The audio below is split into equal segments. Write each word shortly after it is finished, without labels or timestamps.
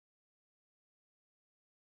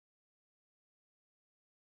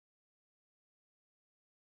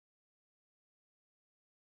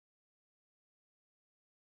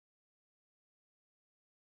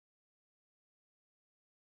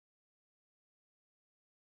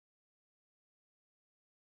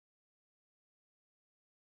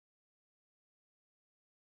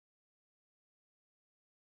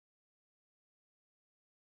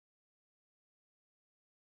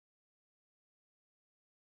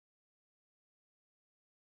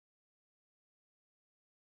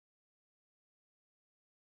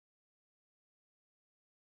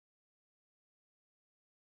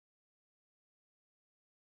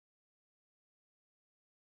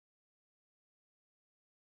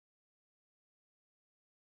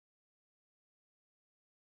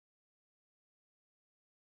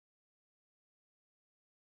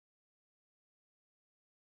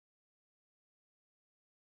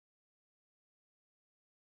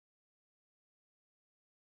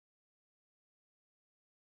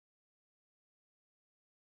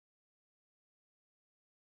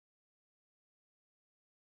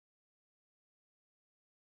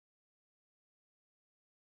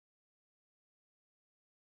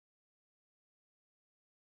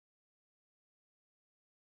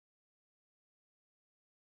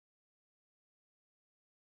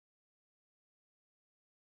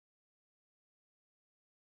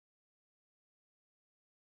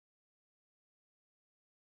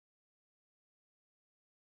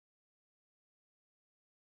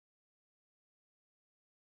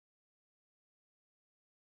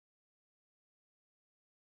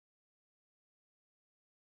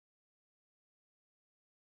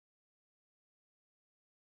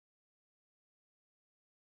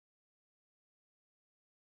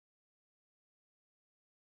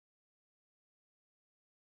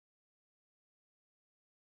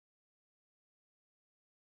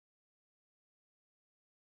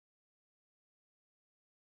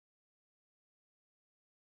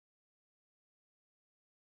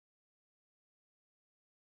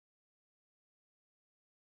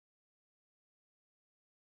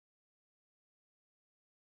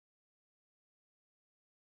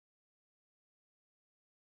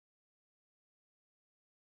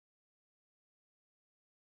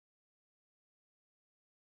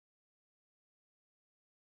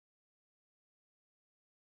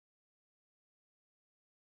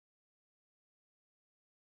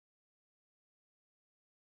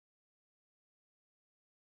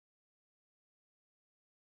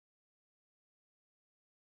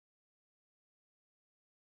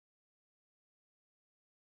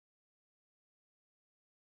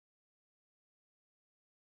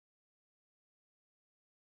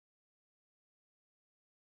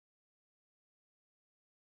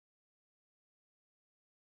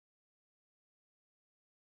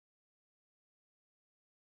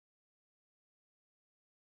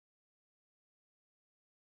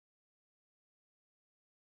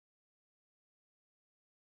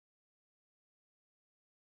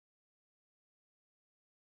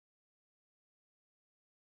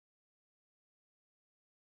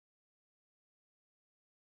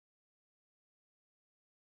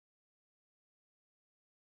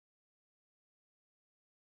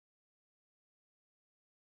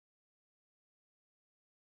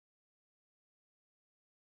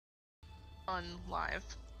unlive.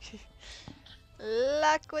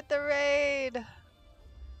 Luck with the raid!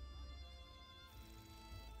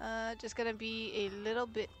 Just gonna be a little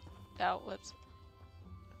bit... Oh, whoops.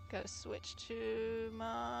 Gotta switch to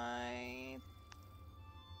my...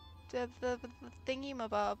 The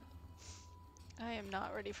thingy-mabob. I am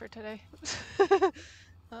not ready for today.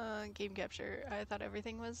 Game capture. I thought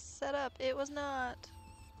everything was set up. It was not.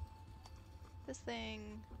 This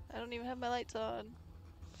thing. I don't even have my lights on.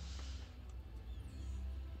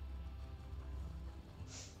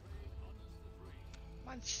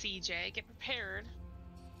 Come on, CJ, get prepared.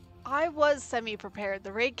 I was semi-prepared.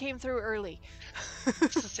 The raid came through early.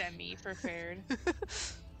 Semi-prepared.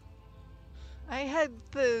 I had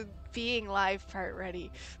the being live part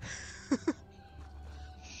ready.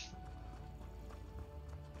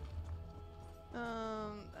 I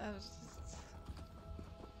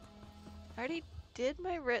already did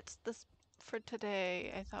my writs for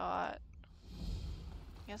today, I thought.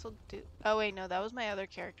 I guess I'll do... Oh wait, no, that was my other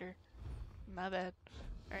character. My bad.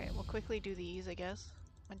 Alright, we'll quickly do these, I guess.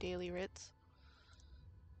 My daily writs.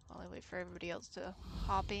 While I wait for everybody else to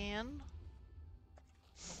hop in.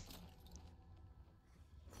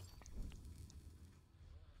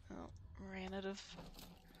 Oh, ran out of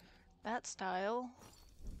that style.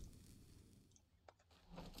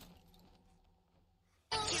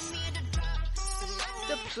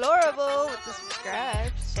 Deplorable with the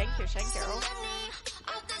subscribe. Thank you, Shankaro.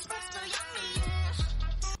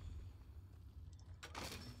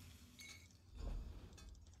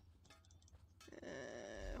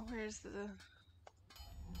 Where's the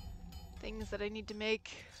things that I need to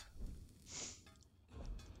make?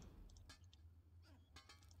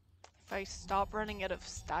 If I stop running out of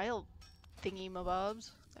style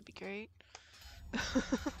thingy-mabobs, that'd be great.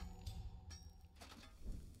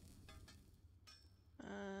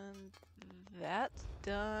 And that's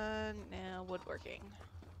done. Now woodworking.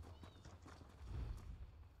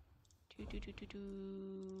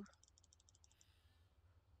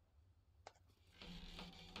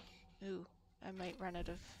 Ooh, I might run out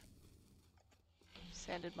of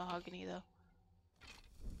sanded mahogany though.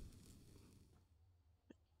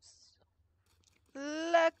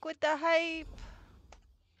 Luck with the hype!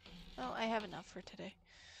 Oh, I have enough for today.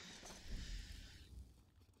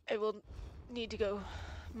 I will need to go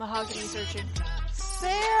mahogany searching.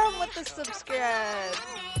 Sam with the subscribe!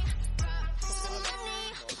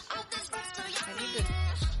 I need to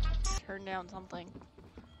turn down something.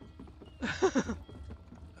 I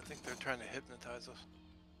think they're trying to hypnotize us.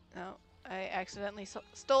 No, I accidentally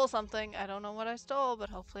stole something. I don't know what I stole, but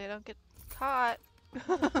hopefully I don't get caught.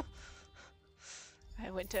 I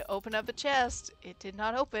went to open up a chest. It did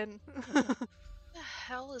not open. What the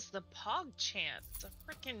hell is the Pog chant? It's a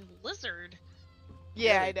freaking lizard.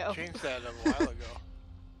 Yeah, I know. Changed that a while ago.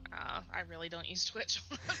 I really don't use Twitch.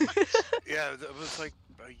 Yeah, it was like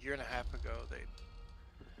a year and a half ago.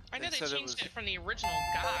 I know they changed it from the original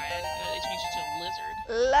guide. I didn't know they changed it to a lizard.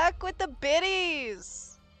 Luck with the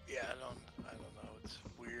biddies! Yeah, I don't know. It's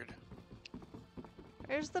weird.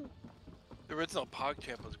 Where's the original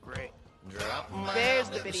PogChamp was great. There's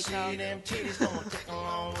the biddy song.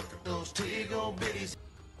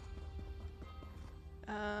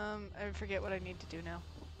 I forget what I need to do now.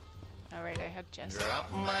 Alright, I had Jess.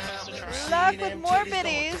 Luck with more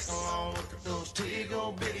biddies!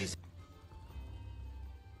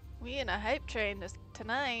 We in a hype train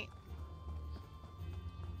tonight.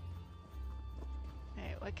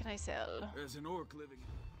 Alright, what can I sell? There's an orc living.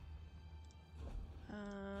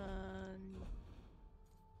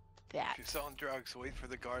 That. If you're selling drugs, wait for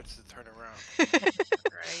the guards to turn around.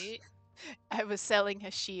 Right? I was selling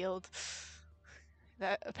a shield.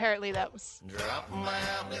 Apparently that was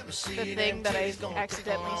the thing that I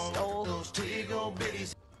accidentally stole.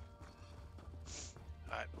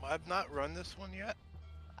 I've not run this one yet.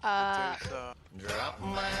 There's a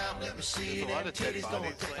lot of dead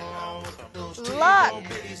bodies laying around. Luck!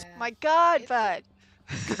 My god, bud!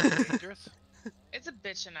 Dangerous? It's a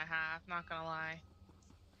bitch and a half, not gonna lie.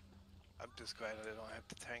 I'm just glad I don't have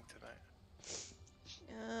to tank tonight.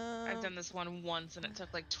 I've done this one once and it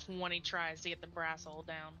took like 20 tries to get the brass hole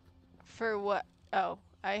down. For what? Oh,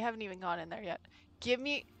 I haven't even gone in there yet.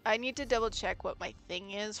 I need to double check what my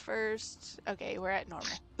thing is first. Okay, we're at normal.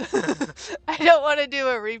 I don't want to do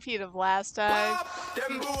a repeat of last time.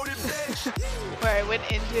 Where I went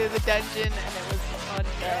into the dungeon and it was on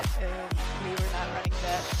vet and we were not running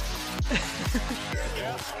vet.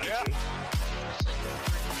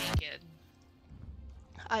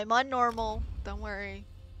 I'm on normal, don't worry.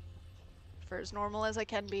 For as normal as I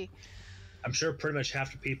can be. I'm sure pretty much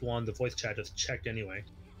half the people on the voice chat just checked anyway.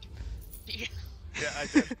 Yeah. Yeah, I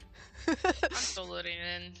did. I'm still loading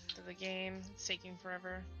in to the game. It's taking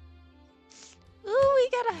forever. Ooh, we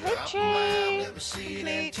got a head chain.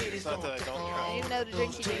 Complete. It's not that I don't I trust need you. another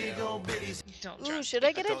drinky drink. Don't Ooh, trust should me.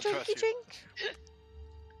 I get a don't trust drinky you. drink?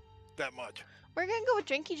 That much. We're gonna go with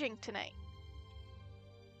drinky drink tonight.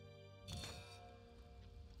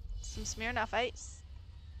 Some Smirnoff Ice.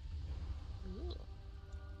 Ooh.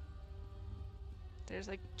 There's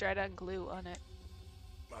like dried on glue on it.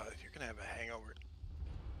 You're gonna have a hangover.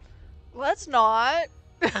 Let's not.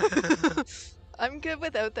 I'm good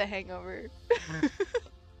without the hangover.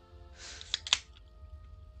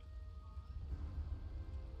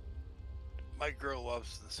 My girl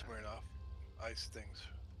loves the Smirnoff Ice things.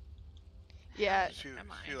 Yeah. She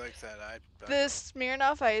likes that. The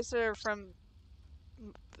Smirnoff Ice are from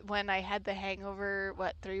when I had the hangover,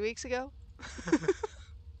 what, 3 weeks ago? I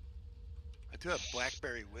do have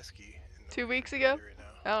blackberry whiskey. In the 2 weeks refrigerator ago? right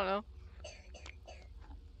I now. don't know.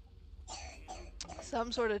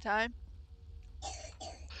 Some sort of time.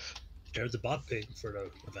 There's a bot pig for the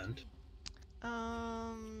event.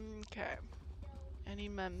 Okay. I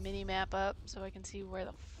need my mini map up so I can see where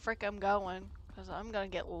the frick I'm going, because I'm gonna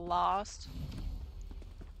get lost.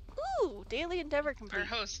 Ooh, daily endeavor Our complete.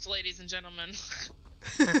 host, ladies and gentlemen.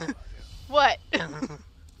 What? I'm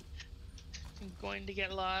going to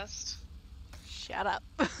get lost. Shut up.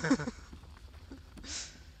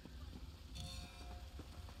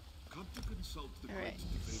 Alright.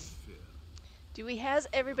 Do we has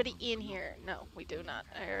everybody in here? No, we do not.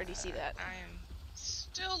 I already see that. I am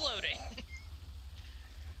still loading.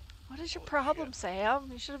 What is your problem, Sam?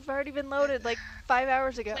 You should have already been loaded like 5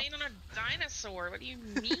 hours ago. Playing on a dinosaur. What do you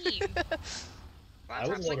mean? I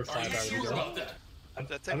was loaded 5 hours ago.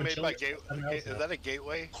 That thing made by Gateway. Is that a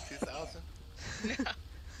Gateway 2000?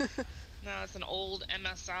 No, it's an old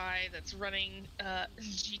MSI that's running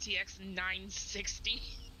GTX 960.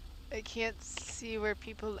 I can't see where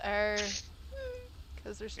people are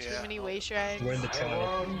because there's too many way We're shrines. in the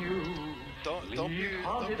trial. Don't be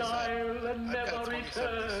sad. I've got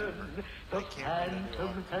 27 Super. I can't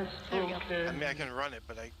run it anymore. There we go. I mean, I can run it,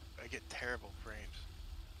 but I get terrible frames.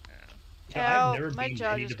 Yeah, Ow, I've never my been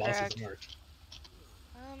jaw any of just the bosses cracked. in Ark.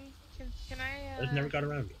 Can I? I just never got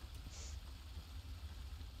around to it.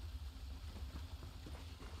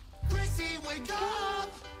 Chrissy, wake up!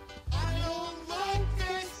 I don't like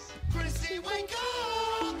this! Chrissy, wake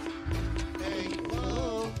up! Hey,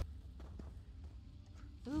 whoa.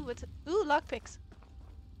 Ooh, what's it? Ooh, lockpicks.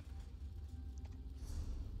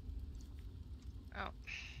 Oh.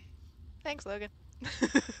 Thanks, Logan.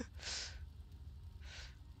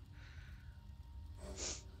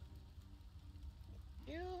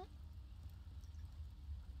 You.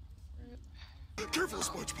 Careful,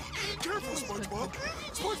 SpongeBob! Careful, SpongeBob!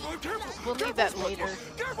 SpongeBob, careful! We'll need that later.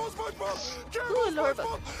 Careful, SpongeBob! Careful, Ooh, a lore book.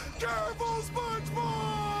 SpongeBob! Careful,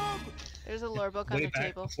 SpongeBob! There's a lore book on Way the back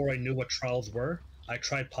table. before I knew what trials were, I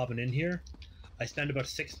tried popping in here. I spent about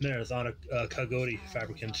 6 minutes on a Kagoti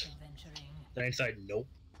Fabricant. Then I decided, nope.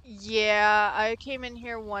 Yeah, I came in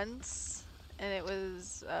here once and it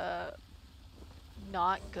was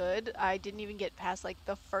not good. I didn't even get past like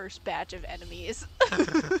the first batch of enemies.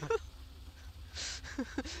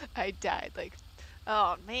 I died like,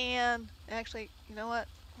 oh man. Actually, you know what?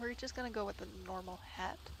 We're just gonna go with the normal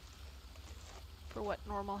hat. For what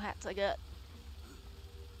normal hats I got.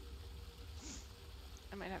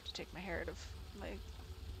 I might have to take my hair out of my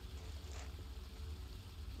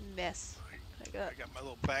mess. I got my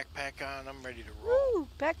little backpack on. I'm ready to roll. woo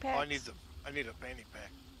backpack. Oh, I need a fanny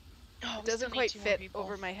pack. Oh, It we doesn't still need quite 2 more fit people.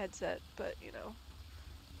 over my headset, but you know,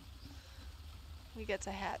 we get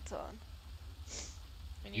the hats on.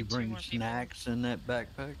 We need You 2 bring more people. snacks in that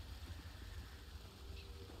backpack?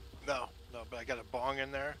 No, but I got a bong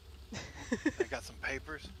in there. I got some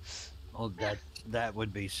papers. Oh, that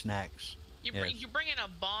would be snacks. You Yes. bring in a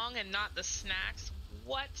bong and not the snacks.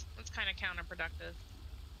 What? That's kind of counterproductive.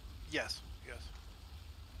 Yes.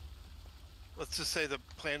 Let's just say the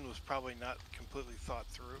plan was probably not completely thought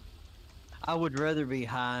through. I would rather be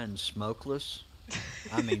high and smokeless.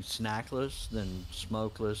 I mean snackless than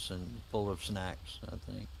smokeless and full of snacks, I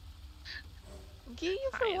think. Get you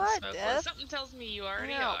for High and what, smokeless. Death? Something tells me you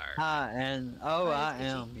already know. are. Hi, and I Hi, Fishy.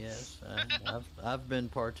 am, yes. I've been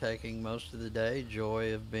partaking most of the day.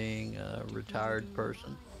 Joy of being a retired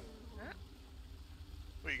person.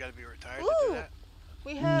 Well, you got to be retired to Ooh. do that.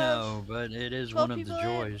 We have. No, but it is 12 one of the people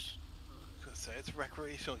in. joys. I was gonna say it's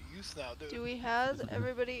recreational use now, dude. Do we have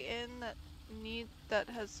everybody in that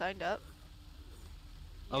has signed up?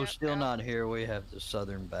 Oh, Yep, still no. not here. We have the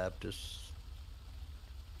Southern Baptists.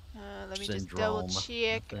 Let me just Syndrome, double I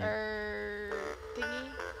check think. our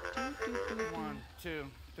thingy. 2,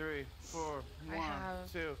 3, 4. I 1,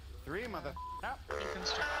 have 2, 3, mother. Up. Deconstructor. 1,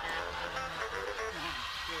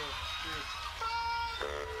 2, 3.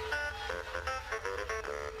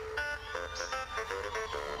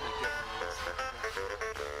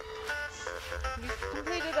 We've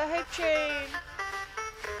completed a hype train.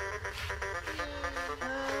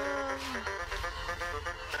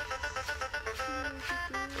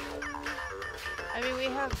 I mean, we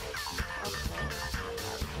have.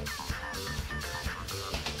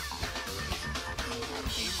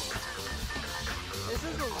 This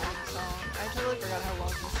is a long song. I totally forgot how long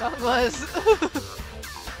this song was.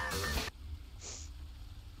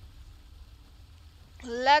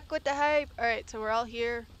 Luck with the hype. All right, so we're all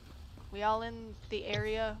here. We all in the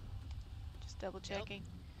area. Just double checking.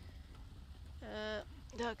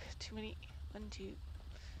 Look, too many. 1, 2.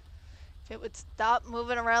 If it would stop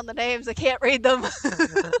moving around the names, I can't read them. That's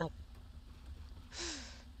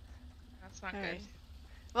not good. Right.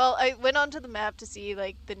 Well, I went onto the map to see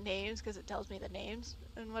like the names because it tells me the names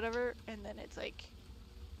and whatever, and then it's like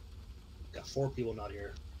Got 4 people not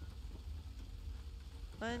here.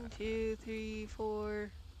 1, 2, 3, 4,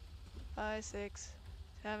 5, 6,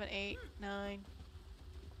 7, 8, 9.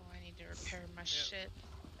 Oh, I need to repair my shit.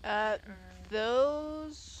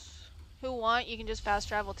 Those who want, you can just fast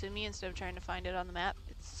travel to me instead of trying to find it on the map.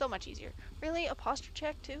 It's so much easier. Really, a posture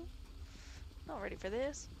check too? Not ready for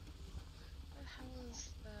this. What the hell is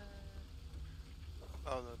the...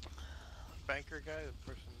 Oh, the banker guy, the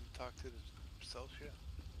person you talked to to sell shit?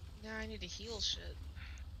 Yeah, I need to heal shit.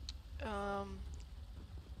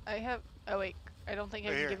 I have. Oh wait, I don't think I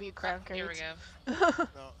Right can here. give you crown Here we cards. go.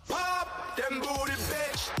 No. Pop them booty,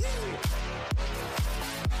 bitch.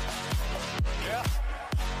 Yeah.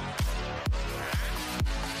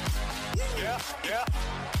 Yeah.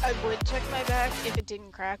 I would check my back if it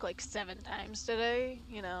didn't crack like 7 times today,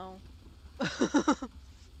 you know.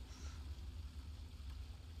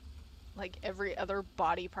 Like every other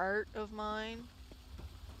body part of mine.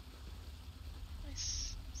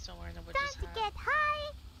 Nice. Still wearing the witch's Time to hat. get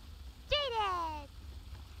high. Jaded.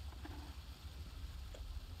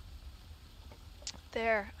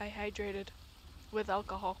 There, I hydrated with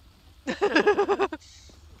alcohol.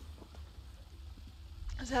 That's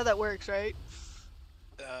how that works, right?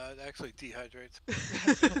 It actually dehydrates.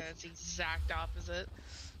 That's the exact opposite.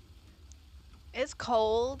 It's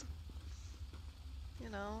cold. You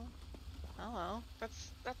know. I don't know.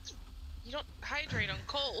 That's you don't hydrate on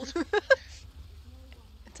cold.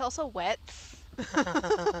 It's also wet.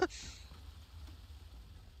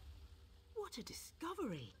 What a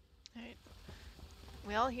discovery. Alright.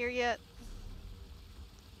 We all here yet?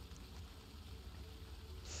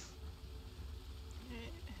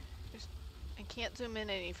 I can't zoom in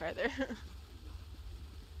any further.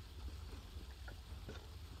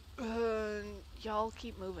 Y'all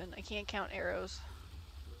keep moving. I can't count arrows.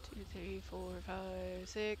 2, 3, 4, 5,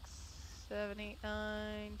 6, 7, 8,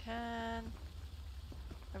 9, 10.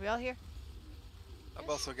 Are we all here? I've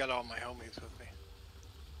also got all my homies with me.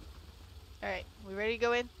 Alright, we ready to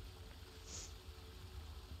go in?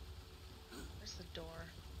 Where's the door?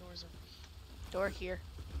 Doors over Door here.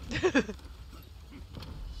 here.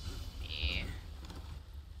 Yeah.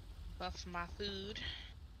 Buff my food.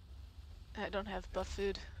 I don't have buff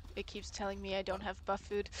food. It keeps telling me I don't have buff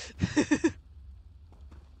food.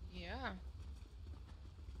 Yeah.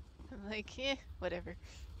 I'm like, whatever.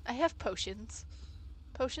 I have potions.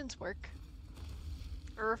 Potions work.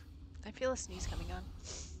 I feel a sneeze coming on.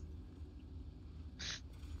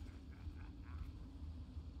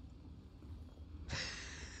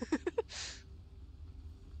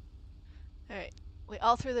 Alright. We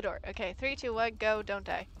all through the door. Okay, 3, 2, 1, go, don't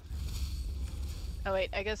die. Oh wait,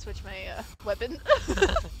 I gotta switch my weapon.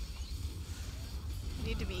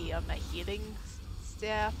 Need to be on my healing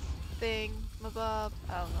staff thing, mabob.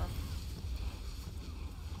 I don't know.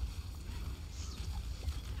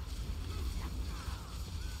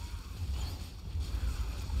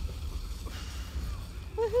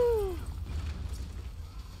 Woohoo!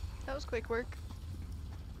 That was quick work.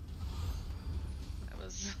 That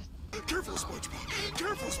was Careful, SpongeBob!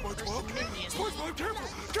 Careful, SpongeBob! SpongeBob, careful!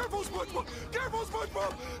 Careful, SpongeBob! Careful,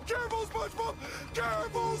 SpongeBob! Careful, SpongeBob!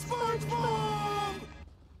 Careful, SpongeBob!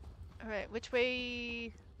 Alright, which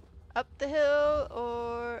way? Up the hill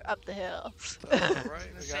or up the hill? Right, I was we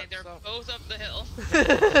gonna say got they're stuff. both up the hill.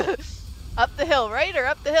 Up the hill right or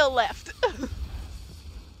up the hill left?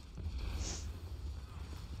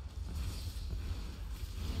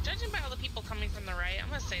 Judging by all the people coming from the right, I'm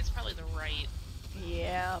gonna say it's probably the right.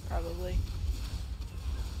 Yeah, probably.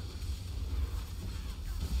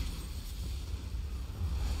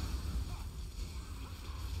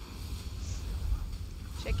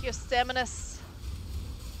 Check your stamina.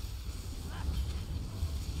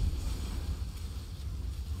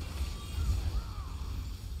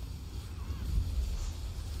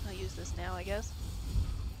 I'll use this now, I guess.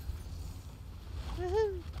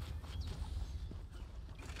 Woohoo!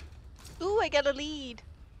 Ooh, I got a lead!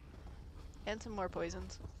 And some more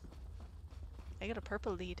poisons. I got a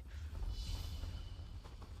purple lead.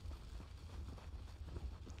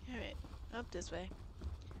 Alright, up this way.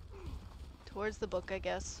 Towards the book, I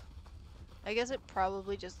guess. I guess it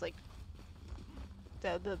probably just like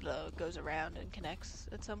goes around and connects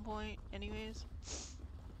at some point anyways.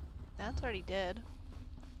 That's already dead.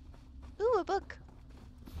 Ooh, a book!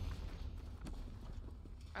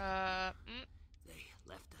 They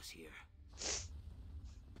left us here.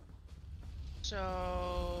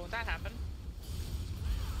 So that happened.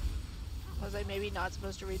 Was I maybe not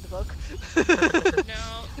supposed to read the book?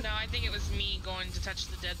 No, I think it was me going to touch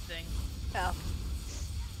the dead thing. Oh.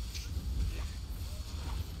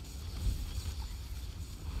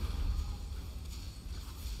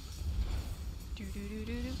 Do do do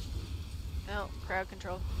do do. Oh, crowd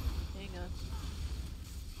control. Hang on.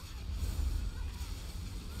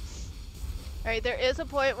 Alright, there is a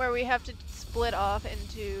point where we have to split off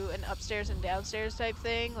into an upstairs and downstairs type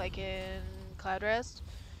thing, like in Cloud Rest.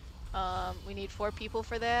 We need 4 people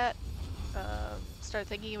for that. Start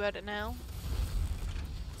thinking about it now.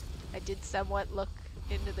 I did somewhat look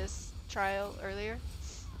into this trial earlier.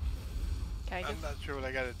 Kind of. I'm not sure what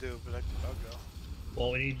I gotta do, but I'll go.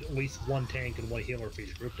 Well, we need at least 1 tank and 1 healer for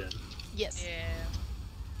each group then. Yes.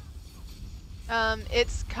 Yeah.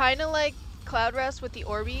 It's kind of like Cloud Rest with the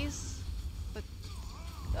Orbeez. With,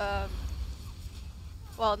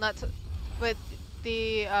 well, not so, with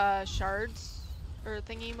the shards or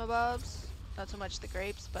thingy-mabobs. Not so much the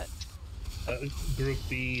grapes, but Group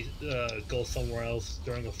B goes somewhere else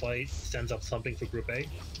during a fight, sends up something for Group A.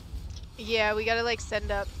 yeah, we gotta like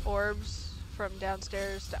send up orbs from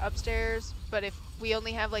downstairs to upstairs. But if we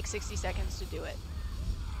only have like 60 seconds to do it.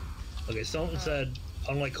 Okay, someone said,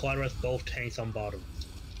 unlike Cloud Rest, both tanks on bottom.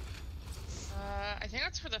 I think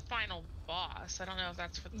that's for the final boss. I don't know if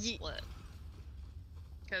that's for the split.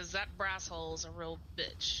 Because that brass hole is a real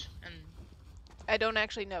bitch. And I don't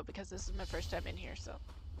actually know because this is my first time in here, so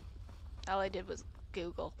all I did was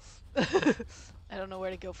Google. I don't know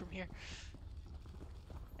where to go from here.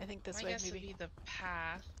 I think this I way guess maybe. it'd be the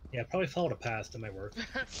path. Yeah, probably follow the path, that might work.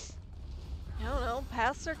 I don't know.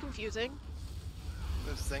 Paths are confusing.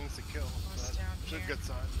 There's things to kill. What's So down that's a here? good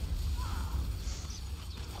sign.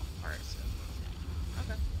 Alright, so.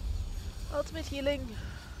 Okay. Ultimate healing.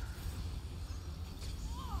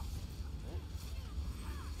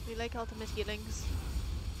 We like ultimate healings.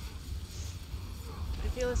 I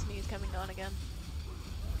feel a sneeze coming on again.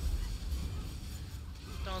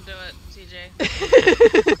 Don't do it, CJ.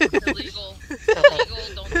 Illegal. Illegal,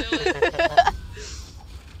 don't do it.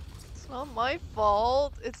 It's not my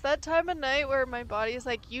fault. It's that time of night where my body is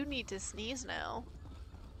like, you need to sneeze now.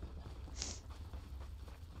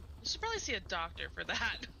 You should probably see a doctor for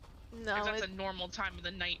that. No, If that's a normal time of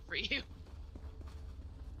the night for you.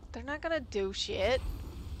 they're not gonna do shit.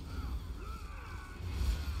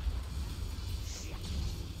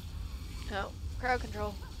 Oh, crowd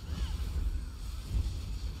control.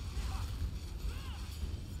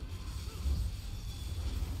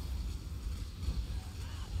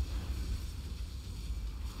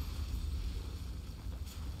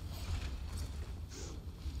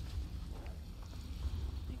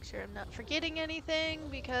 Make sure I'm not forgetting anything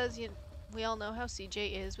because we all know how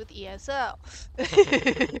CJ is with ESO.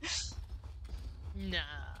 Nah.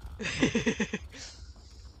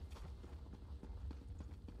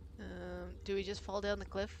 Do we just fall down the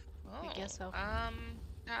cliff? Oh, I guess so.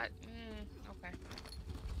 Okay.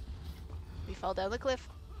 We fall down the cliff.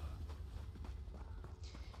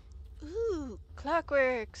 Ooh,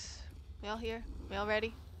 clockworks. We all here? We all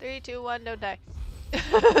ready? 3, 2, 1, don't die.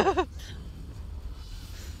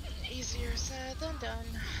 Easier said than done.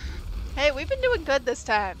 Hey, we've been doing good this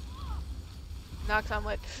time. Knocks on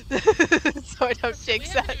wood. So I don't We jinx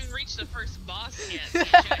haven't us. even reached the first boss yet,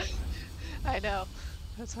 CJ. I know.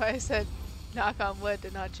 That's why I said knock on wood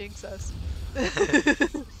to not jinx us.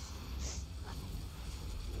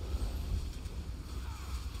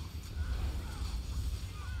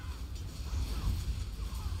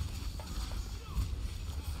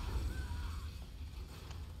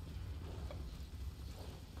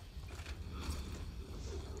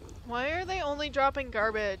 Why are they only dropping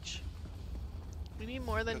garbage? We need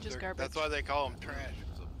more than just garbage. That's why they call them trash.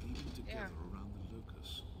 Yeah.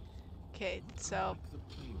 Okay, so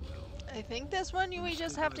I think this one we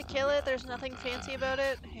just have to kill it. There's nothing fancy about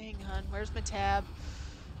it. Hang on, where's my tab?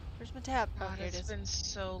 Where's my tab? Oh, God, here it it's is. been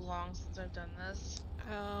so long since I've done this.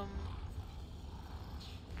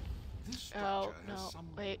 This Oh, structure no. has some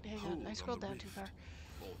Wait, hang on. I hold scrolled the down too rift, far.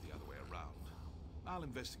 or the other way around. I'll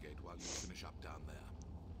investigate while you finish up down there.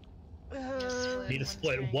 Need to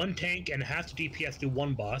split one tank and half the DPS do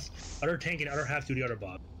one boss, other tank and other half do the other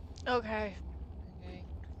boss. Okay. Okay.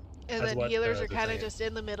 And That's then what, healers are they're kind of saying. just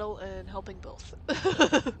in the middle and helping both.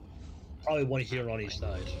 Probably one healer on each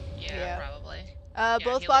side. Yeah, probably. Both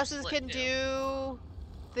healers bosses split can too. do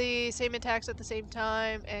the same attacks at the same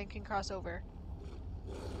time and can cross over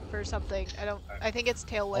for something. I think it's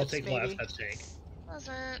tail I'll whips, take maybe. left, that's tank.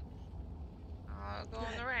 Wasn't. I'll go on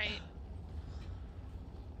the right.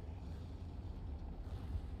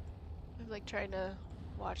 I'm like trying to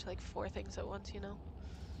watch like 4 things at once, you know?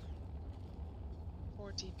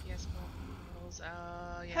 4 DPS portals.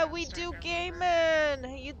 Yeah. How I'm we starting do, to remember.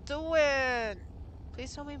 gaming? How you doing?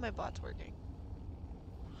 Please tell me my bot's working.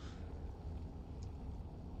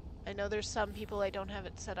 I know there's some people I don't have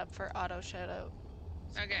it set up for auto shoutout.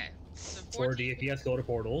 Okay. So 4 DPS go to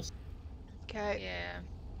portals. Okay. Yeah.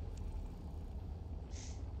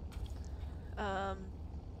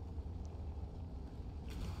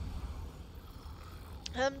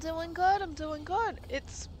 I'm doing good, I'm doing good. It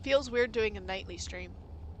feels weird doing a nightly stream,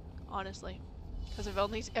 honestly. Because I've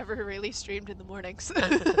only ever really streamed in the mornings.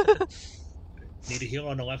 Need a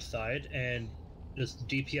healer on the left side, and just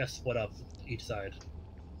DPS split up each side.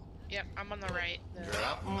 Yep, I'm on the right.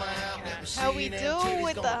 How we do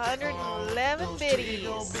with the 111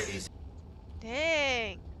 biddies?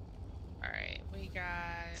 Dang. Alright, we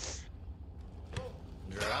got...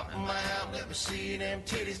 Drop 'em out, let me see them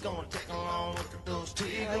titties gonna take along with those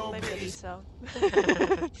titties I like gonna my be. biddy song.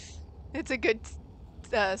 It's a good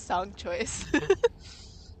song choice.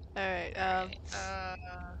 Alright, Logan,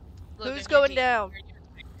 who's you're going D- down? you're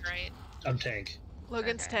tank, right? I'm tank.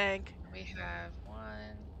 Logan's Okay. tank. We have 1...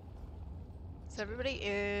 Is everybody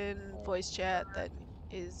in voice chat that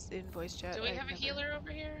is in voice chat? Do we I've have a never- healer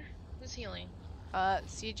over here? Who's healing?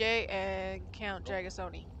 CJ and Count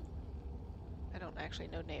Dragasoni. I don't actually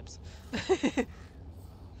know names. Okay,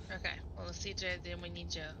 well, the CJ, then we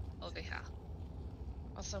need you over here.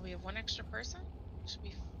 Also, we have 1 extra person? Should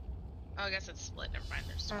be... Oh, I guess it's split. Never mind,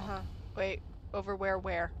 there's 12. Wait, over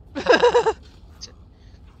where? To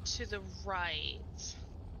the right.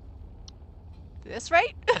 This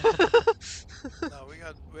right? No, we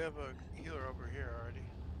have a healer over here already.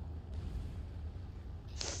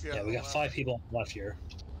 Yeah, we got 5 people on the left here.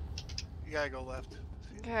 You gotta go left.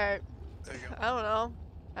 Okay. There you go. I don't know.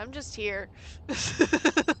 I'm just here.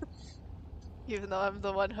 Even though I'm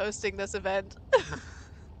the one hosting this event.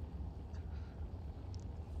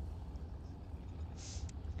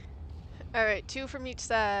 Alright, 2 from each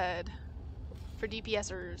side. For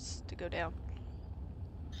DPSers to go down.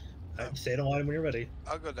 Say it on line when you're ready.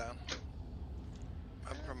 I'll go down.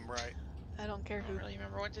 I'm from right. I don't care I who. don't really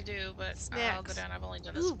remember what to do, but Snacks. I'll go down. I've only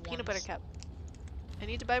done this Ooh, once. peanut butter cup. I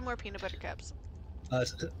need to buy more peanut butter cups.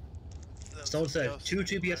 Someone said 2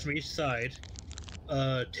 DPS from each side.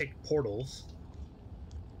 Take portals.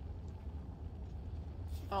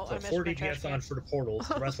 Oh, So I missed 4 my trash DPS can. on for the portals.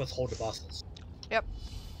 The rest of us hold the bosses. Yep.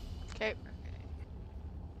 Okay.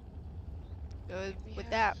 Good with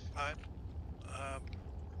that.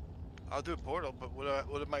 I'll do a portal, but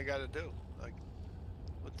what am I gotta do? Like,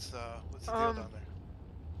 what's the deal down there?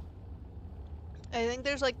 I think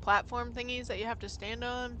there's like platform thingies that you have to stand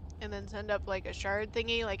on and then send up like a shard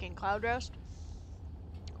thingy like in Cloud Rest.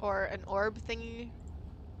 Or an orb thingy.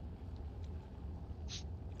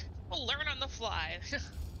 We'll learn on the fly.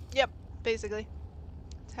 Yep, basically.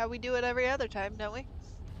 That's how we do it every other time, don't we?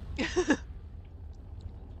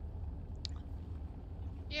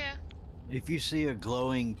 Yeah. If you see a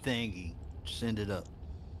glowing thingy, send it up.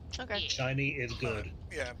 Okay. Shiny is good.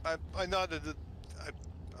 Yeah, I know that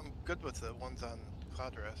I'm good with the ones on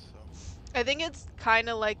Cloud Rest, so. I think it's kind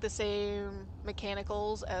of like the same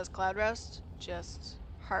mechanicals as Cloud Rest, just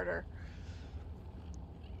harder.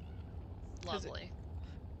 Lovely.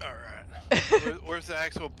 Alright. Where's the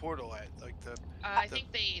actual portal at? Like I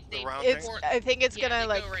think they round It's. thing? I think it's yeah, gonna they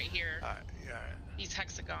like. go right here. Yeah. These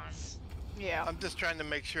hexagons. Yeah. I'm just trying to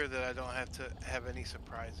make sure that I don't have to have any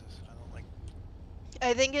surprises. I don't like.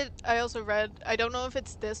 I think it. I also read. I don't know if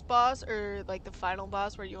it's this boss or like the final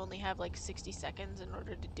boss where you only have like 60 seconds in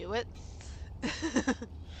order to do it.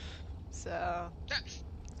 So.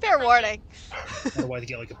 Fair warning. Otherwise, you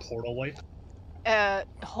get like a portal wipe.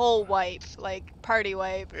 Whole wipe, like party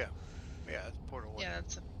wipe. Yeah, it's portal. Yeah,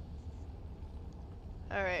 that's.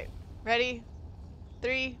 All right, ready?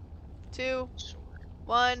 3, 2,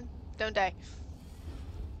 1. Don't die.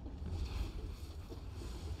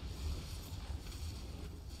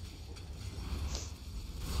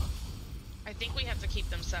 think we have to keep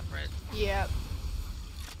them separate. Yep.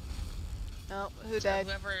 Oh, who So died?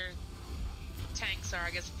 whoever tanks are,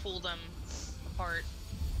 I guess, pull them apart.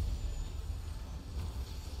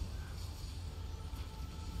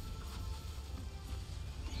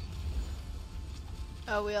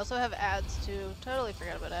 Oh, we also have ads too. Totally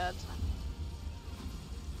forgot about ads.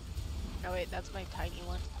 Oh wait, that's my tiny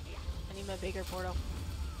one. I need my bigger portal.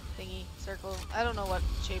 Thingy, circle. I don't know what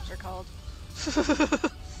shapes are called.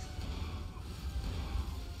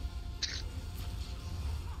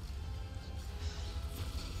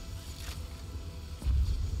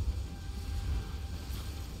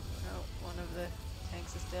 Oh, one of the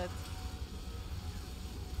tanks is dead.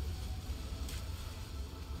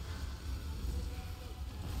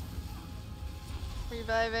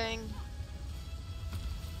 Reviving.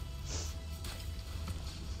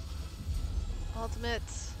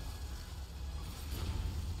 Ultimates.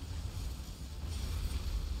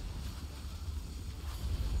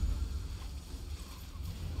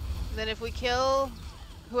 Then if we kill,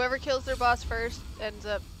 whoever kills their boss first ends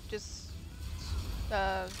up just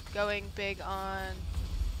going big on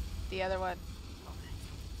the other one.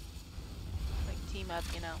 Like team up,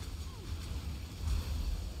 you know.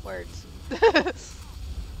 Words.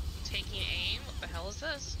 Taking aim? What the hell is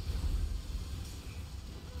this?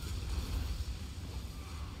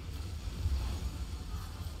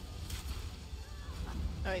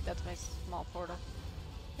 Oh wait, that's my small portal.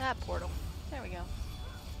 That portal. There we go.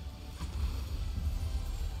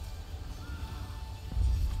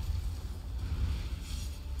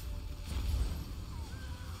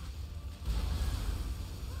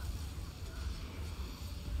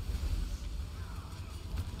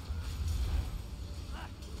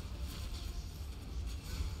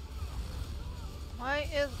 Why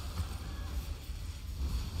is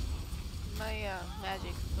my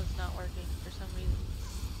magic was not working for some reason?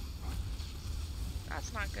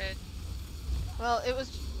 That's not good. Well, it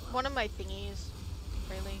was one of my thingies,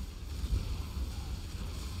 really.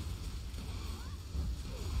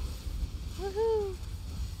 Woohoo!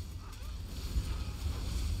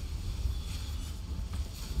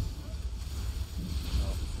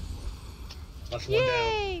 That's one down.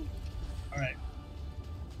 Yay! Alright.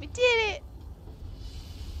 We did it!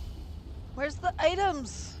 Where's the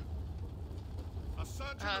items? A surge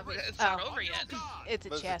in the wrist. It's not Oh. over yet. It's a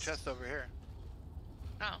There's chest. a chest over here.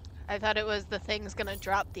 Oh. I thought it was the thing's gonna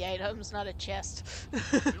drop the items, not a chest.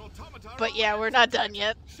 The automata are But yeah, on we're it. not done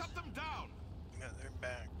yet. Shut them down. Yeah, they're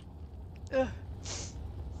back. Ugh.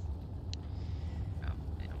 Oh,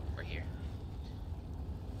 and over here.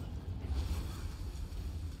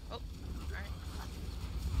 Oh, alright.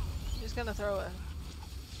 Just gonna throw a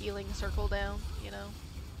healing circle down, you know?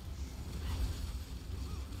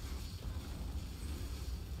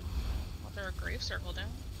 I'll throw a grave circle down.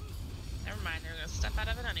 Never mind, they're gonna step out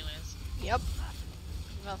of it anyways. Yep.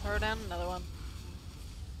 I'm gonna throw down another one.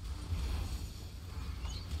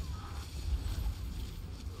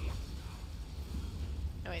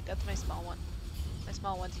 Oh wait, that's my small one. My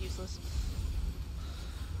small one's useless.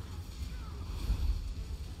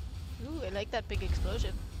 Ooh, I like that big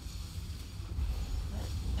explosion.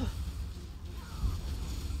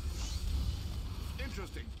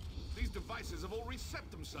 Interesting. These devices have all reset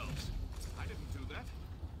themselves. I didn't do that.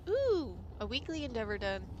 Ooh, a weekly endeavor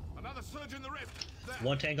done. Another surge in the rift. There.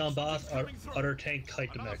 One tank on boss, Something's coming through. other tank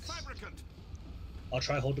kite the Another mix. fabricant. I'll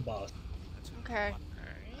try hold the boss. Okay.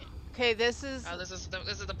 Alright. Okay, this is... Oh, this is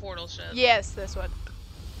the portal ship. Yes, this one.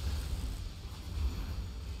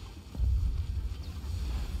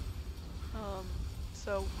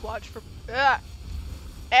 So watch for... Ah!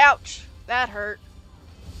 Ouch! That hurt.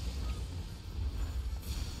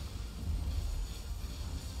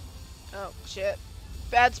 Oh, shit.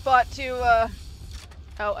 Bad spot to,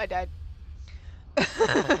 Oh, I died.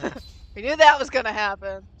 We knew that was gonna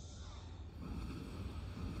happen.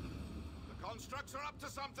 The constructs are up to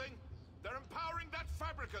something. They're empowering that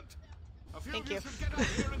fabricant. A few Thank of you you. should get up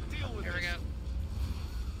here and deal with Here we this. go.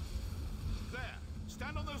 There.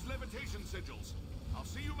 Stand on those levitation sigils. I'll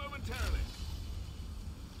see you momentarily.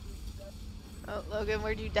 Oh, Logan,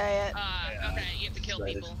 where'd you die at? Yeah, Okay, you have to kill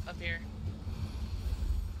right. people up here.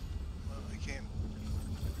 Well, I can't.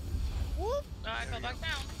 Whoop! I fell back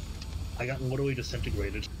down. I got literally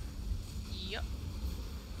disintegrated. Yep.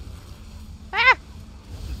 Ah!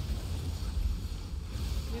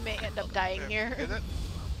 We may end up dying There, here. Get it?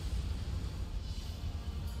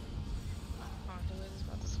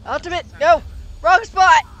 Ultimate! No! Wrong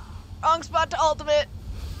spot! Wrong spot to ultimate!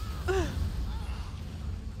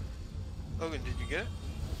 Logan, did you get it?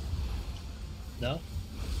 No?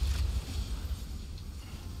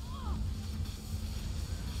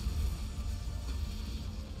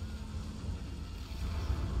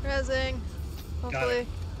 Rezzing. Hopefully.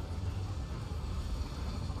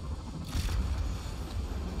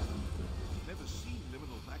 Never seen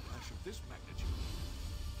liminal backlash of this magnitude.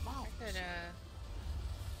 Wow. I could,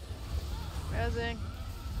 Rezzing.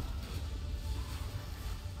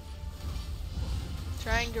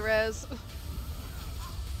 Trying to res.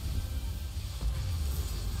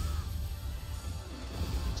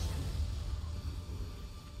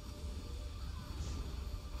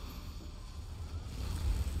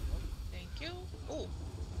 thank you. Oh,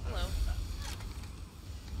 hello.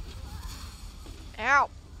 Ow!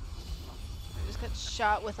 I just got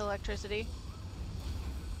shot with electricity.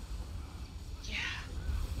 Yeah.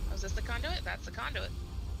 Oh, is this the conduit? That's the conduit.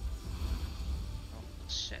 Oh,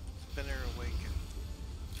 shit. Spinner awakened.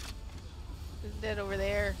 Who's dead over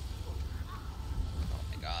there?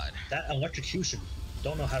 Oh my god. That electrocution.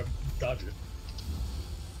 Don't know how to dodge it.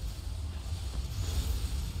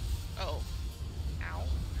 Oh. Ow.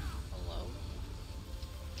 Hello.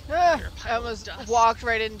 Ah, You're a I pile of almost dust. walked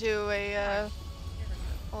right into a Here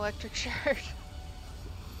we electric shard.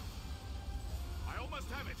 I almost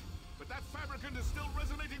have it, but that fabricant is still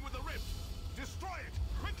resonating with the rift. Destroy it,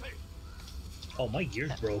 quickly! Oh, my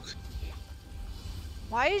gear's broke.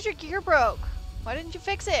 Why is your gear broke? Why didn't you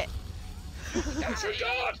fix it? I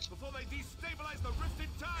forgot! Before they destabilize the rift in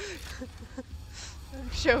time! I'm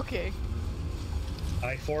joking.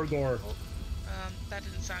 I forgore. That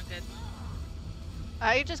didn't sound good.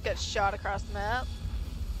 I just got shot across the map.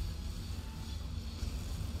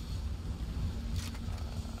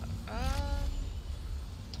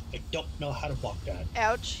 I don't know how to block that.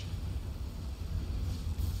 Ouch.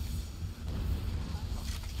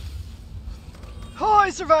 Oh, I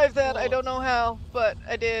survived that. I don't know how, but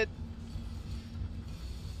I did.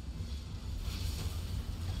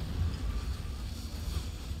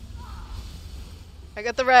 I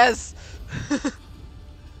got the res.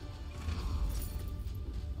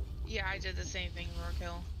 Yeah, I did the same thing,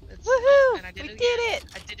 Rourkill. It's Woohoo! and I did We it did again. it!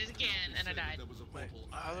 I did it again, and I died. There was a Wait, portal.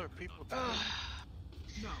 other people died.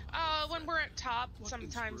 When we're at top,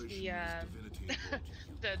 sometimes the Inspiration is divinity brought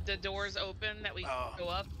you. the doors open that we Oh. go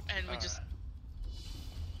up, and we just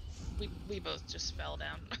Alright. we both just fell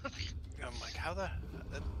down. I'm like, how the?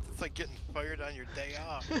 It's like getting fired on your day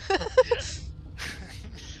off.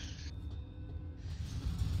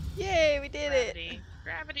 Yay, we did it. Gravity.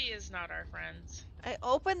 Gravity is not our friends. I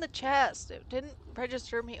opened the chest. It didn't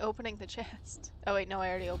register me opening the chest. Oh wait, no, I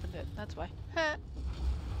already opened it. That's why. Ha.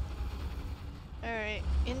 Alright,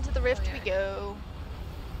 into the rift yeah. we go.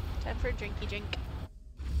 Time for a drinky drink.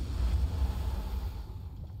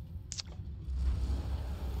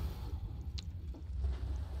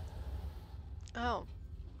 Oh.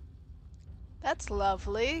 That's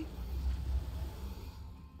lovely.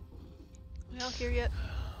 We all here yet?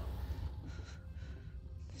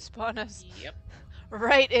 Spawn us Yep.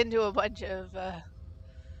 right into a bunch of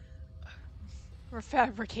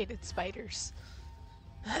refabricated spiders.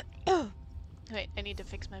 Wait, I need to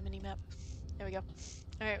fix my mini-map. There we go.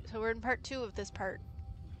 Alright, so we're in part 2 of this part.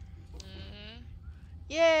 Mm-hmm.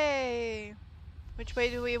 Yay! Which way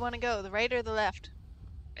do we want to go? The right or the left?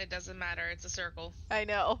 It doesn't matter. It's a circle. I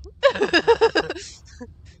know.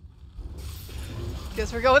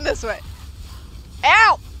 Guess we're going this way.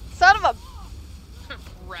 Ow! Son of a...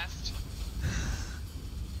 Rest.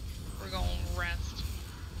 We're going rest.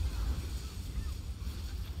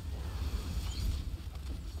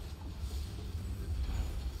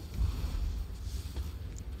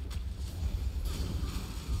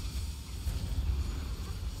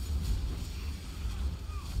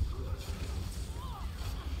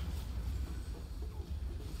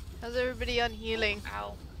 How's everybody on healing?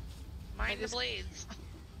 Ow. Mind the just- blades.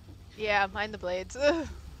 Yeah, mind the blades. Ugh.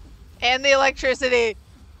 And the electricity!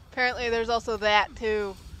 Apparently there's also that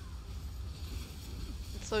too.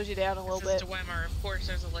 It slows you down a little This is bit. Dwemer. Of course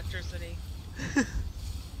there's electricity. It's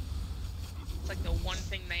like the one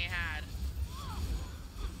thing they had.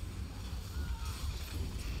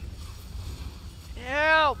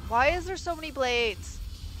 Ew! Why is there so many blades?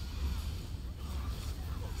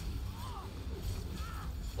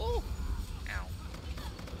 Ooh. Ow.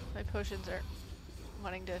 My potions are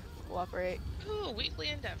wanting to cooperate. Ooh, weekly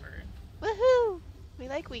endeavor. Woohoo! We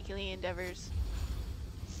like weekly endeavors.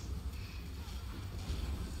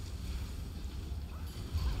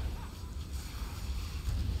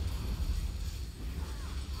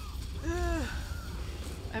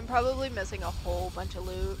 I'm probably missing a whole bunch of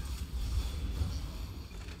loot.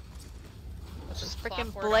 Those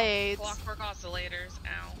frickin' Clockwork- blades. Clockwork oscillators.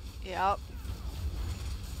 Ow. Yep. Ow.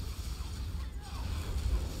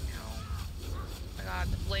 Oh my god,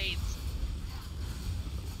 the blades.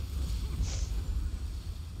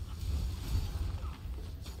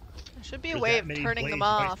 There should be a There's way that of many turning blades, them you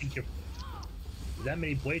might off. think there's that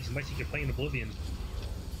many blades, you might think you're playing Oblivion.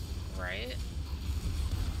 Right?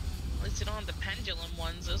 At least you don't have the pendulum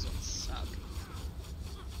ones. Those ones suck.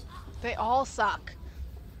 They all suck.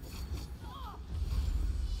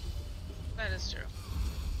 That is true.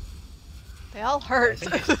 They all I hurt.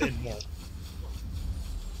 think they spin more.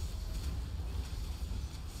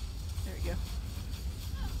 There we go.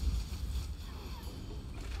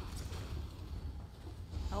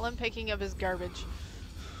 All I'm picking up is garbage.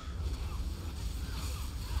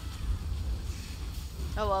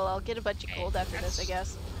 Oh well, I'll get a bunch of Hey, gold after this, I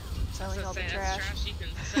that's- guess. Selling all the That's trash. trash you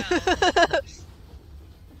can sell.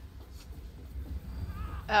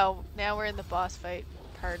 Oh, now we're in the boss fight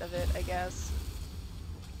part of it, I guess.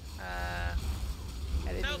 I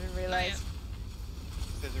didn't Nope, even not realize. yet.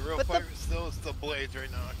 So the real But the- fight is still blades right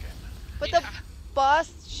now. Okay. But Yeah. the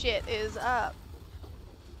boss shit is up.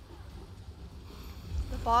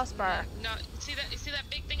 The boss bar. No, you see that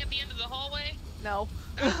big thing at the end of the hallway? No.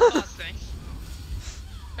 That's the boss thing.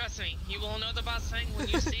 Trust me, you will know the boss thing when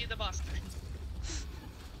you see the boss thing.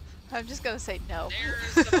 I'm just gonna say no.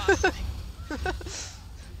 There's the boss thing.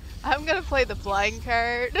 I'm gonna play the blind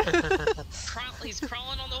card. He's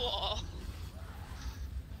crawling on the wall.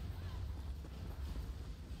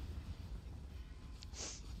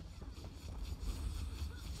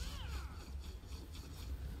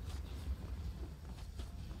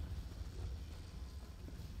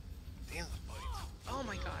 Damn the blades. Oh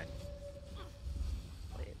my god.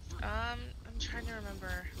 I'm trying to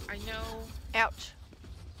remember. I know. Ouch.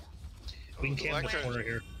 We can the camp in the electric- corner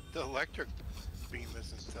here. The electric beam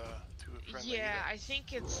isn't too friendly. Yeah, either. I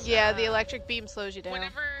think it's. Yeah, the electric beam slows you down.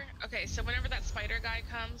 Whenever that spider guy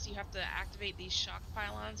comes, you have to activate these shock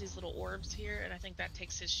pylons, these little orbs here, and I think that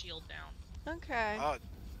takes his shield down. Okay.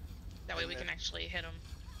 That way And we can then- actually hit him.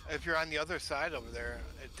 If you're on the other side over there,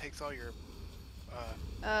 it takes all your.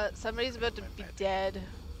 Somebody's about to my be bad. dead.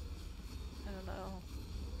 I don't know.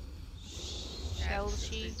 Shall It's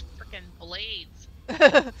she? These freaking blades.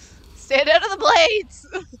 Stand out of the blades!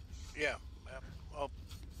 Yeah. Well.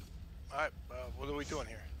 All right. What are we doing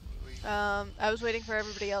here? I was waiting for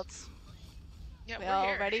everybody else. Yeah, We we're all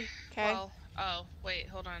here. ready? Okay. Well, oh, wait,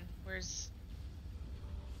 hold on. We're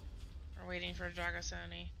waiting for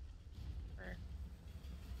Dragosoni.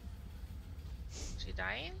 Is she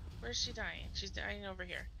dying? Where's she dying? She's dying over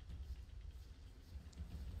here.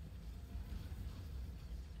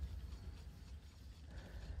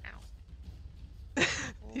 Ow.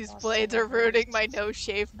 These Lost blades all are my ruining rinse. my no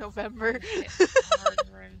shave November. Hit hard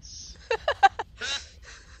rinse.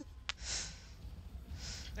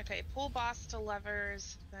 Okay, pull boss to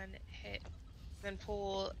levers, then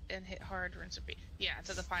pull and hit hard rinse repeat. Yeah,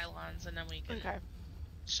 to the pylons, and then we can Okay.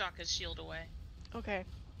 shock his shield away. Okay.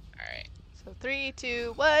 Alright. So 3,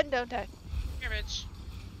 2, 1, don't die. Here, bitch.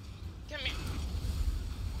 Come here.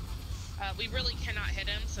 We really cannot hit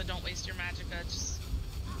him, so don't waste your magicka. Just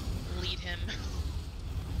lead him.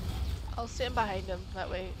 I'll stand behind him. That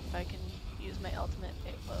way, if I can use my ultimate,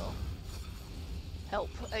 it will help,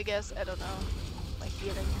 I guess. I don't know. My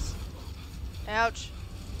feelings. Ouch.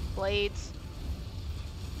 Blades.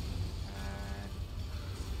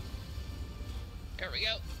 There we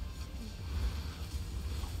go.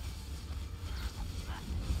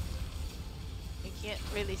 You can't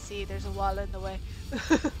really see. There's a wall in the way.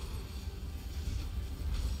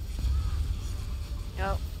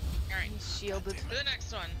 Oh, Alright. he's shielded. To the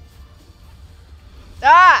next one.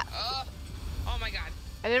 Ah! Oh my god.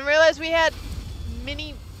 I didn't realize we had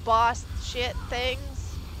mini boss shit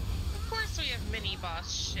things. Of course we have mini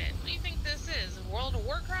boss shit. What do you think this is? World of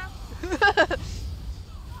Warcraft?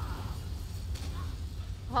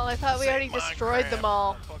 Well, I thought we Say already destroyed them Minecraft,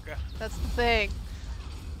 all. motherfucker. That's the thing.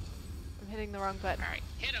 I'm hitting the wrong button. Alright,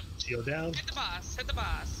 hit him. Shield down. Hit the boss. Hit the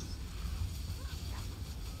boss.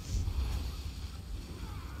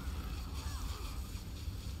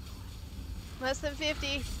 Less than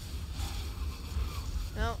 50.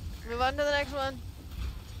 No, move on to the next one.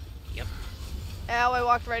 Yep. Ow, I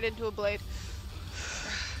walked right into a blade.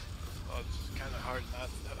 Oh, it's just kind of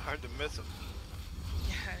hard to miss them.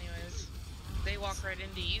 Yeah, anyways. They walk right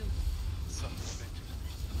into you. Son of a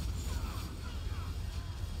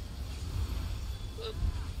bitch. Oop.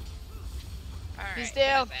 Alright. He's hit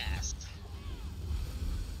down. his ass.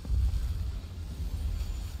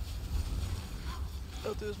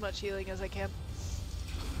 I'll do as much healing as I can.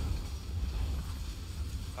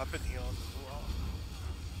 I've been healing as well.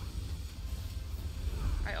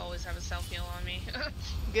 I always have a self-heal on me.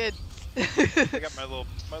 Good. I got my little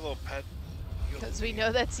pet. heal Because we thing.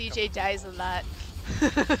 know that CJ dies a lot.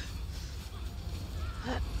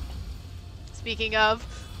 Speaking of,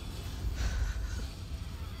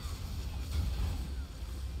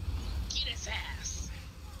 his ass.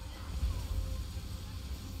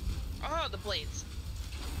 Oh, the blades.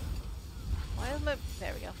 Why is my...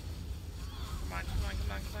 There we go. Come on, come on,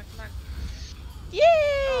 come on, come on, come on. Yay!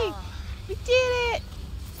 Oh, We did it!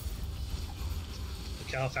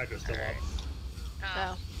 The cow factor's still Alright. up.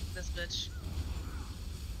 oh, this bitch.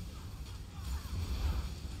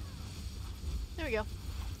 There we go.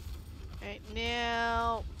 Alright,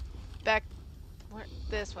 now... Back... Where?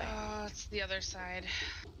 This way. Oh, it's the other side.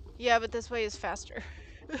 Yeah, but this way is faster.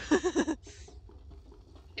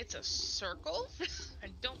 It's a circle? I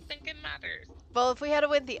don't think it matters. Well, if we had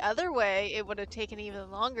went the other way, it would have taken even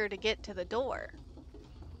longer to get to the door.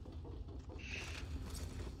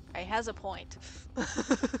 I has a point.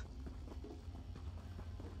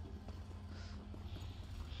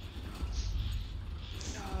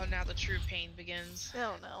 Oh, now the true pain begins.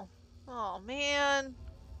 Oh no. Oh man.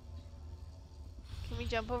 Can we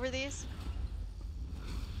jump over these?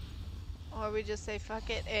 Or we just say fuck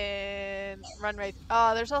it and run right.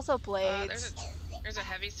 Oh, there's also blades. There's a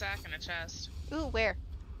heavy sack and a chest. Ooh, where?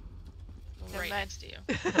 Never Right mind. next to you.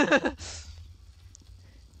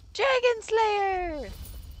 Dragon Slayer!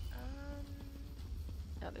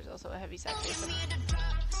 No, there's also a heavy sack facing.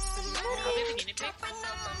 I'll be the guinea pig.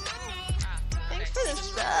 Ah, Thanks okay. for the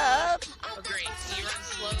sub! Oh, great. You run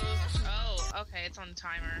slow. Oh, okay. It's on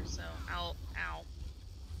timer, so ow.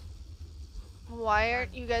 Why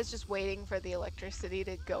aren't you guys just waiting for the electricity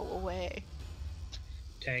to go away?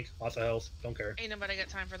 Tank, lots of health, don't care. Ain't nobody got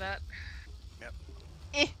time for that.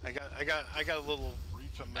 I got a little Oh, you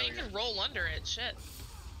familiar. can roll under it. Shit.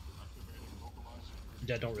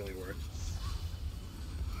 That don't really work.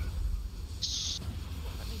 Shh.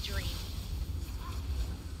 Let me dream.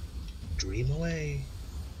 Dream away.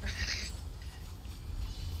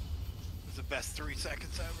 It's the best 3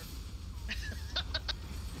 seconds ever.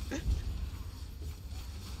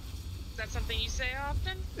 Is that something you say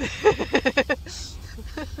often?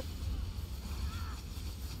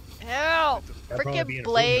 Help! That'd probably be Frickin' an improvement.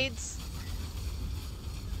 blades!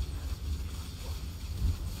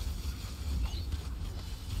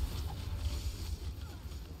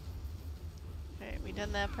 Alright, we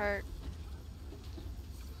done that part.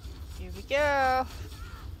 Here we go! Oh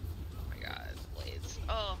my god, the blades.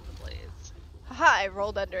 Oh, the blades. Haha, I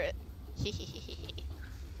rolled under it.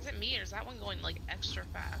 Is it me or is that one going like extra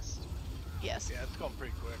fast? Yes. Yeah, it's going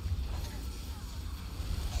pretty quick.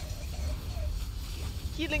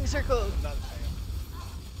 Healing circle! Not a fan.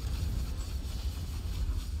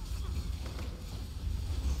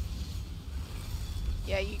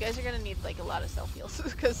 Yeah, you guys are gonna need like a lot of self heals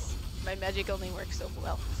because my magic only works so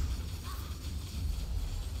well.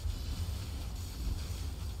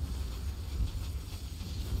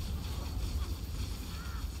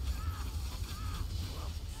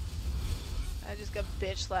 I just got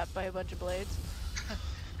bitch slapped by a bunch of blades.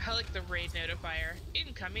 I like the raid notifier.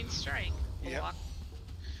 Incoming strike. Yep. Block.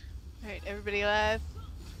 Alright, everybody alive?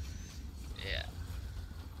 Yeah.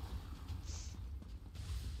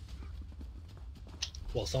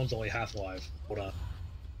 Well, someone's only half alive. Hold on.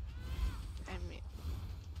 I mean,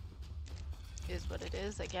 is what it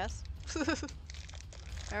is, I guess.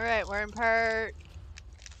 Alright, we're in part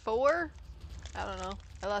 4? I don't know.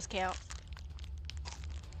 I lost count.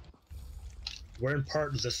 Where in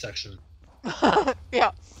part is this section?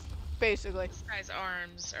 Yeah, basically. This guy's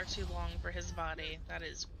arms are too long for his body. That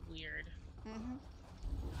is weird. Hmm.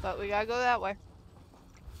 But we gotta go that way.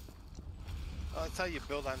 Oh, that's how you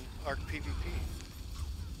build on Arc PvP.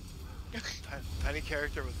 Tiny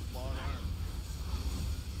character with long arms.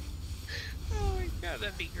 Oh my god,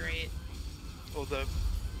 that'd be great. Well,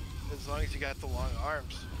 as long as you got the long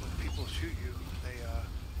arms, when people shoot you,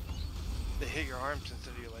 they hit your arms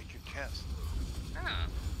instead of your chest. Ah.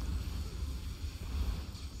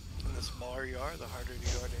 And the smaller you are, the harder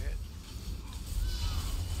you are to hit.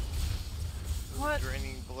 What?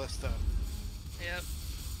 Draining ballista. Yep.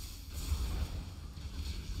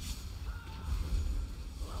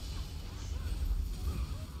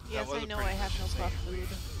 Yes, was I a know pretty I have no vicious buff aim. food.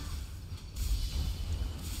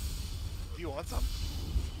 Do you want some?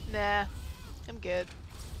 Nah, I'm good.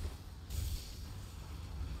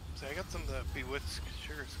 See, I got some of the bewitched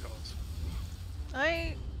sugar skulls.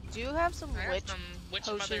 I do have some I witch got some Witch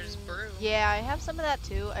potion. Mother's brew. Yeah, I have some of that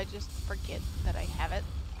too. I just forget that I have it.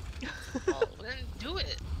 Well, then do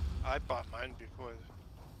it. I bought mine before.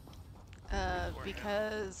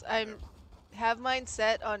 Because I'm have mine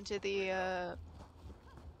set onto the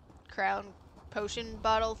crown potion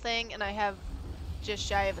bottle thing, and I have just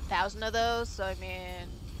shy of 1,000 of those. So I mean,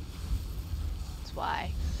 that's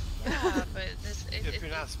why. Yeah, but this. If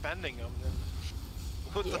you're not spending them, then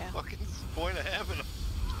what the Yeah. fucking point of having them?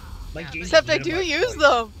 My Yeah, game Except I is do minimized use twice.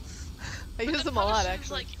 them. I But use the them a lot, potion's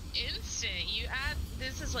actually. like instant. You add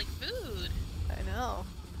this is like food. I know.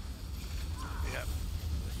 Yeah.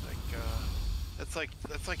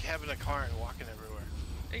 That's like having a car and walking everywhere.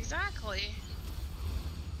 Exactly.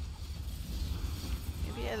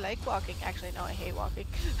 Maybe I like walking. Actually, no, I hate walking.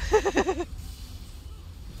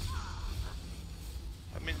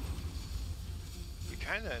 I mean, you're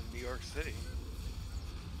kind of in New York City.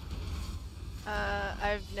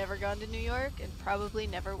 I've never gone to New York and probably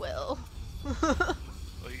never will.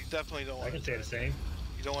 Well, you definitely don't want I to can say the drive. same.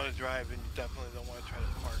 You don't want to drive, and you definitely don't want to try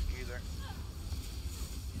to park either.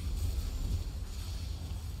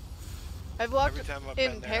 I've walked Every time I've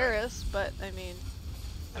in been there, Paris, but I mean,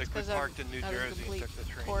 that's like we because I'm parked in New not a Jersey and complete took the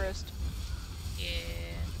train. tourist. Yeah.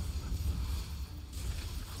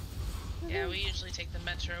 Yeah, we usually take the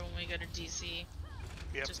metro when we go to DC.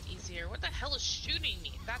 Yep. Just easier. What the hell is shooting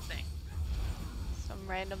me? That thing. Some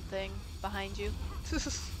random thing behind you.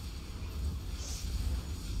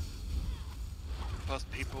 Plus,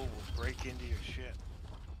 people will break into your shit.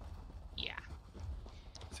 Yeah.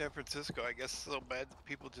 San Francisco, I guess, is so bad that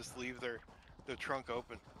people just leave their trunk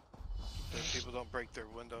open, so that people don't break their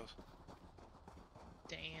windows.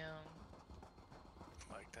 Damn.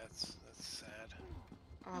 Like that's sad.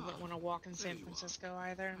 Oh, I wouldn't want to walk in San Francisco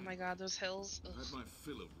either. Oh my god, those hills. Ugh. Had my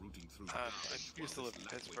fill of rooting through I used to live in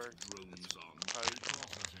Pittsburgh. It's probably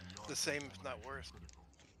the same, if not worse.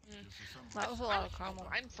 That was a lot of caramel.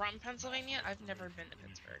 I'm from Pennsylvania. I've never been to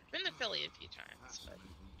Pittsburgh. Been to Philly a few times, but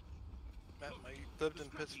I lived in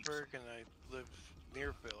Pittsburgh and I lived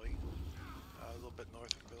near Philly, a little bit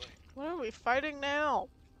north of Philly. What are we fighting now?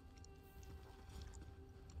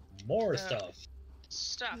 More stuff.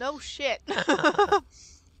 stuff. No shit.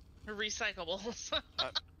 Recyclables.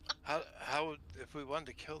 How if we wanted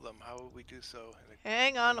to kill them, how would we do so?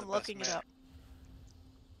 Hang on, in the I'm best looking it manner? up.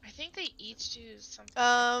 I think they each do something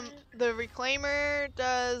different. The Reclaimer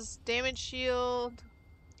does damage shield,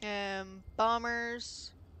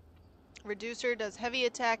 bombers. Reducer does heavy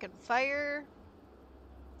attack and fire.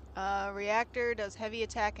 Reactor does heavy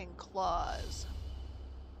attack and claws.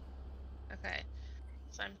 Okay.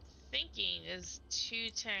 So I'm thinking is two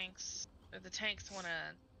tanks, or the tanks want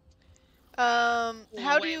to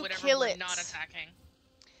How do you whatever kill we're it? not attacking.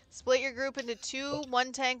 Split your group into 2,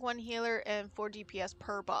 1 tank, 1 healer, and 4 DPS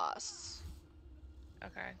per boss.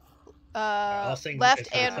 Okay. I'll sing Left it's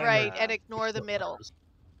for and the right, timer. and ignore the Split middle. numbers.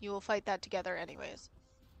 You will fight that together anyways.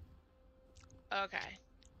 Okay.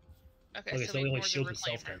 Okay, Okay, so so we we only ignore shield the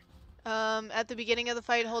himself reclaimer. then. At the beginning of the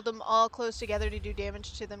fight, hold them all close together to do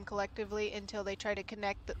damage to them collectively until they try to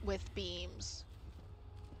connect with beams.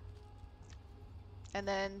 And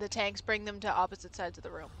then the tanks bring them to opposite sides of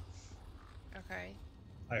the room. Okay.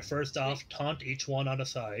 Alright, first off, taunt each one on a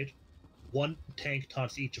side. One tank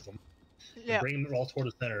taunts each of them. Yeah. Bring them all toward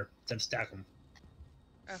the center, then stack them.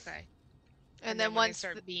 Okay. And then then when they once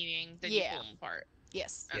start beaming, then yeah. you pull them apart.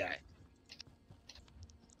 yes. Okay.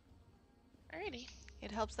 Yeah. Alrighty.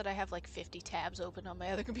 It helps that I have like 50 tabs open on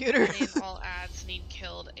my other computer. Name all ads need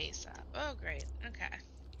killed ASAP. Oh, great. Okay.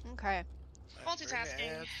 Okay.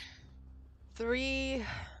 Multitasking. 3.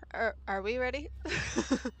 Are we ready?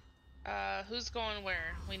 Who's going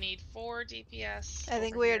where? We need 4 DPS. I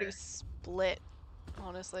think over we here. already split,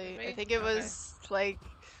 honestly. Did I we? think it Okay. was like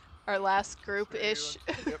our last group-ish.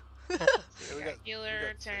 Yep. So we we got- got healer, we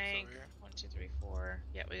got 6 tank. over here. 1, 2, 3, 4.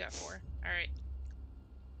 Yeah, we got 4. Alright.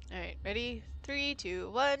 Alright, ready? 3, 2,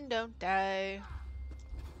 1, don't die.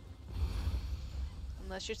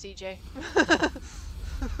 Unless you're CJ.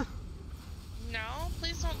 No,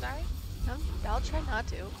 please don't die. I'll try not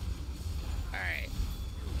to. Alright.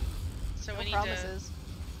 So No we need promises.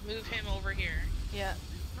 to move him over here. Yeah.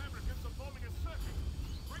 Fabricants are forming a circuit.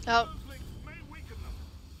 Breaking Oh. those links may weaken them.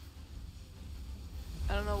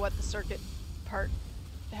 I don't know what the circuit part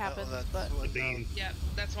happens, that's but what, The beam. Yep,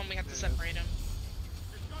 that's when we have to Yeah. separate him.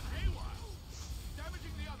 It's gone haywire.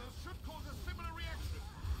 Damaging the others should cause a similar reaction.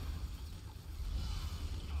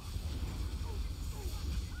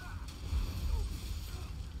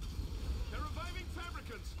 They're reviving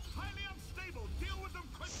fabricants. Highly unstable. Deal with them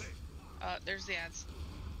quickly. There's the ads.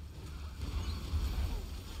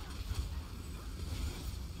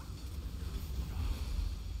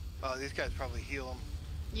 Oh, these guys probably heal them.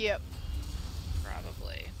 yep.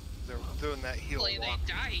 Probably. They're doing that heal Hopefully walk.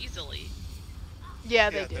 they die easily. Yeah,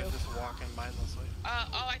 they yeah, do. they're just walking mindlessly.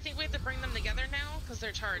 Oh, I think we have to bring them together now because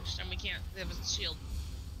they're charged and we can't. They have a shield.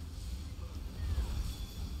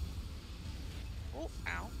 Oh,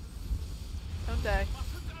 ow. Don't die.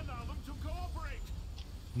 Mustn't allow them to cooperate.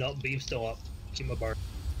 No, beam's still up. Keep my bar.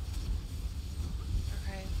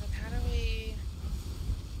 Okay, then how do we?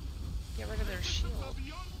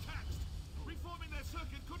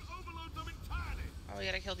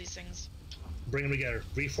 gotta kill these things. Bring them together.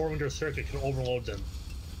 Reforming their circuit can overload them.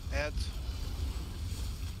 Ads.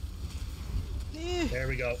 There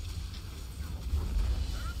we go.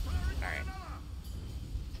 Alright.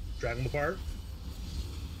 Drag them apart.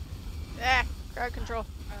 Ah, crowd control.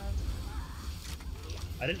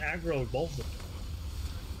 I didn't aggro with both of them.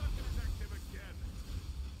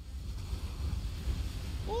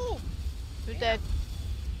 Ooh! Who's dead?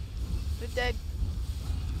 Who's dead?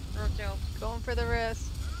 Roadkill. Going for the res.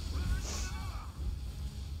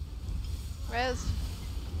 Res.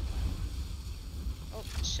 Oh,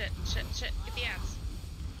 shit, shit, shit. Get the ads.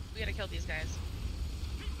 We gotta kill these guys.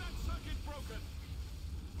 Keep that circuit broken.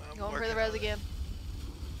 I'm Going for working the res on it. again.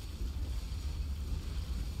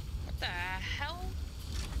 What the hell?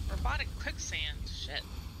 Robotic quicksand. Shit.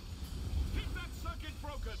 Keep that circuit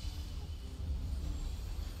broken.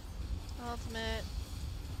 Ultimate.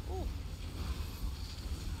 Ooh.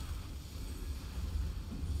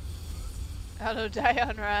 Auto die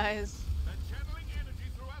on rise. They're channeling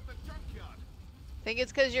energy throughout the junkyard. I think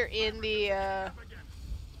it's because you're in the Up again.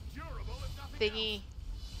 Durable if nothing thingy. else.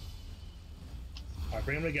 Alright,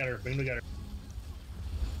 bring them together. Bring them together.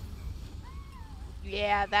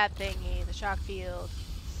 Yeah, that thingy. The shock field.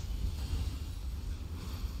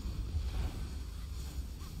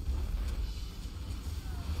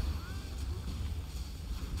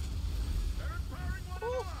 They're empowering one Ooh.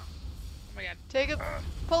 another. Oh my god. Take it.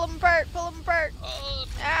 Pull them apart. Pull them apart. Oh,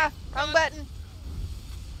 Ah, wrong button.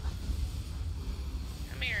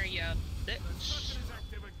 come here, you The bitch. circuit is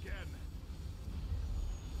active again.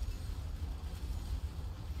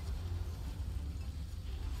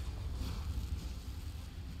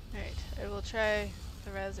 Alright, I will try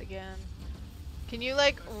the res again. Can you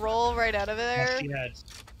like roll right out of there Actually, ads.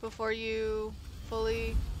 before you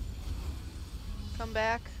fully come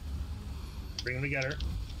back? Bring them together.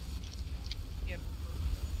 Yep.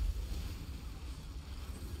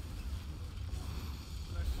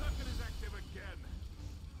 The circuit is active again.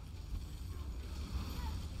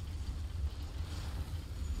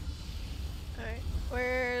 Alright,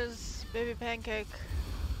 where's Baby Pancake?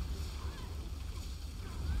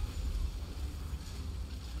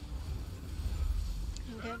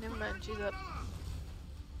 Okay, never mind, she's up.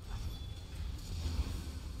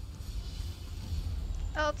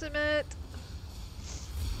 Ultimate!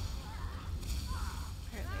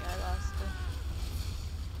 Apparently I lost it.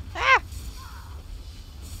 Ah!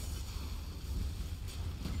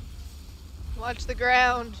 Watch the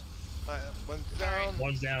ground. One's down.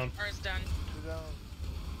 One's down. Ours done. Two down.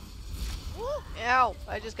 Ow!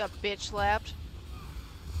 I just got bitch slapped.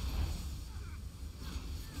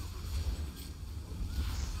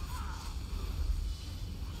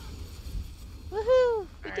 Woohoo!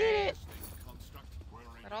 We did Alright. it! Construct wearing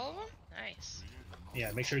Got all of them? Nice.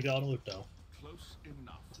 Yeah, make sure you get all the loot though. close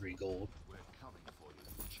enough. 3 gold. We're coming for you.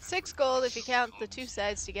 6 gold if you count the 2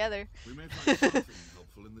 sides together. We may find something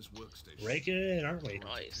helpful in this workstation. Raking it in, aren't we?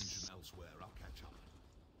 Nice. Attention elsewhere. I'll catch up.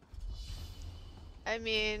 I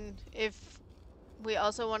mean, if we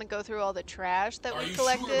also want to go through all the trash that we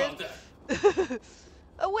collected.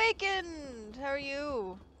 Awakened! How are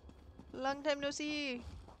you? Long time no see.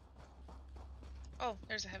 Oh,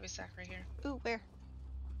 there's a heavy sack right here. Ooh, where?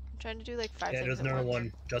 I'm trying to do like 5 Yeah, things there's at another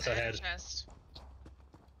once. one just ahead. Chest.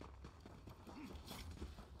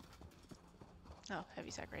 Oh,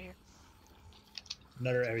 heavy sack right here.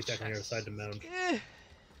 Another every second here beside the mound.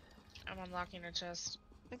 I'm unlocking a chest.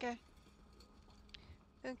 Okay.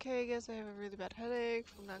 Okay, I guess I have a really bad headache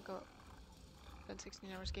from not go. Spent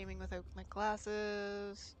 16 hours gaming without my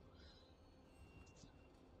glasses.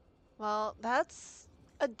 Well, that's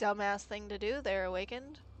a dumbass thing to do there,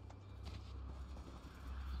 Awakened.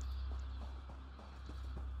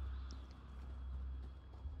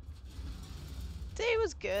 Day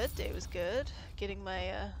was good, day was good. Getting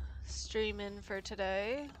my stream in for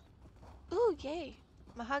today. Ooh, yay!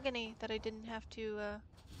 Mahogany that I didn't have to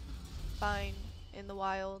find in the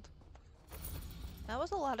wild. That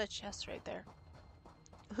was a lot of chests right there.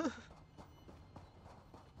 I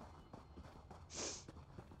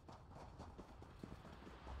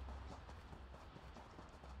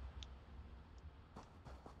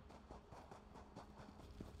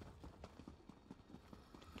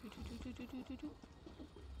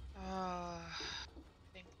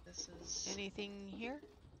think this is Anything here?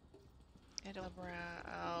 I don't.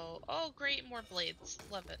 Oh, great, more blades.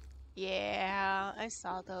 Love it. Yeah, I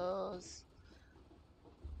saw those.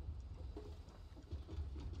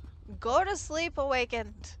 Go to sleep,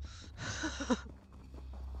 Awakened.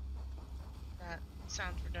 That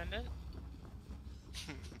sounds redundant.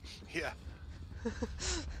 Yeah.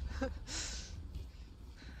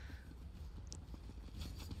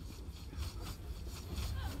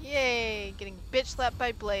 getting bitch slapped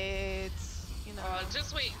by blades. You know.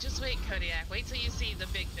 Just wait, Kodiak. Wait till you see the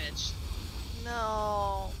big bitch.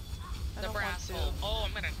 No. I The don't brass want hole. to. Oh,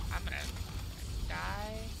 I'm gonna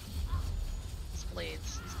die. These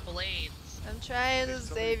blades. I'm trying to Okay,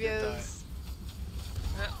 somebody save did die. yous.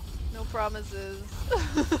 Uh, No promises.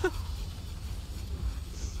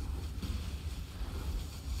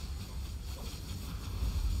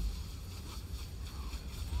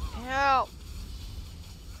 Help!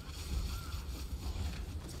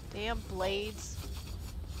 Damn blades.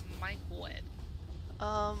 my what? The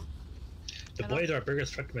I don't- blades are a bigger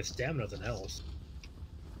threat to my stamina than else.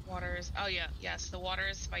 Water is. Oh yeah, yes. The water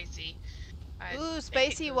is spicy. I Ooh, hate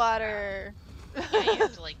spicy those- water. Yeah, you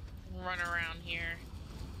have to like run around here.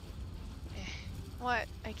 What?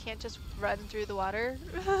 I can't just run through the water?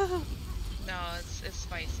 No, it's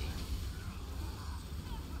spicy.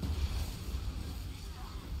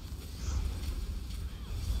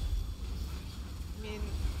 I mean,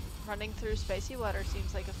 running through spicy water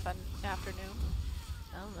seems like a fun afternoon.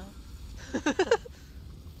 I don't know.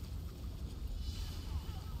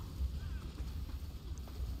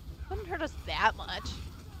 Wouldn't hurt us that much.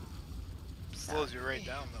 Slows you right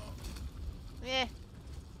down though. Eh.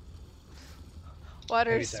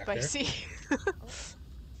 Water Heavy is sack there. spicy.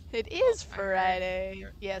 It is I heard Friday.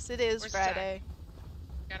 your- Yes, it is Where's Zach? Friday.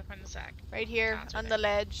 Gotta find the sack. Right here Ah, it's on right the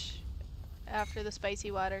ledge after the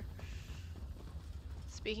spicy water.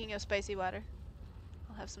 Speaking of spicy water,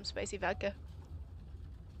 I'll have some spicy vodka.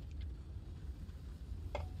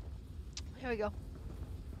 Here we go.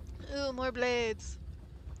 Ooh, more blades.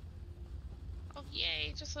 Oh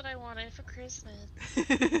yay! Just what I wanted for Christmas.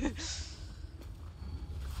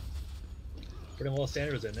 Putting all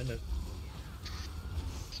standards in, isn't it?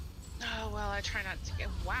 Oh well, I try not to get.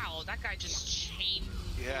 Wow, that guy just chained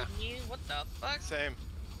Yeah. you. What the fuck? Same.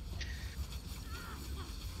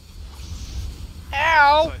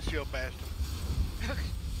 Ow! So I shield bashed him.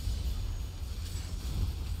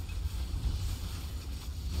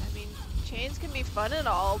 I mean, chains can be fun and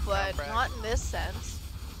all, but Frag. not in this sense.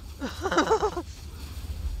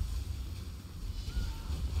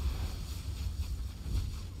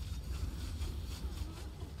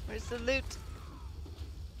 Where's the loot?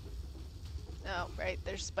 Oh, right,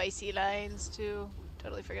 there's spicy lines too.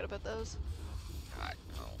 Totally forgot about those. God,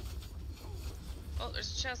 no. Oh,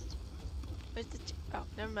 there's a chest. Where's the oh,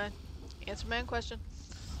 never mind. Answer my own question.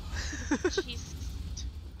 Jeez.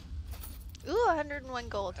 Ooh, 101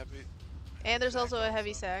 gold. Heavy. And there's sack also a heavy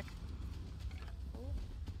also. sack.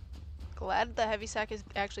 Glad the heavy sack is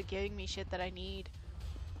actually giving me shit that I need.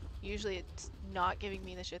 Usually it's not giving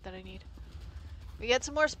me the shit that I need. We get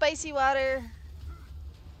some more spicy water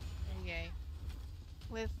Yay.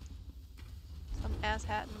 with some ass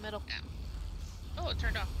hat in the middle. Oh, it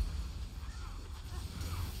turned off.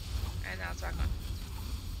 And now it's back on.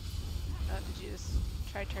 Oh, did you just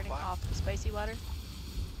try turning Wow. off the spicy water?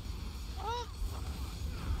 Oh,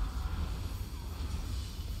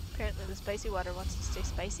 Apparently the spicy water wants to stay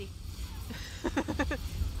spicy.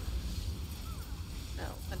 No,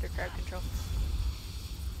 under crowd control.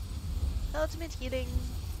 Ultimate healing.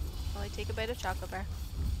 While I take a bite of chocolate bar.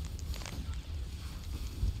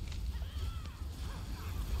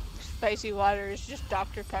 Spicy water is just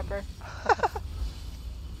Dr. Pepper.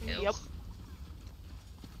 ew. Yep.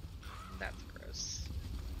 That's gross.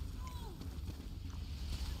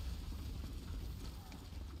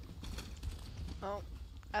 Oh,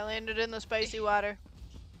 I landed in the spicy water.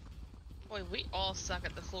 Boy, we all suck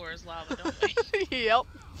at the floor as lava, don't we? Yep.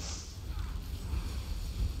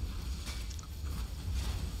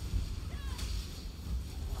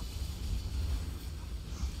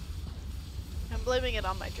 I'm blaming it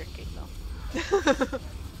on my drinking though.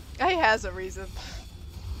 I has a reason.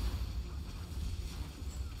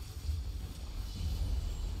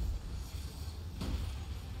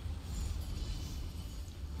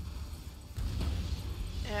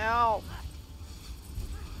 Ow.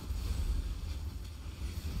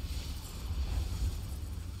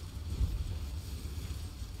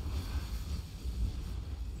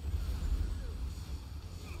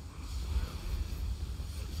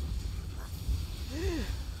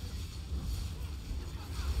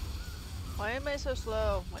 Why am I so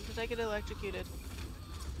slow? When did I get electrocuted?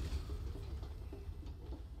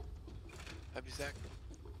 Heavy sack.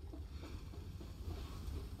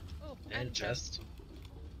 Oh, And and chest. chest.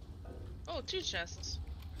 Oh, 2 chests.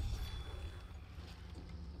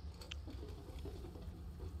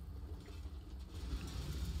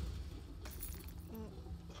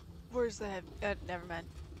 Where's the never mind.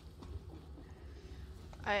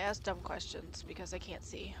 I ask dumb questions because I can't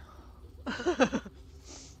see. Oh,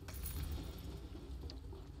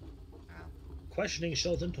 questioning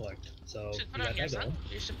Shell's intellect. So You should you put on got your that going.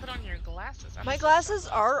 You should put on your glasses. I'm My supposed to have glasses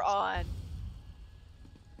are on.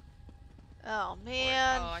 Oh Or-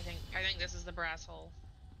 man. Oh, I think this is the brass hole.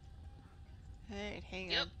 Alright,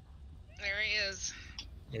 hang Yep. on. There he is.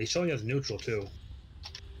 Yeah, he's showing us neutral too.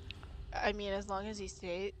 I mean, as long as he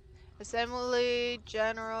stays. Assembly,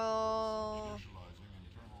 General.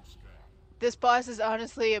 This boss is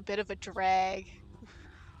honestly a bit of a drag.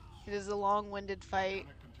 It is a long-winded fight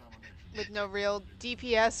with no real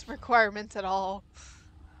DPS requirements at all.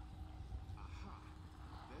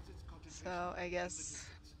 So, I guess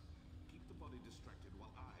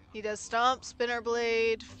he does Stomp, Spinner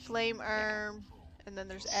Blade, Flame Arm, and then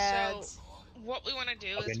there's ads. So, what we want to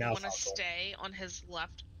do Okay, is we now want to Fossil. stay on his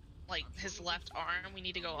left, like his left arm. We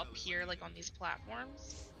need to go up here, like on these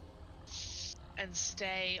platforms, and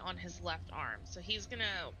stay on his left arm. So he's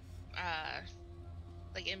gonna,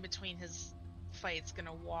 like in between his fights,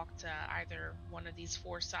 gonna walk to either one of these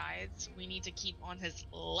 4 sides. We need to keep on his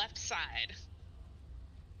left side.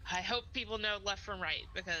 I hope people know left from right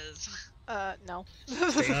because No.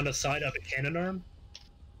 Stay on the side of the cannon arm.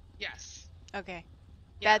 yes. Okay.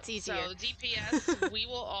 Yeah, That's easier. So DPS, we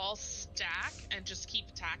will all stack and just keep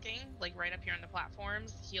attacking, like right up here on the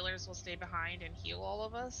platforms. The healers will stay behind and heal all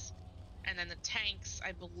of us. And then the tanks,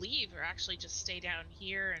 I believe, are actually just stay down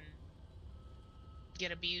here and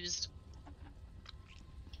get abused.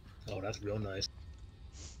 Oh, that's real nice.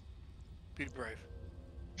 Be brave.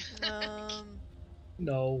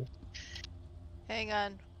 No. Hang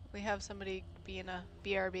on. We have somebody being a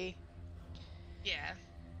BRB. Yeah.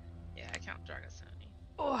 Yeah, I count Dragasoni.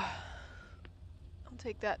 Oh. I'll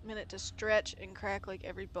take that minute to stretch and crack like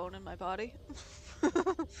every bone in my body.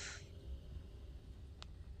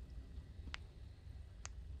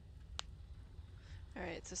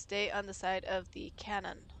 Alright, so stay on the side of the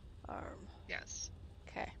cannon arm. Yes.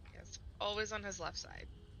 Okay. Yes. Always on his left side.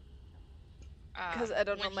 Because I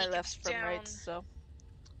don't know when my he lefts gets from down- rights, so.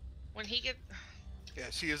 When he gets... Yeah,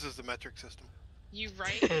 she uses the metric system. You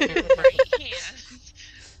right hand.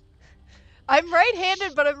 I'm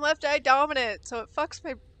right-handed, but I'm left-eye dominant, so it fucks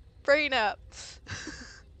my brain up.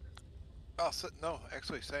 Oh, no,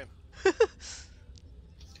 actually, same.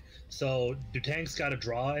 So, do tanks gotta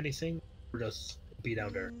draw anything, or just be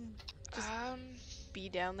down there? Just Um, be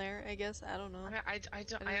down there, I guess. I don't know. I don't I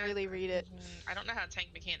didn't really read it. I don't know how tank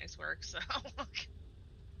mechanics work, so.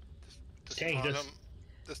 Just Dang, taunt just him.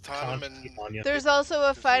 Just taunt him and Keep on you. There's also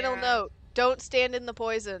a final Yeah. note. Don't stand in the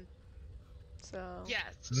poison. So. Yes.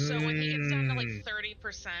 So when he gets down to like Mm.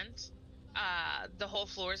 30%, the whole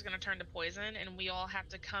floor is gonna turn to poison, and we all have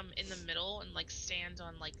to come in the middle and like stand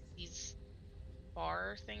on like these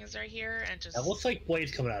bar things right here and just. That looks like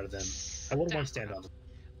blades coming out of them. I wouldn't want to stack stand on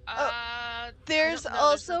them. There's I don't know,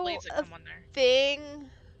 also the blades that a come on there. thing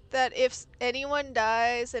that if anyone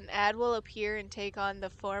dies, an ad will appear and take on the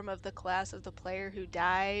form of the class of the player who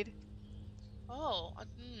died. Oh,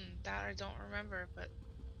 that I don't remember, but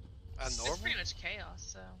it's normal. pretty much chaos.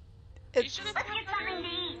 So you It's, should have come through.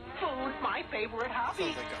 Food, my favorite hobby.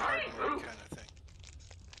 Sounds like a hard mode kind of thing.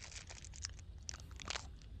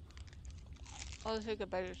 I'll take a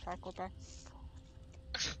bite of chocolate bar.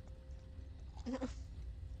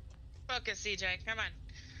 Focus, CJ. Come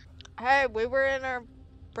on. Hey, we were in our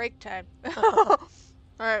break time.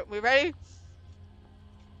 Alright, we ready?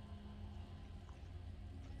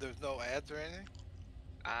 There's no ads or anything?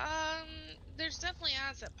 There's definitely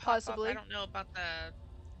ads that pop Possibly. up. I don't know about the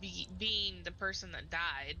being the person that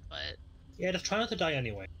died, but Yeah, just try not to die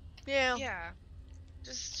anyway. Yeah. yeah,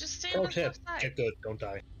 just stay Pro on the tip: left side. get good, don't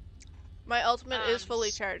die. My ultimate is fully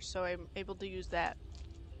s- charged, so I'm able to use that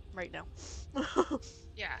right now.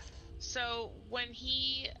 Yeah. So when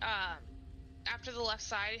he after the left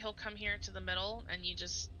side, he'll come here to the middle, and you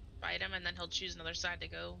just fight him, and then he'll choose another side to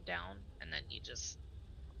go down, and then you just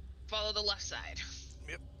follow the left side.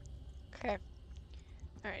 Okay.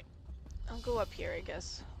 Alright. I'll go up here, I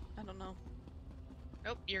guess. I don't know.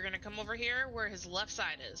 Nope, you're gonna come over here where his left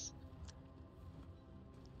side is.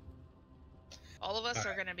 All of us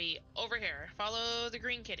are gonna be over here. Follow the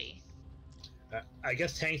green kitty. I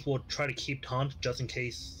guess tanks will try to keep taunt just in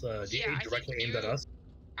case the Yeah, I aid directly think aimed at you- us.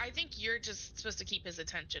 I think you're just supposed to keep his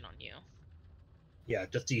attention on you. Yeah,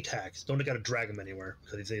 just the attacks. Don't gotta drag him anywhere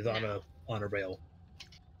because he's No. on a rail.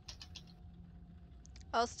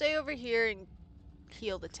 I'll stay over here and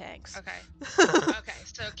heal the tanks. Okay. Okay,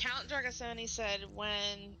 so Count Dragasoni said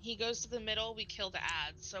when he goes to the middle, we kill the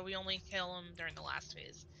ads, so we only kill him during the last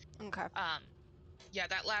phase. Okay. Yeah,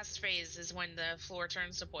 that last phase is when the floor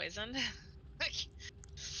turns to poison.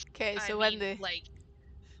 Okay, so I when mean, the... like,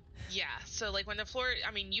 yeah, so like when the floor,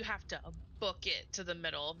 I mean, you have to book it to the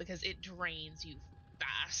middle because it drains you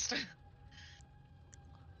fast.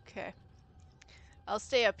 Okay. I'll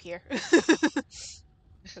stay up here.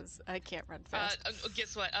 Because I can't run fast.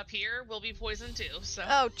 Guess what? Up here will be poisoned too. So.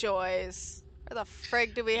 Oh, joys. Where the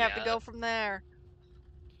frig do we have to Yeah. go from there?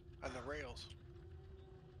 On the rails.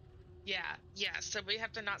 Yeah. So we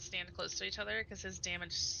have to not stand close to each other because his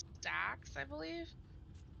damage stacks, I believe.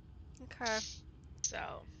 Okay.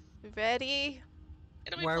 So. We ready?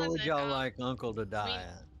 It'll be Where pleasant. would y'all like Uncle to die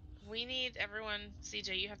at? We need everyone.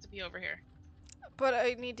 CJ, you have to be over here. But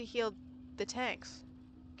I need to heal the tanks.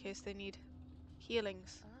 In case they need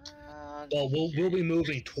healings. Well, we'll be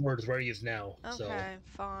moving towards where he is now. Okay, So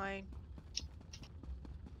fine.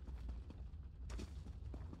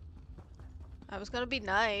 I was gonna be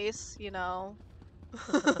nice, you know.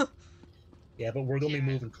 yeah, but we're gonna be Yeah,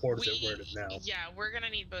 moving towards it where it is now. Yeah, we're gonna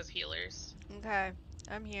need both healers. Okay,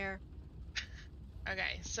 I'm here.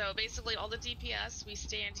 Okay, so basically all the DPS, we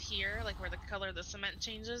stand here, like where the color of the cement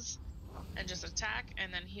changes, and just attack,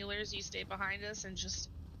 and then healers, you stay behind us and just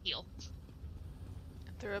heal.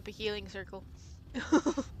 Throw up a healing circle.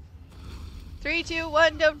 3, 2,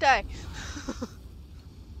 1, don't die.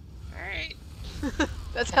 Alright.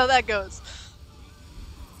 That's how that goes.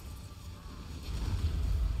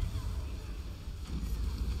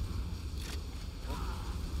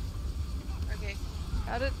 Okay.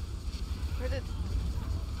 Where did...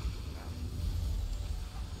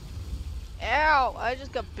 Ow! I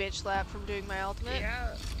just got bitch slapped from doing my ultimate.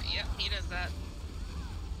 Yeah, yep, he does that.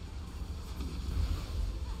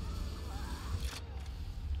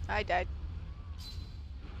 I died.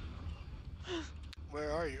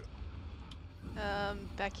 Where are you?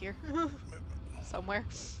 Back here. Somewhere.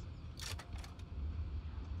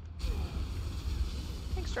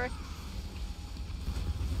 Thanks, Troy.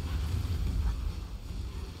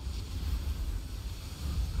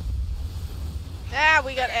 Ah,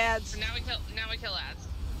 we got ads. So now we kill ads.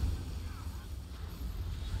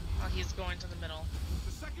 Oh, he's going to the middle.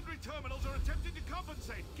 The secondary terminals are attempting to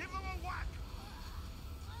compensate. Give them a whack.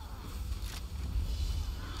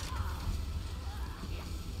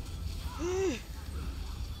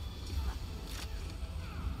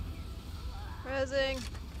 Rezzing.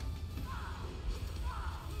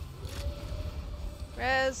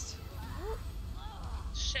 Rezzed.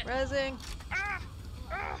 Shit. Rezzing. Ah!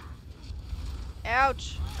 Ah!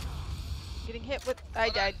 Ouch. Getting hit with... I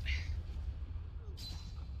Hold died.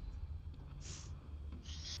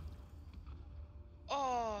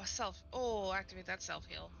 On. Oh, activate that self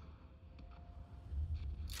heal.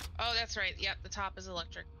 Oh, that's right. Yep, the top is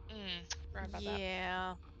electric. Forgot about that.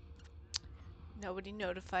 Yeah. Nobody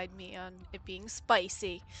notified me on it being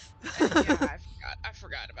spicy. Yeah, I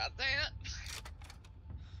forgot about that.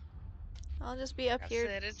 I'll just be up Like I here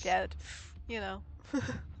said, it's- dead. You know.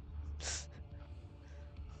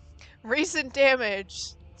 Recent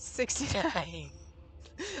damage 69.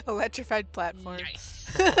 Electrified platform.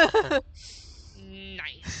 Nice.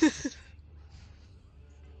 Nice.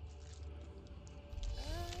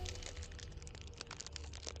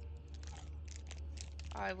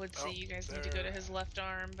 I would say you guys need to go to his left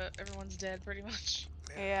arm, but everyone's dead pretty much.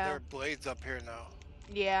 Yeah. There are blades up here now.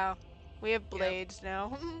 Yeah. We have blades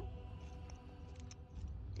now.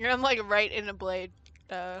 I'm like right in a blade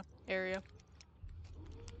area.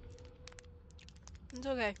 It's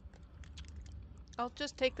okay. I'll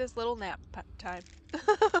just take this little nap time.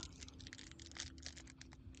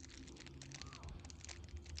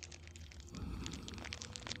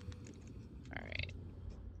 Alright.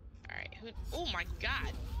 Alright, who? Oh my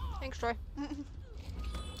god! Thanks, Troy.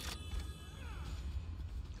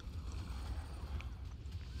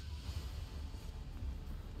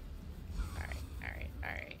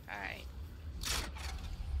 Alright.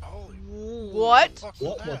 Holy What? fuck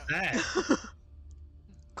What was that?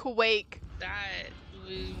 Quake. That,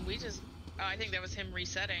 we just, oh, I think that was him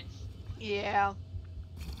resetting. Yeah.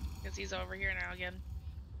 Because he's over here now again.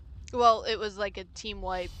 Well, it was like a team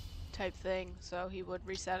wipe type thing, so he would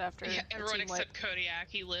reset after Yeah, a everyone team wipe. except Kodiak,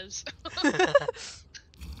 he lives.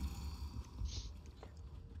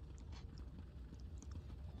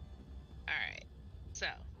 Alright, so,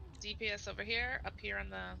 DPS over here, up here on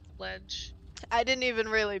the ledge. I didn't even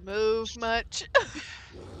really move much.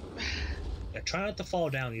 Yeah, try not to fall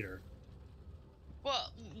down either.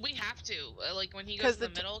 Well, we have to, like when he goes 'Cause to the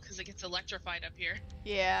the middle, because it gets electrified up here.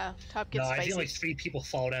 Yeah, top No, gets I spicy. think like 3 people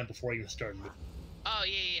fall down before you start moving. Oh,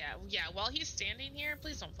 yeah, while he's standing here,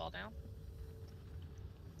 please don't fall down.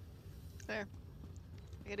 There.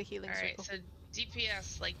 I get a healing Alright, circle. so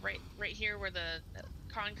DPS, like right here where the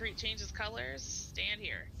concrete changes colors, stand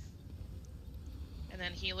here. And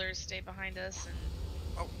then healers stay behind us and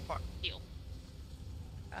Oh fuck. heal.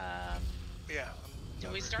 Yeah.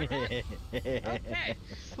 Did we start that? Okay.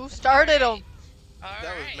 Who started Alright. them?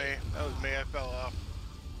 That was me. That was me. I fell off.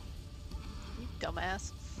 You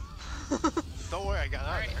dumbass. Don't worry, I got out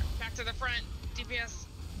Alright, of there. back to the front. DPS.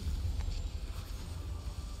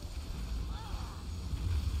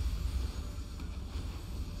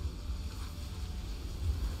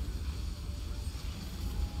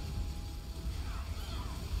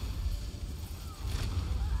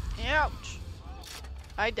 Ouch.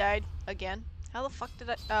 I died again. How the fuck did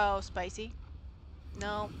I? Oh, spicy.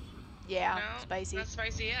 No. Yeah, No, spicy. not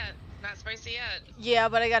spicy yet. Not spicy yet. Yeah,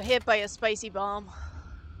 but I got hit by a spicy bomb.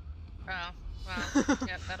 Oh, well,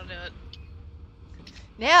 yep, that'll do it.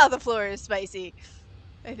 Now the floor is spicy.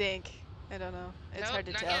 I think. I don't know. It's Nope, hard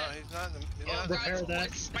to not tell. yet. No, he's not in the. He's Oh not in the god, Repair middle. that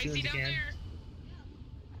it's as spicy soon as you down can.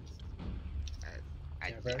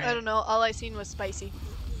 there. Yeah, I don't know. All I seen was spicy.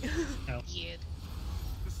 Yeah.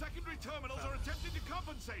 The secondary terminals are attempting to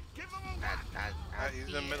compensate. Give them a whack. Alright, he's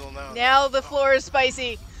in the middle now. Now the floor is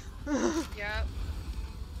spicy. Yep.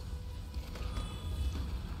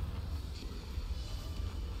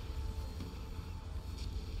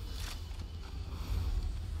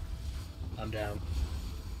 I'm down.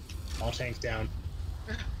 All tanks down.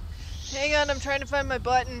 Hang on, I'm trying to find my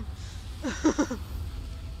button. I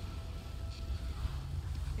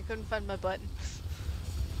couldn't find my button.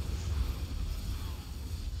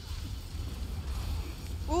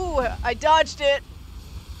 Ooh, I dodged it.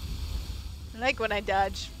 I like when I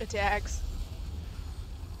dodge attacks.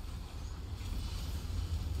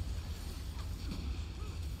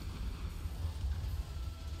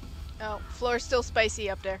 Oh, floor's still spicy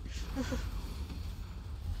up there.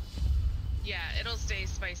 Yeah, it'll stay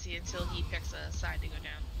spicy until he picks a side to go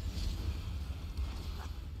down.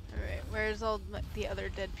 Alright, where's all the other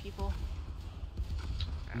dead people?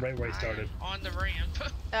 Right where he started. On the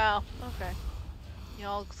ramp. Oh, okay.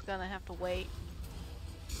 Y'all's gonna have to wait.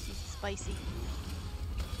 This is spicy.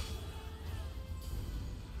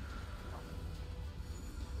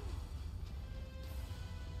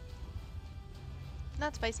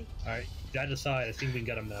 Not spicy. Alright, that aside, I think we can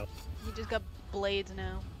get him now. He just got blades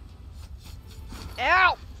now.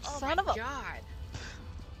 Ow! Oh Son my of a. god.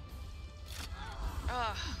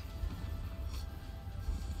 Ugh.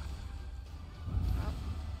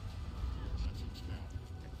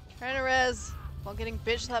 Trying to res while getting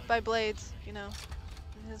bitch slapped by blades. You know,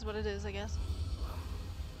 it is what it is, I guess.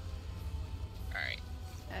 Alright.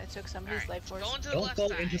 I took somebody's life force. Going to the Don't left go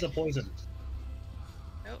side. into the poison.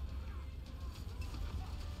 Nope.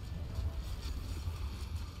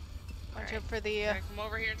 Watch Alright. out for the. Gonna come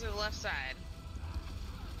over here to the left side.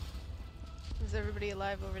 Is everybody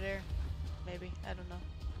alive over there? Maybe. I don't know.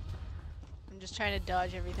 I'm just trying to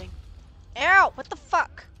dodge everything. Ow! What the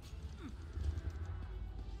fuck?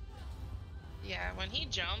 Yeah, when he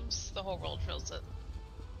jumps, the whole world feels it.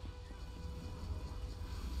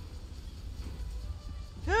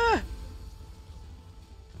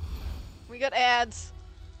 We got ads.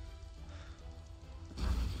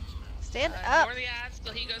 Stand up. Ignore the ads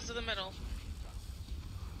till he goes to the middle.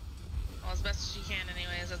 Well, as best as you can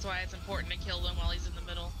anyways. That's why it's important to kill him while he's in the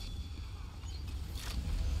middle.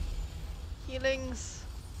 Healings.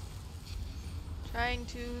 Trying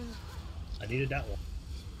to. I needed that one.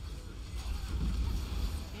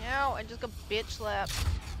 Ow! I just got bitch slapped.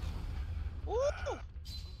 Woo!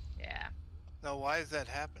 Yeah. Now, why is that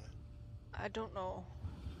happening? I don't know.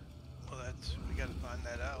 Well, that's we gotta find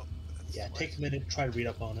that out. That's Yeah, why- take a minute, try to read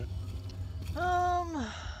up on it.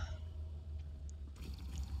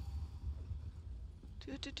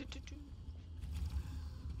 Do.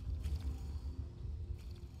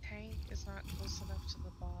 Tank is not close enough to the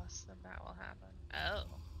boss, then that will happen.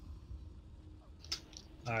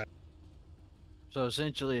 Oh. So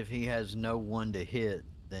essentially, if he has no one to hit,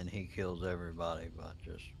 then he kills everybody by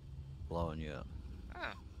just blowing you up. Oh.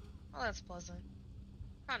 Well, that's pleasant.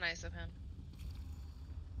 How nice of him.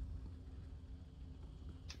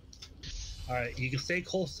 Alright, you can stay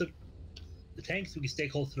close to the tanks, we can stay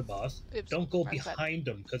close to the boss. Oops, Don't go wrong side. behind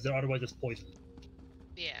them, because they're otherwise it's poison.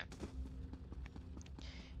 Yeah.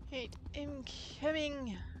 Hey, I'm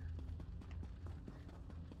coming.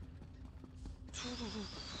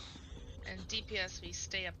 And DPS, we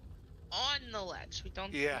stay up on the ledge. We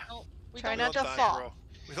don't. Yeah. We Try don't not to dodge fall. roll.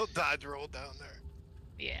 We don't dodge roll down there.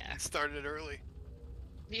 Yeah. It started early.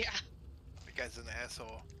 Yeah. The guy's an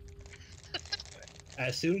asshole.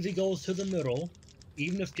 As soon as he goes to the middle,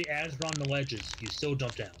 even if the ads are on the ledges, you still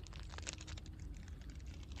jump down.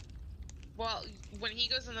 Well, when he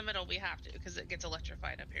goes in the middle, we have to because it gets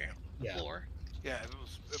electrified up here. The Yeah. floor. Yeah,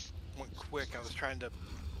 it went quick. I was trying to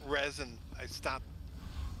res and I stopped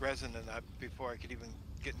resin and before I could even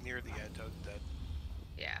getting near the end, I was dead.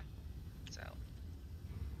 Yeah. So.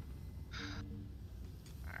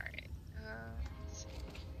 Alright. Let's see.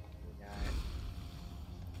 We got.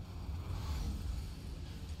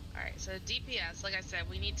 Alright, so DPS, like I said,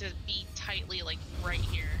 we need to be tightly, like, right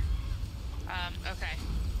here. Okay.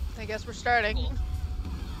 I guess we're starting. Cool.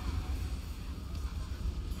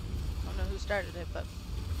 I don't know who started it, but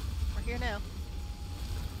we're here now.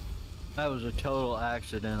 That was a total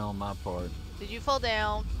accident on my part. Did you fall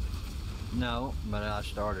down? No, but I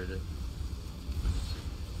started it.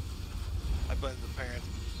 I blame the parents.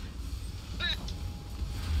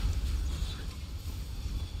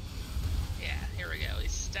 Yeah, here we go. We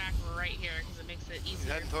stack right here because it makes it easier. He's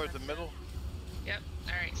heading for towards the them. middle. Yep.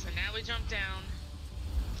 Alright, so now we jump down.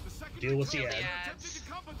 The second Deal with they the kill, ads. they're attempting to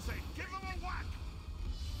compensate. Give them a whack.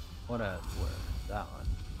 What a where? That one.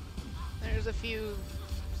 There's a few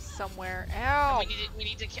somewhere. And Ow! we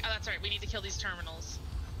need to oh, that's right. We need to kill these terminals.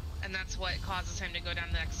 And that's what causes him to go down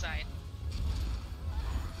the next side.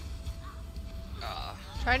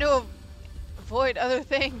 Trying to avoid other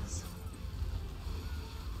things.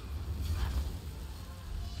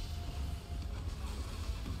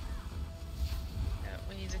 No,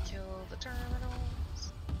 we need to kill the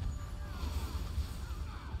terminals.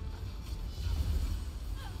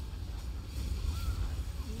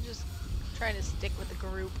 I'm just trying to stick with the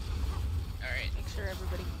group. Alright. Make sure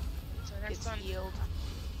everybody So next gets one.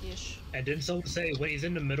 healed-ish. And didn't someone say when he's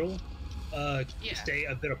in the middle, Yeah. stay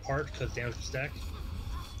a bit apart because damage is stacked?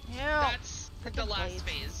 Yeah. That's the Freaking last blades.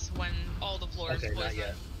 phase when all the floors Okay, poison. not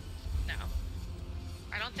yet. No.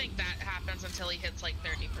 I don't think that happens until he hits like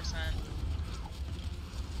 30%.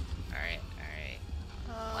 Alright, alright.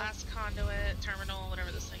 Last conduit, terminal,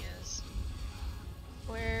 whatever this thing is.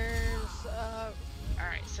 Where's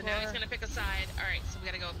Alright, so now he's Floor. gonna pick a side. Alright, so we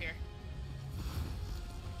gotta go up here.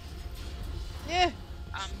 yeah.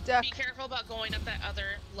 Stuck. Be careful about going up that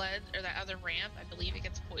other lead or that other ramp. I believe it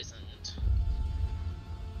gets poisoned.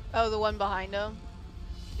 Oh, the one behind him.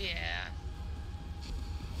 Yeah.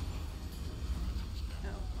 No,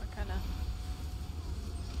 I kind of.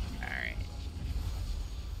 Alright.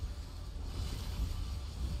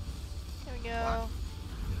 There we go.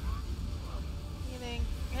 Getting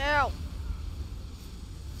help.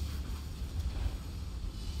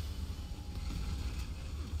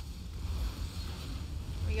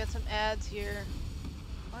 We got some ads here.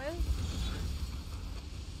 What?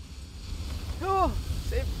 Oh,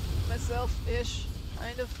 save myself-ish,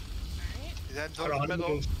 kind of. Alright. He's heading Hold towards on, the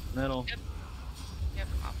middle. move. Middle. Yep,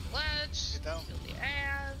 off the ledge. Get down. Kill the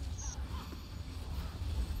ads.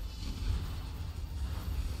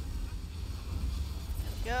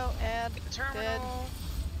 There we go. Ad Get the dead. terminal.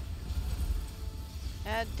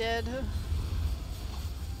 Ad dead.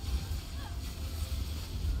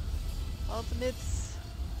 Ultimates.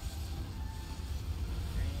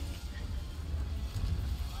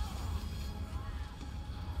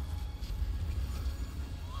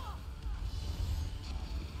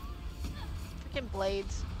 Freaking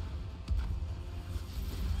blades.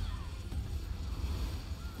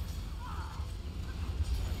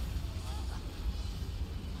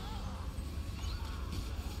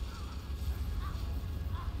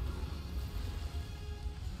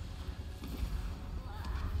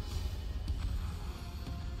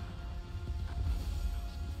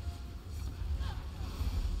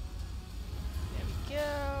 There we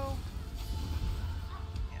go.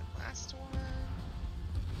 Yeah, last one.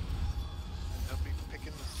 And he'll be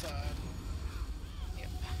picking the side. Yep.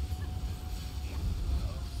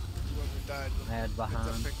 Whoever died will Ad get them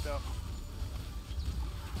behind. picked up.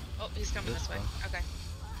 Oh, he's coming This this way. way. Okay.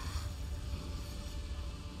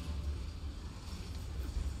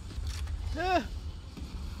 Ah!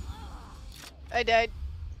 I died.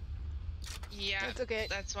 Yeah. That's okay.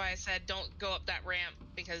 That's why I said don't go up that ramp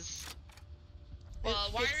because. It Well,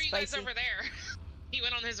 why gets are you guys spicy. over there? He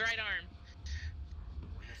went on his right arm.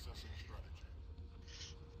 Reassessing strategy.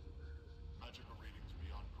 Magical readings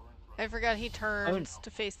beyond current I threat. forgot he turns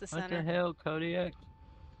to face the What the center. hell, Kodiak?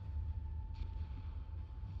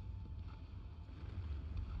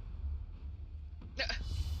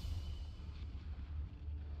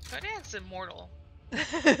 Kodiak's immortal.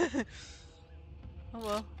 Oh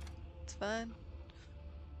well, it's fine.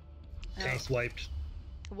 Oh, Tank's wiped.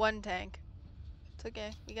 one tank. It's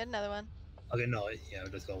okay. We got another one. Okay, no, yeah,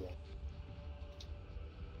 let's go one.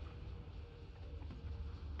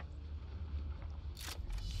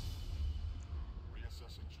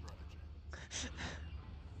 Reassessing strategy.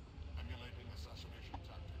 Emulating assassination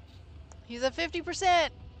tactics. He's at 50%.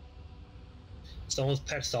 Someone's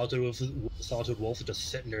pet Sawtooth Wolf is just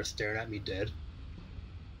sitting there staring at me dead.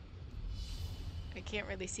 I can't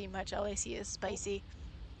really see much. All I see is spicy.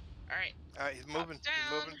 All right. All right, he's Drop moving. down.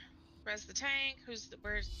 He's moving. Res the tank.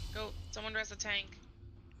 Where's go? Someone res the tank.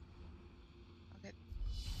 Okay.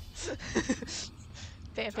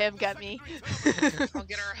 Bam Bam got me. I'll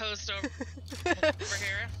get our host over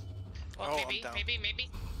here. Well, Oh, I'm maybe, down. maybe.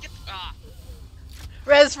 Get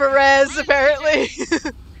Res for res, apparently.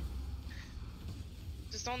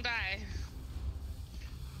 just don't die.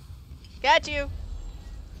 Got you.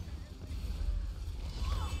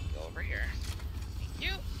 Go over here.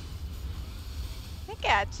 Thank you. I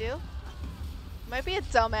got you. Might be a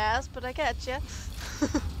dumbass, but I got you.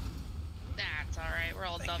 That's all right. We're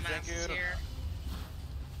all Thank you, thank dumbasses you. here.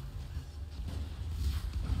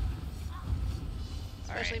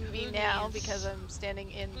 Especially Alright, me who now needs- because I'm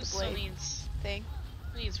standing in Who the still blade needs? thing.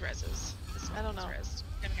 Who needs reses? This I don't one know. needs res.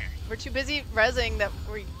 Come here. We're too busy rezzing that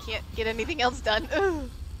we can't get anything else done. There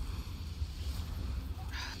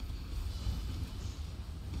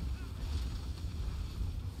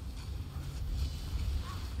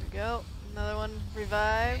we go. Another one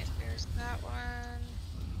revived. Okay, there's that one.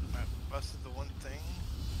 I busted the one thing.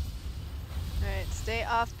 Alright, stay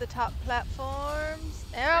off the top platforms.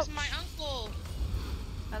 Where's Ouch! my uncle?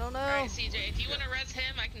 I don't know. Alright, CJ, if you want to res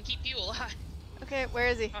him, I can keep you alive. Okay, where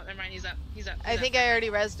is he? Oh, never mind. He's up. He's up. I think I already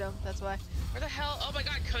rezzed him, that's why. Where the hell? Oh my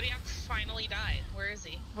god, Kodiak finally died. Where is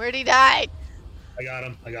he? Where'd he die? I got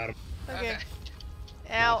him. Okay.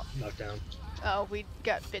 Ow. Knocked down. Oh, we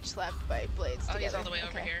got bitch slapped by blades Oh, together. he's all the way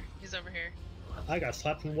over Okay. here. He's over here. I got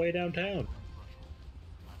slapped from way downtown.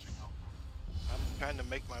 I'm trying to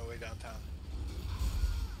make my way downtown.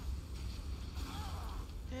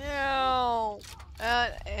 Ew.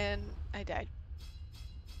 And I died.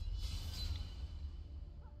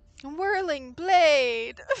 Whirling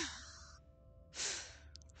blade.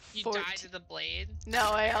 You 14. died to the blade?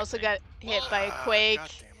 No, I also got hit by a quake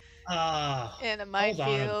God damn it. Ah. and a Hold on.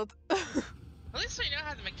 minefield. At least we know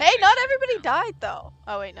how the mechanics. Hey, not everybody died though.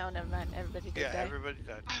 Oh wait, no, never mind. Everybody did Yeah, die. everybody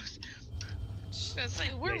died. I was gonna say,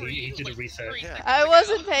 where Yeah, were he you? did a like, reset. 3 Yeah. seconds I ago?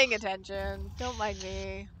 wasn't paying attention. Don't mind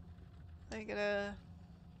me. I gotta.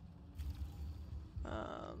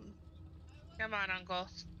 Come on, Uncle.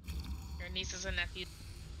 Your nieces and nephews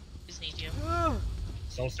need you.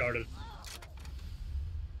 So started.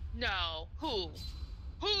 No. Who?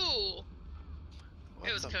 Who? What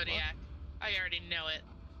It was the fuck? Kodiak. I already know it.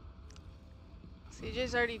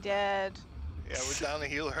 CJ's already dead. Yeah, we're down the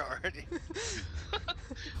healer already.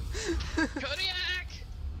 Kodiak!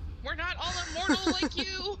 We're not all immortal like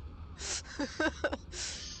you!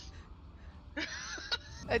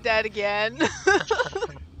 I died again.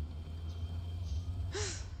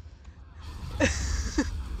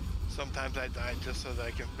 Sometimes I die just so that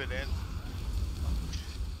I can fit in.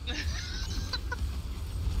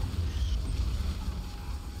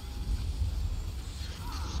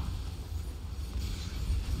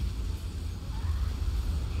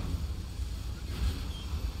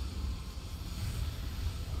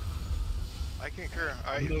 I concur.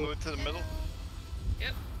 Alright, you move to the middle.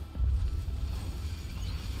 Yep.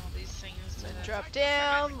 All these things. Drop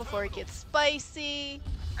down before it gets spicy.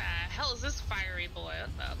 Hell is this fiery boy?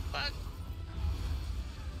 What the fuck?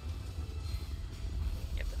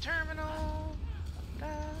 Get the terminal.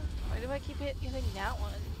 Why do I keep hitting that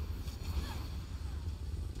one?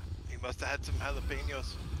 He must have had some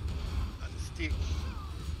jalapenos on the stick.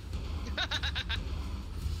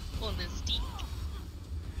 Well, this deep.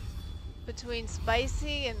 Between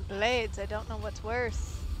spicy and blades, I don't know what's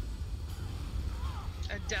worse.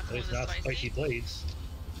 At Definitely least the not spicy. spicy blades.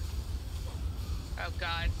 Oh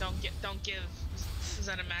god, don't give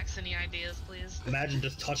ZeniMax any ideas, please. Imagine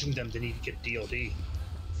just touching them, they need to get DOD.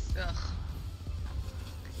 Ugh.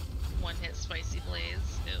 One hit spicy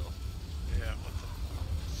blaze. Ew. Yeah, what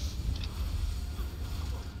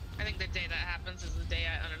the I think the day that happens is the day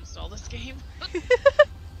I uninstall this game.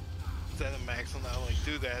 ZeniMax will not only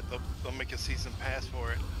do that, they'll make a season pass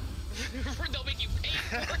for it. They'll make you pay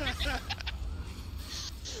for it.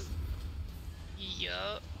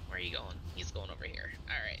 Yup. Where are you going? He's going over here.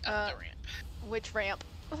 Alright, up the ramp. Which ramp?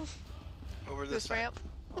 Over This side. ramp?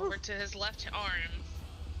 Over to his left arm.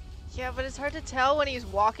 Yeah, but it's hard to tell when he's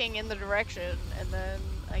walking in the direction, and then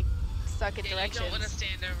I suck at Yeah, you directions. don't want to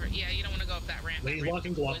stand over. Yeah, you don't want to go up that ramp. When That he's ramp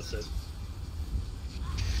walking, go was- opposite.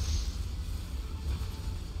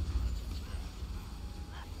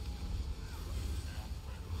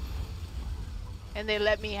 And they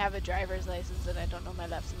let me have a driver's license, and I don't know my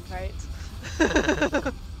lefts and rights.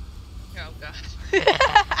 Oh god.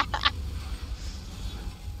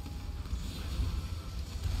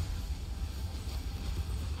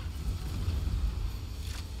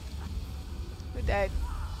 Who died?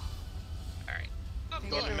 Alright.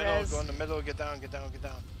 Go in the Need to middle. res. Go in the middle. Get down. Get down. Get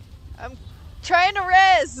down. I'm trying to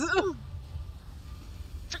res.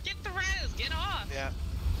 Forget the res. Get off. Yeah.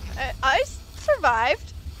 I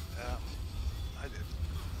survived. Yeah. I did.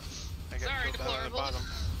 I got Sorry, killed down on the deplorable. bottom.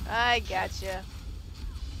 I gotcha.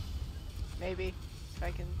 Maybe if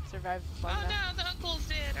I can survive long Oh enough. no, the uncle's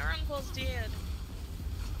dead. Our uncle's dead.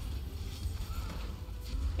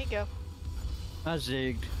 Here you go. I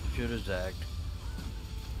zigged. Should have zagged.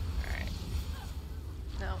 Alright.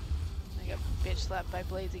 No, I got bitch slapped by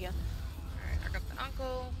blades again. Alright, I got the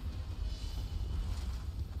uncle.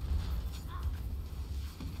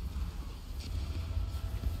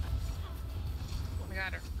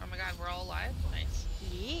 Oh my god, we're all alive? Nice.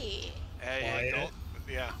 Yeah. Hey, Quiet. don't.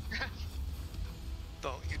 Yeah.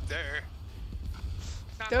 Don't you dare.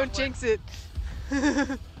 Knock on Don't wood. jinx it.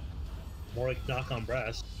 More like knock on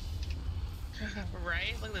brass.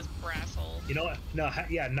 Right? Look at this brass hole. You know what? No,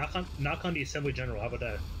 yeah, knock on the Assembly General. How about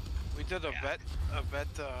that? We did a Yeah. vet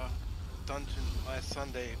dungeon last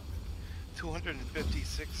Sunday.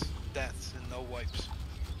 256 deaths and no wipes.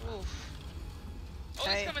 Oof. Oh,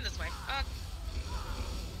 Hey. he's coming this way.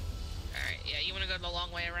 Alright, yeah, you want to go the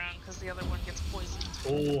long way around because the other one gets poisoned.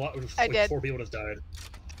 Oh, I like did. 4 people just died.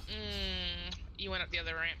 You went up the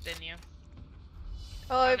other ramp, didn't you?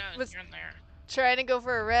 Oh, I no, was you're in there. trying to go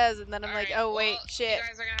for a res, and then I'm like, Alright, oh wait, well, shit. You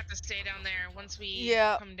guys are gonna have to stay down there once we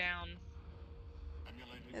Yeah. come down.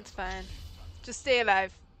 It's fine. Just stay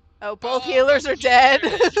alive. Oh, both Oh, healers both are dead.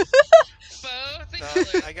 healers. Both the No,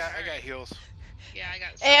 healers. I got Alright. heals. Yeah, I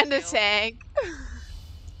got And a heals. tank.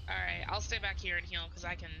 Alright, I'll stay back here and heal because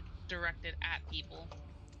I can direct it at people.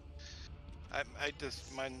 I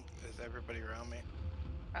just mine is everybody around me.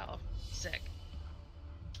 Oh, sick.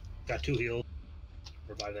 Got 2 heals.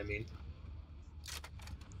 Revive, I mean.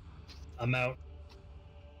 I'm out.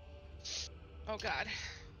 Oh god.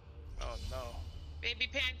 Oh no. Baby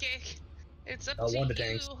pancake. It's up One to to you.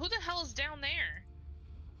 tanks. Who the hell is down there?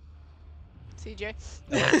 CJ.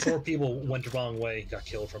 Like 4 people went the wrong way, got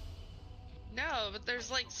killed from. No, but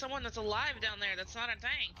there's like someone that's alive down there that's not a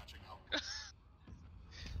tank.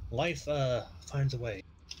 Life finds a way.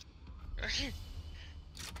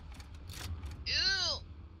 Ew.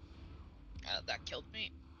 Oh, that killed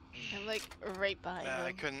me. I'm like right behind Yeah, I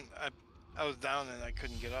him. couldn't. I was down and I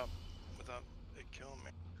couldn't get up without it killing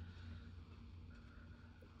me.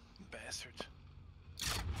 Bastards.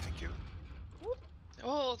 Thank you.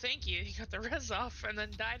 Oh, thank you. He got the res off and then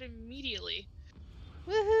died immediately.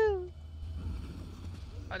 Woohoo!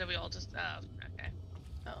 Oh, did we all just? Oh, okay.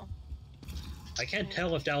 Oh. I can't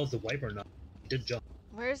tell if that was the wipe or not. He did jump.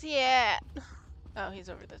 Where's he at? Oh, he's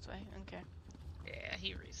over this way. Okay. Yeah,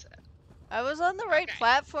 he reset. I was on the right Okay.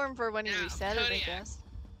 platform for when he Now, reset it, I Kodiak. guess.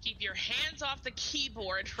 Keep your hands off the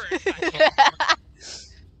keyboard for a second.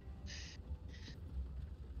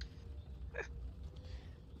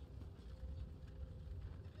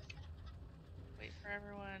 Wait for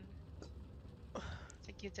everyone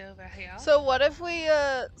to get over here. So what if we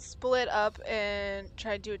split up and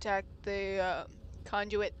tried to attack the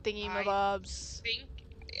conduit thingy mabobs?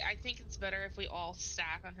 I think it's better if we all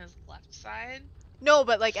stack on his left side. No,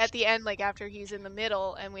 but like at the end, like after he's in the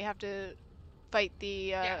middle, and we have to fight the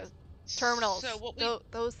Yeah. terminals. So what we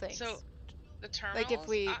those things. so the terminals. Like if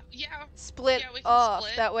we yeah, split yeah, we can off,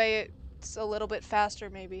 split. that way it's a little bit faster,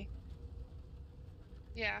 maybe.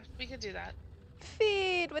 yeah, we could do that.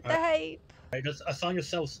 Feed with the hype. Right, just assign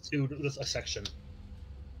yourselves to just a section.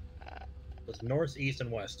 It's north, east,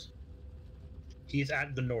 and west. He's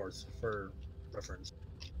at the north for reference.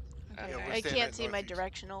 Okay. Yeah, we're I staying can't at see my northeast.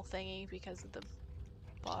 directional thingy because of the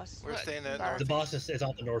boss. We're What? staying at Bar. north. The boss is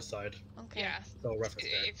on the north side, Okay. Yeah. so reference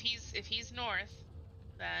there. If he's north,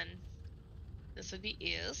 then this would be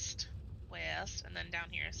east, west, and then down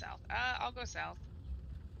here south. I'll go south.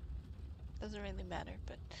 Doesn't really matter,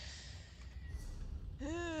 but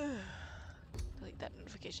delete that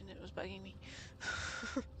notification. It was bugging me.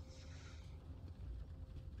 All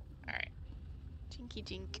right. Jinky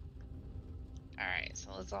jink. All right. So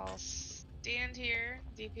let's all stand here.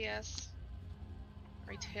 DPS.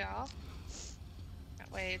 Right here.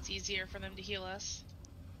 That way it's easier for them to heal us.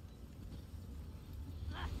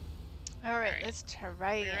 All right, Alright. let's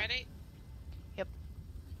try You it. ready? Yep.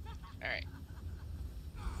 All right.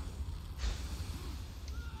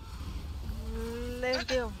 Let's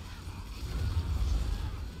go.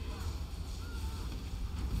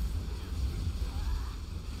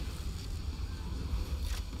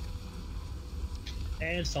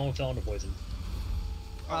 And someone fell into poison.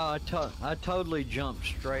 I totally jumped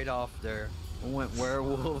straight off there. I went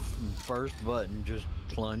werewolf and first button just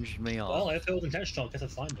plunged me off. Well, if it was intentional, I guess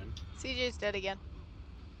it's fine then. CJ's dead again.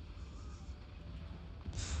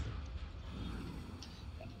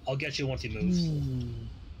 I'll get you once he moves.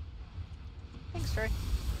 Thanks, Troy.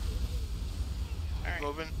 Alright,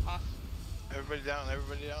 Moving. off. Everybody down.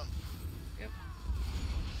 Everybody down. Yep.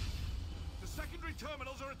 The secondary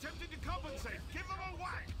terminals are attempting to compensate. Give them a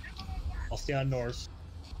whack. I'll stay on Norse.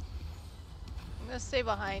 I'm gonna stay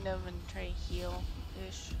behind him and try to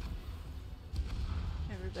heal-ish.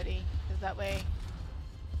 Everybody, because that way...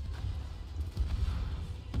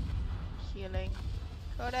 Healing.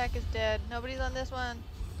 Kodak is dead. Nobody's on this one.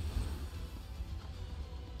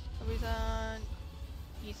 Nobody's on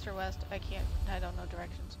east or west. I don't know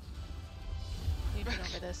directions. Need to know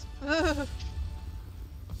over this. I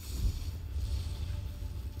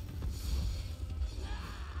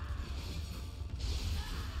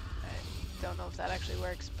don't know if that actually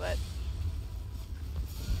works, but...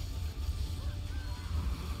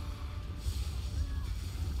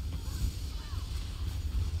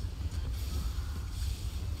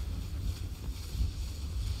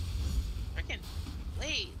 Freaking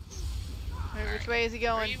blades. Alright, which way is he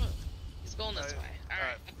going? He's going this way.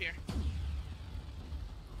 Alright, up here.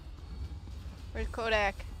 Where's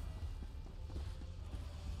Kodak?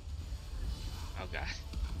 Oh god.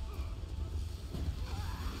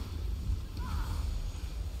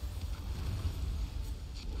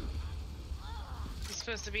 He's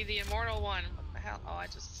supposed to be the immortal one. What the hell? Oh, I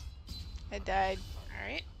died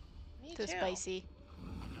Alright. Me to too. spicy.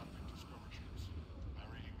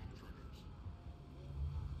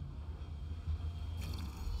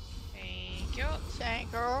 Thank you.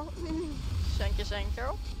 Shanko. Shanky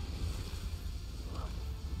Shanko.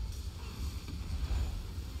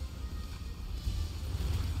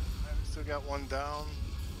 Still got one down.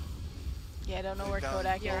 Yeah, I don't know where Down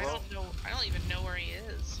Kodak Yeah, I is. don't know. I don't even know where he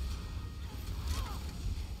is.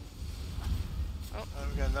 We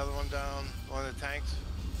got another one down. One of the tanks.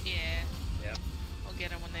 Yeah. Yeah. I'll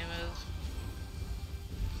get him when they move.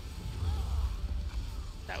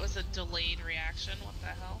 That was a delayed reaction. What the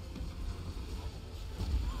hell?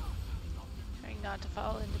 Trying not to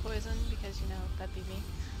fall into poison because, you know, that'd be me.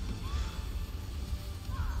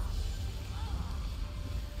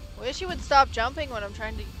 Wish you would stop jumping when I'm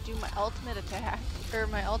trying to do my ultimate attack. Or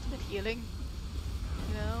my ultimate healing.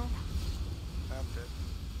 You know? I'm dead.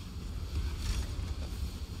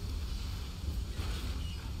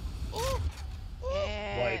 Ooh!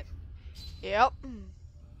 And... Wipe. Yep.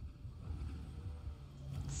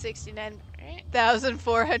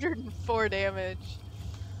 69,404 damage.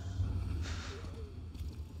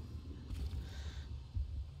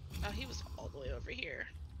 Oh, he was all the way over here.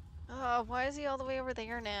 Why is he all the way over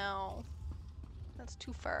there now? That's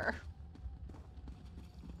too far.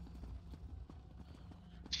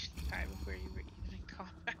 Time before you were even in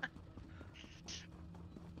combat.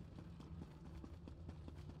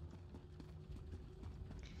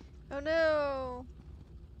 Oh no!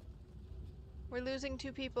 We're losing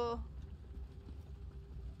 2 people.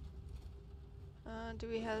 Do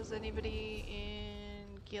we have anybody in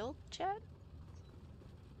guild chat?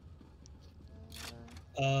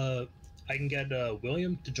 I can get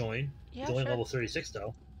William to join. Yeah, He's only sure. level 36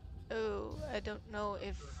 though. Oh, I don't know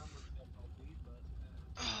if...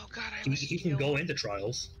 Oh god, I He wish can go into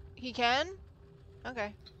trials. He can?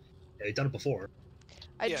 Okay. Yeah, he's done it before.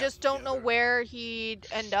 I Yeah, just don't yeah, know they're- where he'd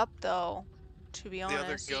end up though, to be The other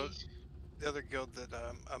honest. guild, the other guild that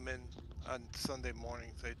I'm in on Sunday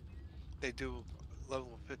mornings, they do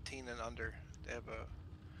level 15 and under. They have a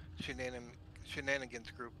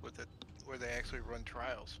shenanigans group with it where they actually run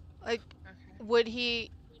trials. Like, Okay. would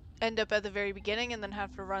he end up at the very beginning and then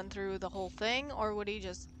have to run through the whole thing, or would he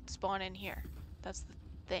just spawn in here? That's the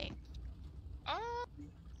thing. I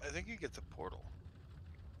think he gets a portal.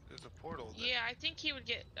 There's a portal. That, Yeah, I think he would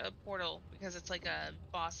get a portal because it's like a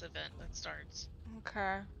boss event that starts.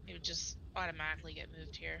 Okay. He would just automatically get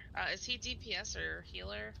moved here. Is he DPS or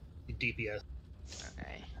healer? DPS.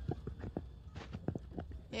 Okay.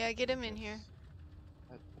 Yeah, get him in here.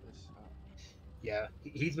 Yeah,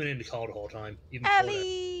 he's been in the call the whole time. Even before that.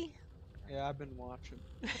 Ellie! Yeah, I've been watching.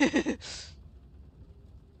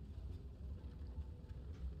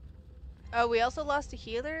 Oh, we also lost a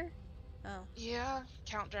healer? Oh. Yeah,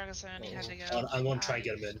 Count Dragosan had to go. I want to try and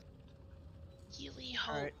get him in. Really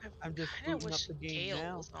hope. Alright, I'm just I kinda booting up wish the game Gale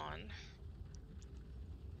now. was on.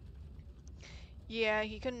 Yeah,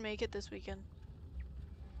 he couldn't make it this weekend.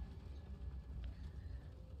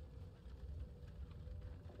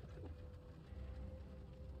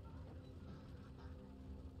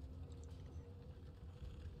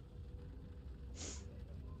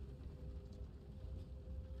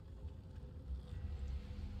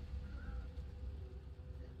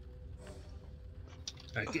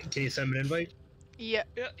 Alright, can you send me an invite? Yeah.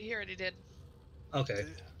 Yeah, he already did. Okay.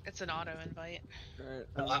 It's an auto invite.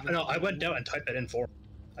 Alright, No, I went down and typed it in for him.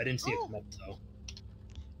 I didn't see it Oh. come up, so.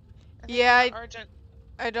 I think Yeah, Argent.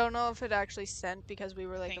 I don't know if it actually sent because we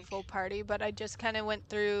were like a Think. full party, but I just kind of went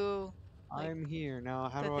through. Like, I'm here now.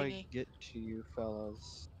 How the do I thingy. get to you,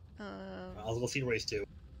 fellas? I'll go see race 2.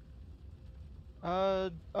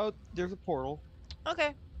 Oh, there's a portal.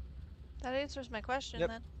 Okay, that answers my question Yep.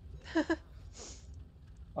 then.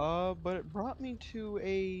 But it brought me to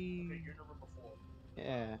a.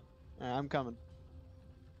 Yeah, I'm coming.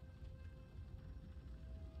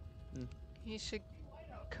 You should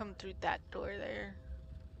come through that door there.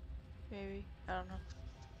 Maybe. I don't know.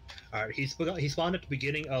 Alright, he spawned at the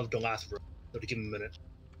beginning of the last room, so to give him a minute.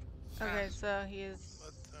 Okay, so he is.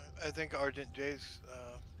 But, I think Argent J's.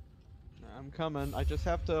 I'm coming. I just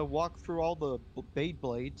have to walk through all the bait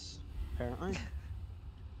blades, apparently.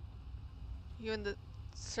 You in the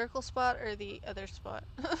circle spot or the other spot?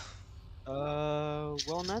 Well,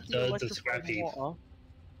 not the The electrified scrap heap. wall.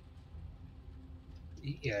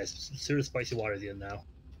 Yeah, it's serious spicy water at the end now.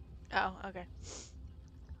 Oh, okay.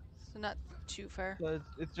 So not too far. But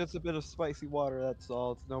it's just a bit of spicy water, that's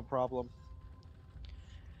all. It's no problem.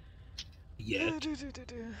 Yet.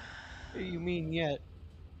 You mean yet?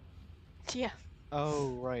 Yeah.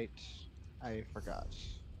 Oh, right. I forgot.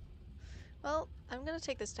 Well, I'm gonna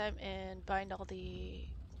take this time and bind all the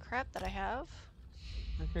crap that I have.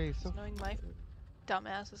 Okay, so. Knowing my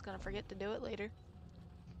dumbass is gonna forget to do it later.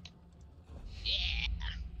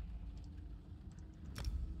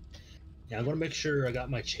 Yeah, I'm gonna make sure I got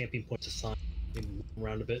my champion points assigned. Maybe move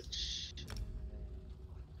around a bit.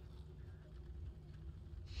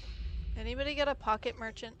 Anybody get a pocket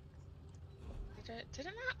merchant? Did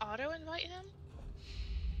it not auto invite him?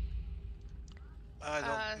 I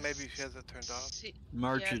don't. Maybe she has it turned off.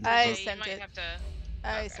 Merchant. I you sent might it. have to.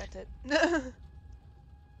 I Okay. sent it.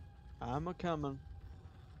 I'm a coming.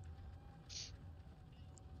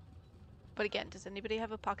 But again, does anybody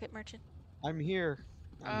have a pocket merchant? I'm here.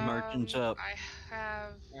 Merchant's up. I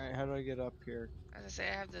have. Alright, how do I get up here? As I say,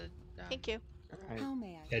 I have the. Thank you. Alright. How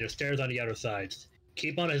may I? Yeah, there's stairs on the outer side.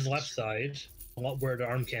 Keep on his left side, where the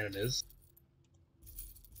arm cannon is.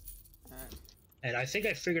 Alright. And I think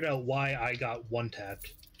I figured out why I got one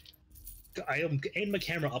tapped. I aimed my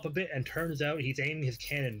camera up a bit, and turns out he's aiming his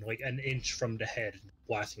cannon like an inch from the head,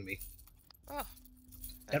 blasting me. Oh.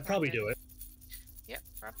 That'd probably do it. Yep,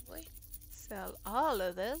 probably. Sell all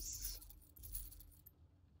of this.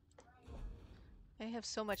 I have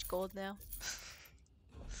so much gold now.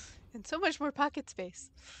 And so much more pocket space.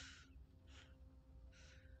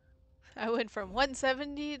 I went from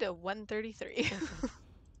 170 to 133.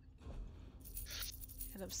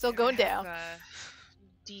 And I'm still going down.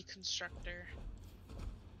 Deconstructor.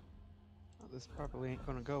 Well, this probably ain't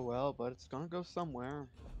gonna go well, but it's gonna go somewhere.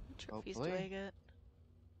 What trophies Hopefully. do I get?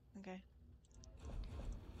 Okay.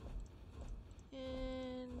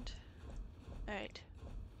 And... Alright.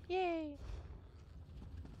 Yay!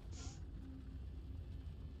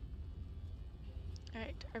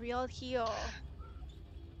 Alright, are we all here?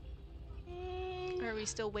 Or are we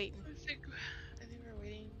still waiting? I think we're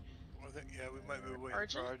waiting. I think, yeah, we might be waiting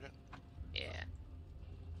Argent? for Argent. Yeah.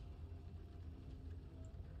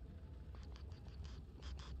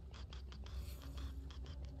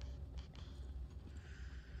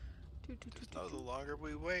 Just know the longer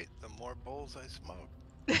we wait, the more bowls I smoke.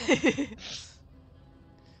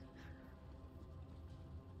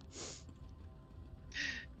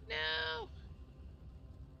 No!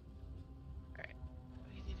 Alright.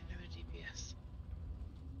 We need another DPS.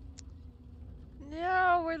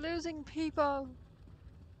 No, we're losing people.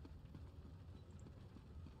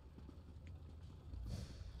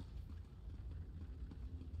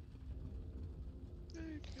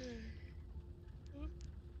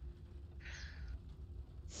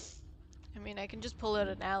 I mean, I can just pull out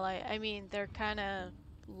an ally. I mean, they're kind of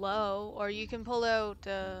low, or you can pull out,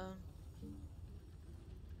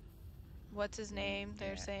 what's his name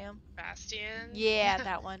there, Sam? Bastion? Yeah,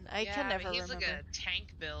 that one. I Yeah, can never but he's remember. like a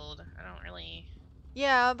tank build. I don't really...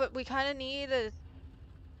 Yeah, but we kind of need a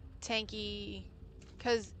tanky,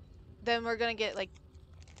 because then we're gonna get, like,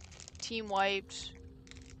 team wiped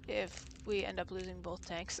if we end up losing both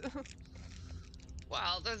tanks.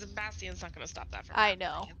 Well, the Bastion's not gonna stop that from I happening.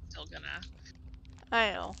 know. It's still gonna...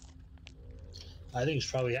 I know. I think it's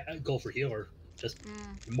probably go for healer. Just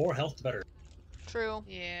more health, the better. True.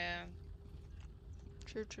 Yeah.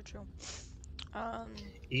 True, true, true.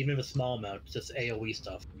 Even if a small amount, just AoE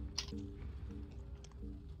stuff.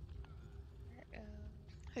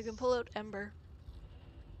 I can pull out Ember.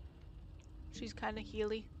 She's kind of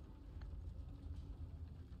healy.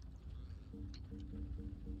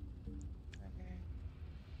 Okay.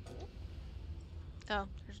 Oh,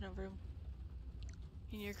 there's no room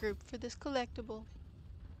in your group for this collectible.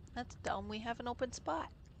 That's dumb. We have an open spot.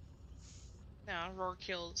 No, Roar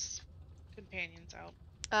kills companions out.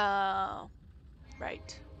 Oh,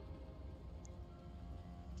 right.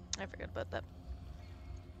 I forgot about that.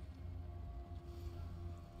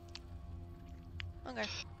 Okay.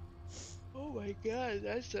 Oh my god,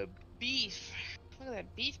 that's a beef. Look at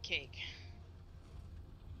that beefcake.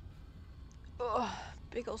 Oh,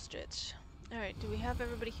 big ol' stretch. Alright, do we have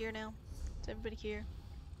everybody here now? Is everybody here?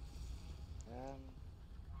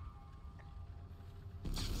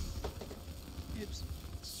 Oops.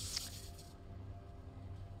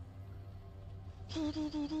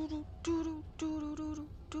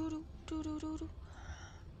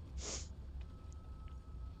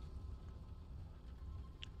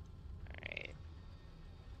 Alright.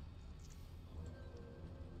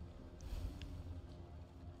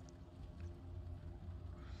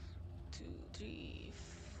 2, 3,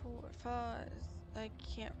 4, 5. I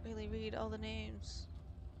can't really read all the names.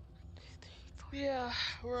 2, 3, 4, Yeah,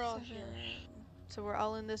 we're all 7. here. So we're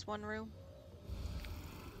all in this one room?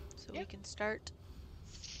 So we Yep. can start?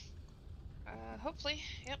 Hopefully,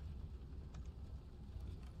 yep.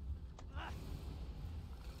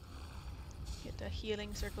 Get the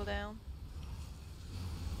healing circle down.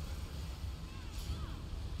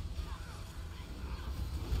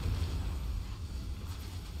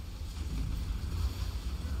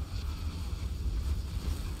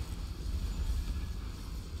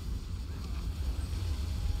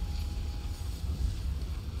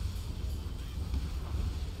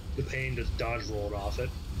 The pain just dodge rolled off it.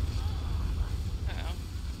 Uh-oh.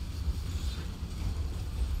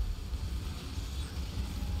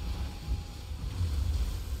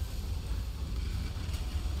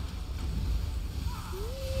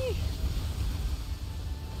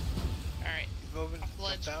 Alright. He's moving. Off the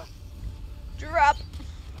ledge. Down. Drop!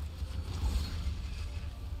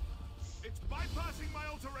 It's bypassing my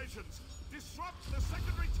alterations. Disrupt the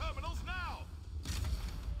secondary terminals now.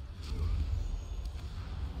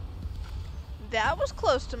 That was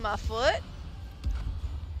close to my foot.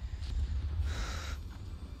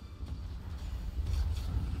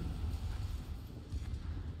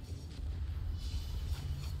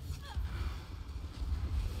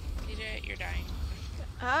 DJ, you're dying.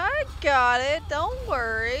 I got it, don't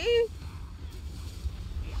worry.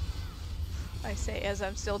 I say as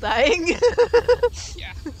I'm still dying.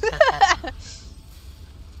 Yeah.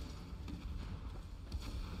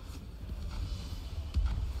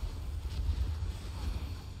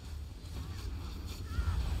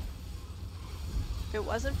 If it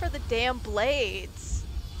wasn't for the damn blades.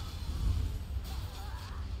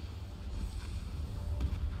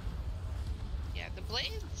 Yeah, the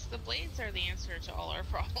blades are the answer to all our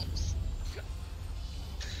problems.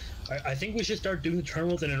 I think we should start doing the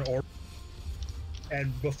terminals in an order.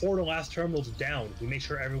 And before the last terminal's down, we make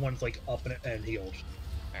sure everyone's like up and healed.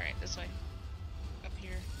 Alright, this way. Up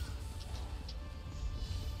here.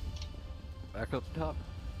 Back up top.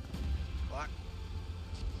 Block.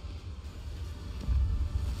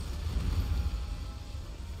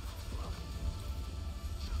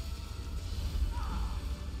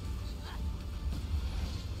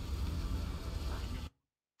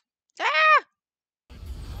 Ah!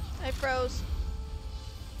 I froze.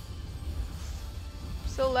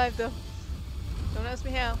 Still alive though. Don't ask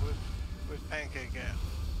me how. Where's Pancake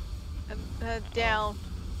at? Down.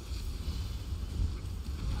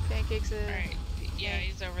 Pancakes in. Alright. Yeah,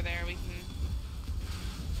 he's over there. We can...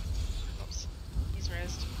 Oops. He's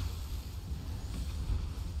rezzed.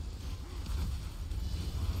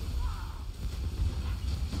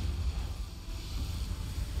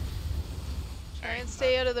 Try and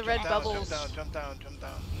stay out of the red Jump down, bubbles Jump down, jump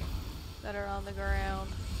down. that are on the ground.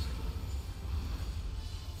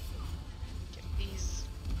 Get these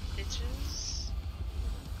bitches.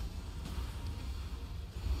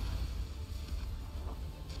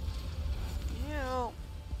 Ew.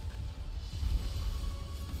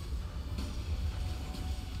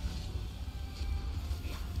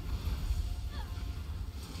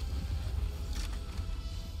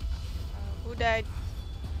 Who died?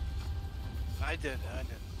 I did.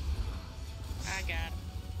 I got him.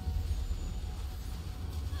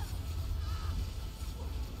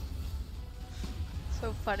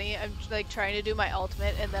 So funny. I'm like trying to do my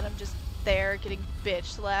ultimate and then I'm just there getting bitch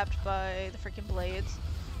slapped by the freaking blades.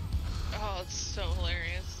 Oh, it's so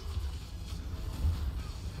hilarious.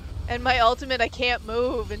 And my ultimate I can't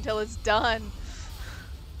move until it's done.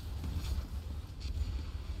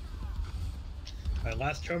 Alright,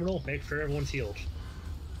 last terminal, make sure everyone's healed.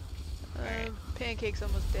 Pancake's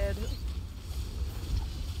almost dead.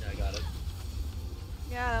 Yeah, I got it.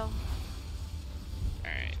 Yeah.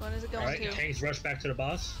 Alright. Which one is it going Alright, to? tanks rush back to the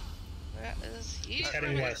boss. That is He's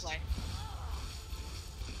heading west.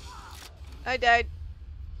 I died.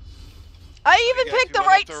 I even guys, picked you the went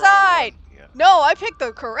up right the wrong side! one. Yeah. No, I picked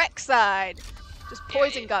the correct side. Just Yeah,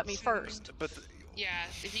 poison got me first. But Yeah,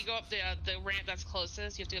 if you go up the ramp that's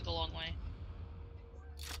closest, you have to go the long way.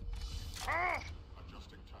 Ah!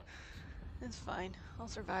 It's fine. I'll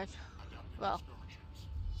survive. Well,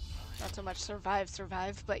 not so much survive,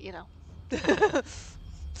 but you know.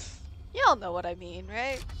 Y'all know what I mean,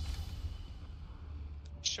 right?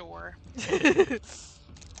 Sure.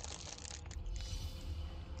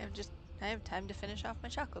 I have time to finish off my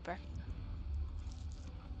chocolate bar.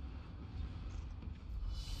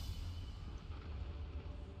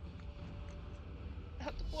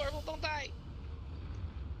 Deplorable, don't die.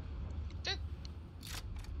 yeah,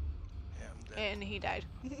 I'm dead. And he died.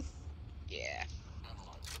 Yeah.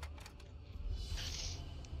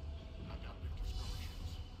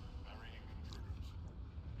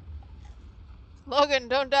 Logan,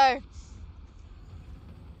 don't die.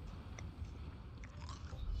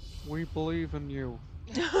 We believe in you.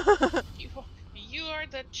 You are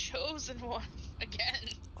the chosen one again.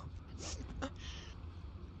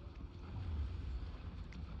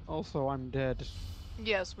 Also, I'm dead.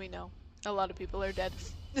 Yes, we know. A lot of people are dead.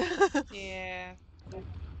 Yeah.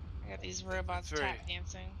 I got these robots tap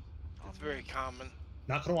dancing. It's very common.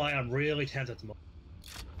 Not gonna lie, I'm really tense at the moment.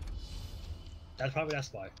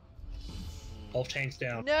 That's why. Both tanks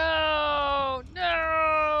down. No!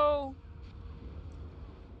 No!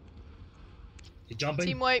 You jumping?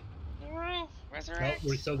 Team wipe. No, resurrect.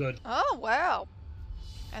 Nope, we're still good. Oh, wow.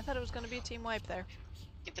 I thought it was going to be a team wipe there.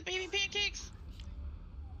 Get the baby pancakes.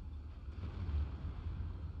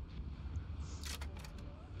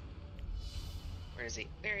 Where is he?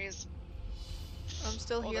 There he is. I'm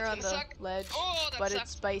still here on the ledge, but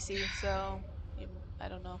it's spicy, so I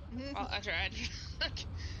don't know. Well, I tried.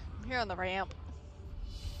 I'm here on the ramp.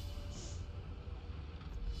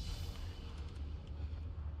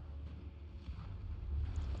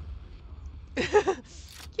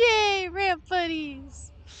 Yay, ramp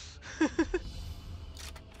buddies!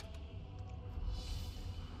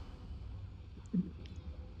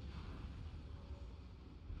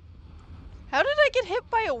 How did I get hit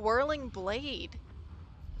by a whirling blade?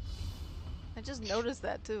 I just noticed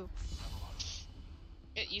that too.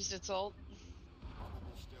 It used its ult.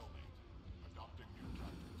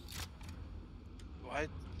 What?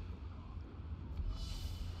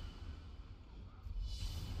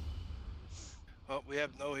 Well, we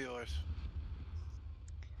have no healers.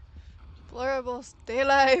 Deplorable, stay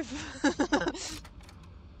alive.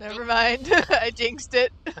 Never mind, I jinxed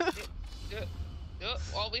it.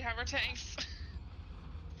 Well, we have our tanks.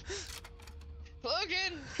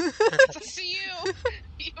 Logan, it's up to you.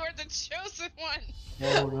 You are the chosen one.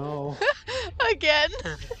 Oh no. Again.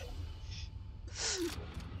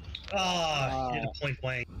 Ah, hit a point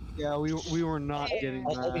blank. Yeah, we were not getting I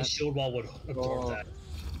was hoping that. shield wall would absorb that.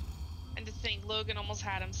 And to think Logan almost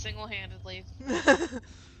had him single-handedly.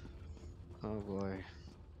 Oh boy.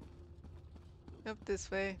 Up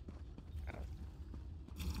this way.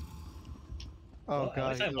 Oh Well,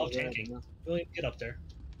 god. I he's love over there. tanking. William, get up there.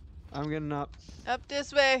 I'm getting up. Up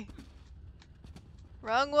this way.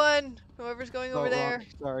 Wrong one. Whoever's going over there. Wrong.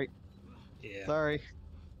 Sorry. Yeah. Sorry.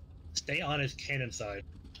 Stay on his cannon side.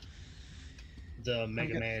 The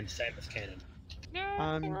Mega Man Samus cannon. No,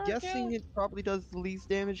 I'm guessing it probably does the least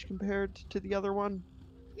damage compared to the other one.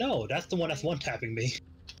 No, that's the one that's one tapping me.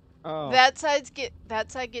 Oh. That side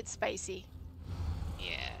gets spicy.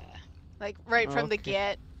 Yeah. Like right from the Okay.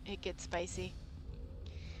 get, it gets spicy.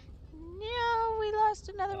 No, we lost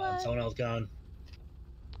another one. Someone else gone.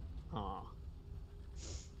 Aw.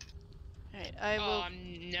 Alright, I will.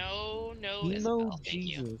 No, Emo Isabel. Thank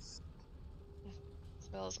you. Jesus.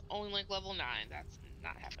 Isabel's only like level 9. That's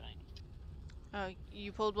not happening. Oh,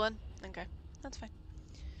 you pulled one? Okay, that's fine.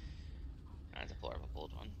 Not deplorable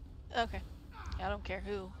pulled one. Okay, I don't care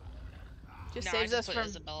who. Just No, saves I us just put from.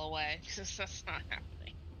 Isabel away because that's not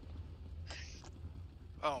happening.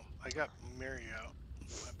 Oh, I got Mary out.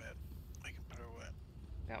 My bad. I can put her away.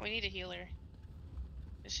 No, we need a healer.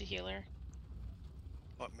 Is she healer?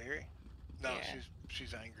 What, Mary? No, Yeah.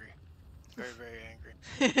 she's angry. Very, very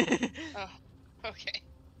angry. Oh, okay.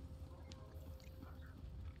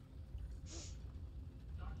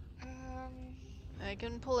 I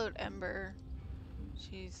can pull out Ember.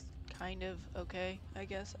 She's kind of okay, I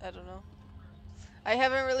guess. I don't know. I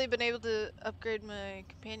haven't really been able to upgrade my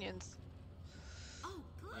companions.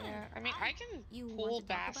 Yeah, I mean, I can pull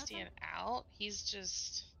Bastian out. He's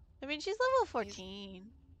just... I mean, she's level 14.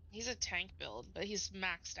 He's a tank build, but he's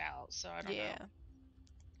maxed out, so I don't Yeah. know.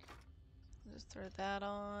 Just throw that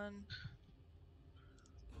on.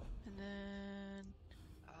 And then...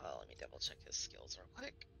 Let me double check his skills real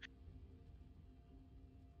quick.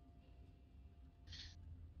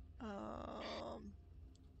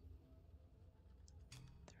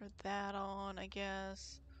 Throw that on, I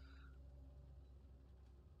guess.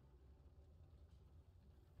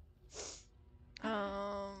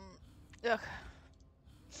 Ugh.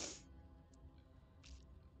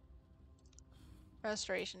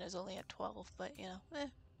 Restoration is only at 12, but you know,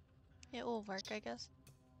 it will work, I guess.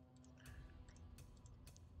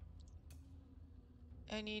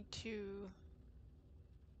 I need to...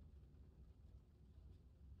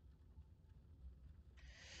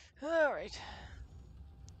 Alright.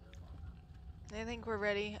 I think we're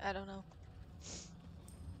ready. I don't know.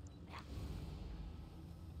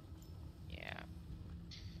 Yeah.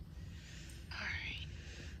 Alright.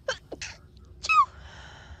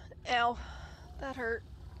 Ow. That hurt.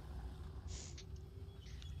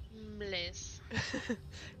 Bliss.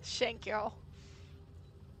 Shank y'all.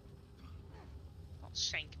 Don't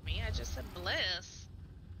shank me, I just said bliss.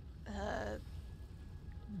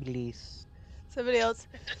 Bliss. Somebody else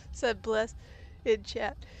said bless in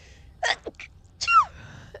chat. Oh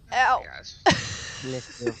Ow. my gosh.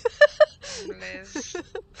 Bliss. you. Bliss.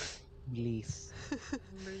 Bliss.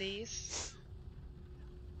 Bliss.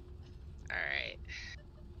 Alright.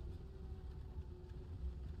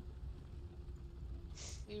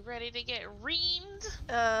 We ready to get reamed?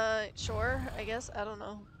 Sure, I guess. I don't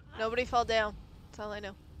know. Nobody fall down. That's all I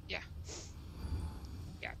know. Yeah,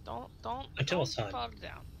 don't Until it's time. fall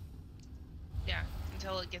down. Yeah,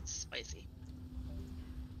 until it gets spicy.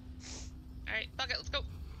 Alright, fuck it, let's go.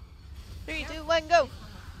 3, 2, 1, go!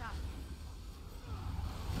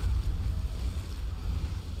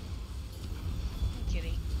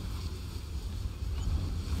 Kitty.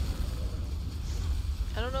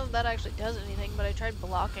 I don't know if that actually does anything, but I tried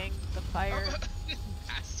blocking the fire.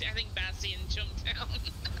 I think Bastian jumped down.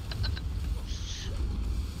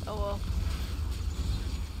 Oh well.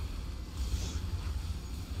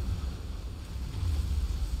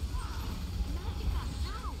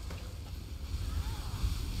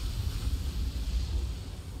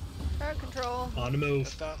 Crowd control. On the move.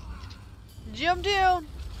 That's done. Jump down!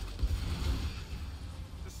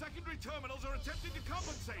 The secondary terminals are attempting to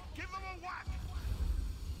compensate. Give them a whack.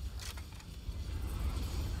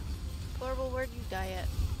 Plurable, where'd you die at?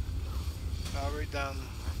 Right down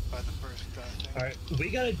by the first thing. Alright, we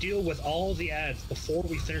gotta deal with all the ads before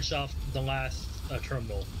we finish off the last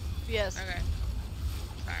terminal. Yes. Okay.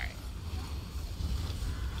 Alright.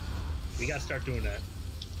 We gotta start doing that.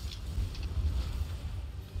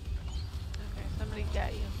 Okay, somebody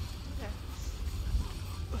got you. Okay.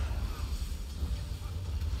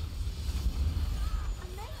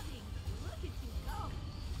 Amazing! Look at you go!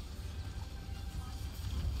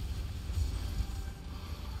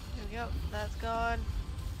 There we go. That's gone.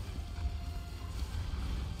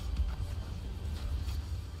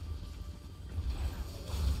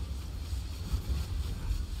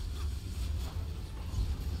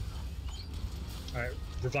 Alright,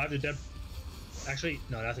 revive the dead. Actually,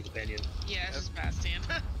 no, that's a companion. Yeah, it's just Bastian.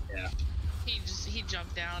 Yeah. He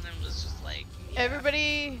jumped down and was just like, yeah.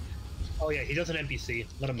 Everybody Oh yeah, he does an NPC.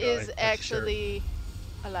 Let him die. is that's sure. actually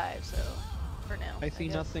alive, so for now. I see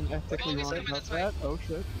guess. nothing ethically he's wrong coming about this way. that. Oh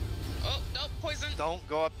shit. Oh, no, poison. Don't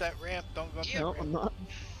go up that ramp. Don't go up Yeah. No, that ramp. I'm not.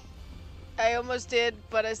 I almost did,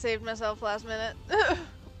 but I saved myself last minute.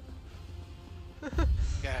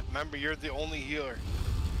 Yeah, remember you're the only healer.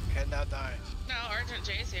 Cannot die. No, Argent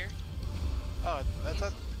J's here. Oh, I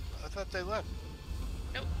thought they left.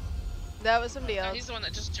 Nope. That was somebody No, else. he's the one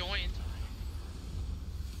that just joined.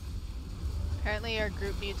 Apparently our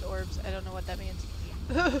group needs orbs. I don't know what that means.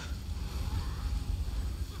 But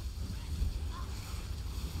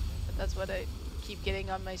that's what I keep getting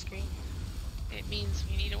on my screen. It means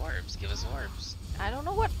we need orbs. Give us orbs. I don't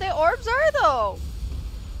know what the orbs are though.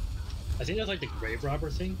 I think that's like the grave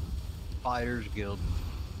robber thing. Fighters Guild.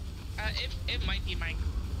 It might be my.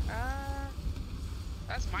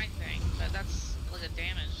 That's my thing, but that's like a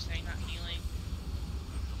damage thing, not healing.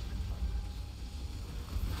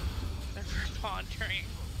 They're for pondering.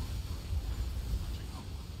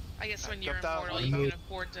 I guess when you're Jump down, immortal, jump you down. can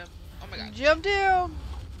afford to. Oh my god. Jump down.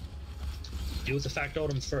 Deal with the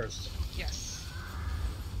factotum first. Yes.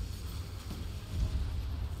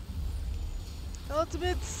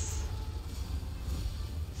 Ultimates.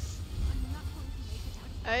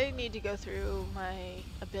 I need to go through my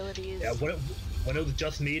abilities. Yeah, when it was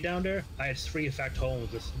just me down there, I had 3 factotum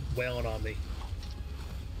just wailing on me.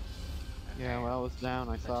 Yeah, when I was down,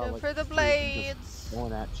 I saw Watch out like for the 3 of them blades. just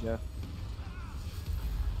going at you.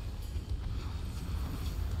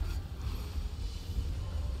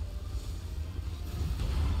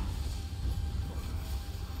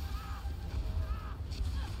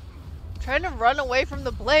 Trying to run away from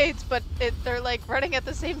the blades, but they're like running at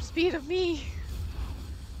the same speed of me.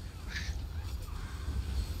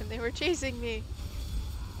 And they were chasing me.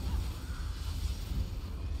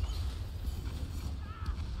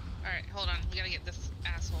 Alright, hold on. We gotta get this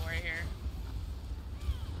asshole right here.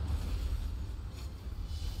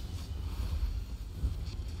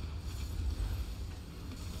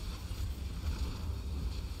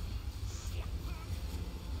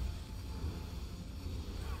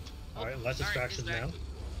 Alright, less Alright, distractions he's back. now.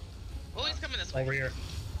 Oh, he's coming this way. Over here.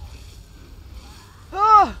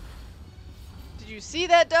 Oh! Did you see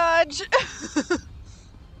that dodge?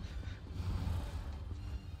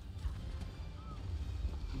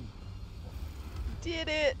 Did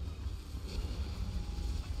it.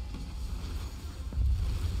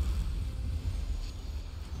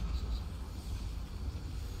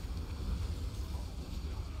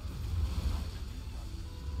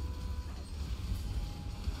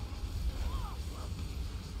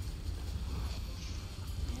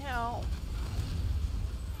 Ow.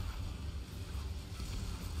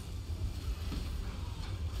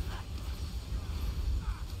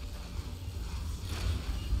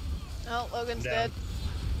 Oh, Logan's Down. dead.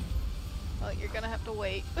 Well, you're gonna have to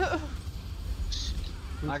wait.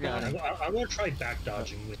 I got him. I'm gonna try back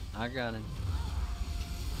dodging with. I got him.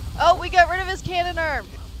 Oh, we got rid of his cannon arm.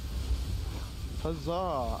 Huzzah,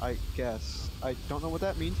 I guess. I don't know what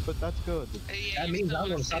that means, but that's good. Yeah, That you're means still I'm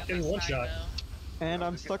gonna stay stop on getting that one side, shot. though. And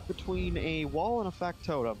I'm stuck between a wall and a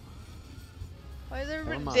factotum. Why is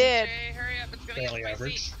everyone mind. dead? Jay, hurry up. It's gonna Fairly get spicy.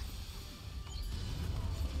 average.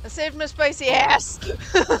 I saved my spicy ass.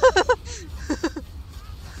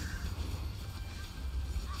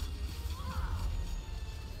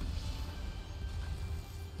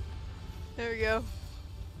 There we go.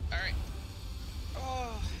 Alright.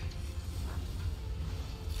 Oh.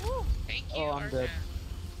 Woo. Thank you, Oh, I'm dead. Arjan.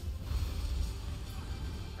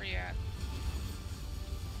 Where you at?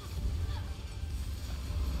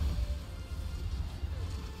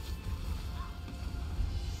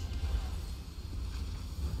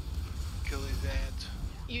 Kill these ants.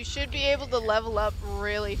 You should be able to level up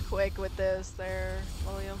really quick with this there,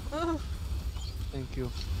 William. Thank you.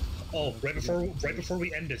 Oh, right before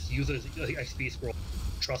we end this, use the XP scroll.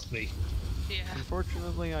 Trust me. Yeah.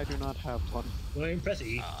 Unfortunately, I do not have one. William, press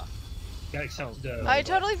E. Gotta accept the. I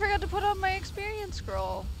totally forgot to put on my experience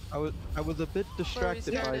scroll. I was a bit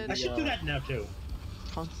distracted by started. the I should do that now too.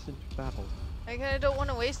 constant battle. I kind of don't want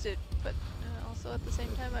to waste it, but also at the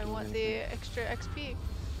same time I want the extra XP.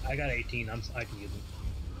 I got 18. I can use them.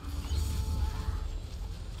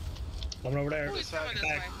 Coming over there. Oh, he's coming this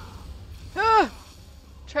Back. way. Ah!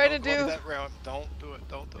 Trying to Don't go do. that route. Don't do it.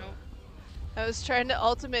 Don't do Nope. I was trying to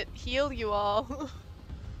ultimate heal you all.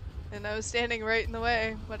 And I was standing right in the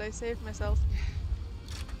way, but I saved myself.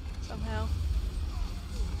 Somehow.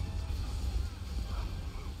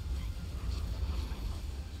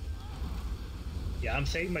 Yeah, I'm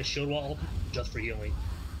saving my shield wall just for healing. it.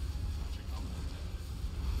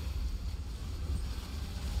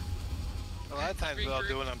 A lot of times what I'll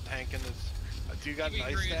do when I'm tanking is, do you got an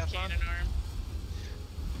ice Regrow staff on? cannon arm.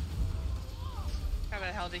 How the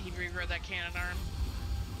hell did he regrow that cannon arm?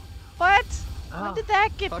 What? Oh, When did that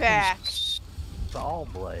get fucking back? Saw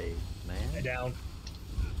blade, man. Down.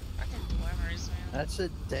 Fucking glimmers, man. That's a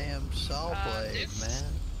damn saw blade, this- man.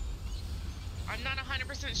 I'm not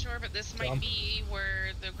 100% sure, but this might Jump. be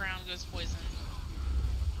where the ground goes poison.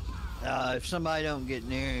 If somebody don't get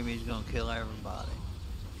near him, he's gonna kill everybody.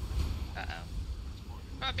 Uh-oh.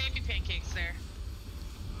 Oh, baby pancakes there.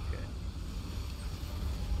 Okay.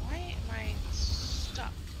 Why am I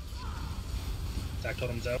stuck? Attack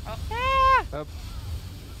totems out. Ah!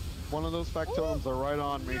 One of those factotums are right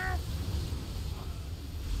on me.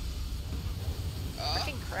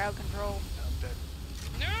 Freaking crowd control. I'm dead.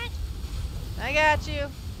 No! I got you.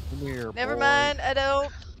 Come here, Never boy. mind, I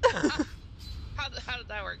don't. How did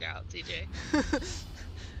that work out, TJ?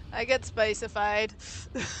 I get spicified.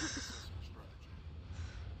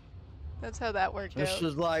 That's how that worked This out.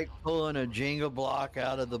 is like pulling a Jenga block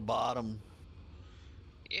out of the bottom.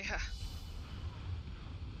 Yeah.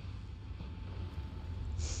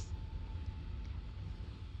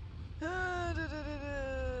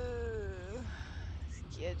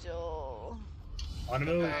 Schedule. On the Jump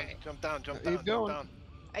move. down, jump down, jump Keep down, jump going. down.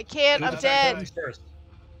 I can't, Do I'm attack dead. totems first.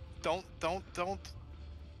 Don't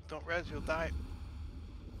res, you'll die.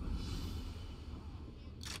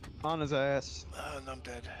 On his ass. And I'm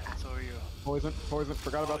dead. So are you. Poison, poison.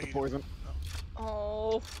 Forgot about the you- poison.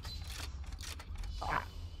 Oh.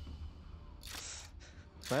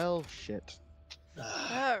 Well, shit.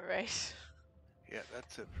 All right. Yeah,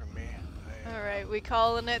 that's it for me. All right, we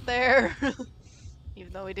calling it there.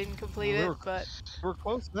 Even though we didn't complete it, but We're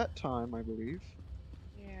close that time, I believe.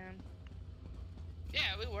 Yeah. Yeah,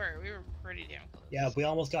 we were. We were pretty damn close. Yeah, we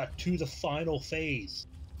almost got to the final phase.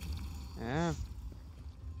 Yeah.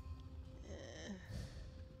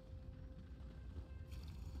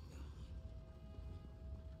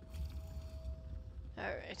 all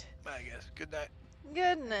right. I guess. Good night.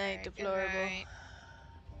 Good night, Alright, good deplorable. night.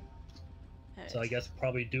 So I guess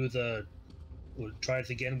probably do the. We'll try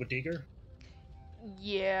this again with Digger.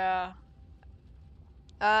 Yeah.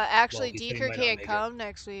 Actually, Well, he said he Deeker might not can't make it. come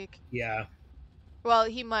next week. Yeah, Well,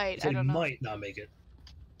 he he might. said I he don't know. might not make it.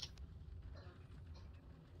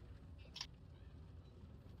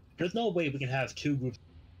 There's no way we can have two groups,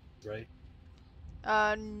 right?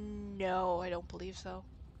 No, I don't believe so.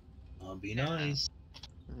 Be nice.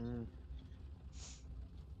 Mm.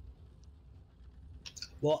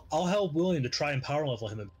 Well, I'll help William to try and power level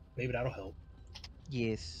him, and maybe that'll help.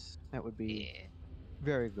 Yes, that would be Yeah.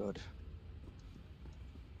 very good.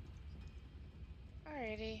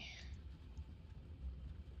 Alrighty.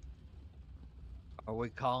 Are we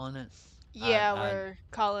calling it? Yeah, I- we're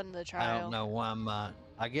calling the I trial. don't know why I'm.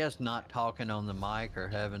 I guess not talking on the mic or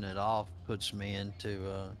having it off puts me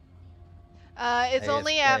into. It's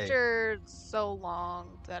only AFK. after so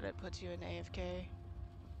long that it puts you in AFK.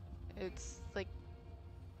 It's like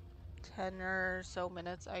 10 or so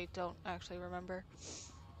minutes. I don't actually remember.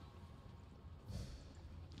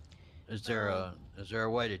 Is there a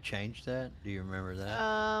way to change that? Do you remember that?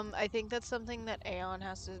 I think that's something that Aeon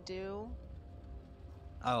has to do.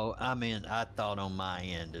 Oh, I mean, I thought on my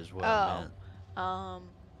end as well. Oh.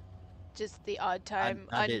 Just the odd time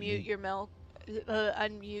I unmute didn't- your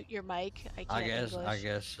unmute your mic. I can't I English.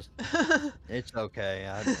 guess it's okay.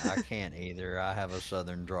 I can't either. I have a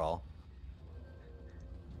southern drawl.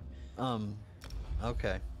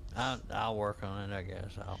 Okay. I'll work on it. I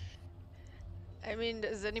guess I mean,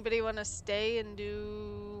 does anybody want to stay and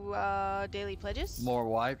do daily pledges? more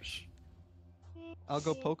wipes. I'll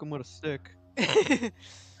go poke him with a stick. Because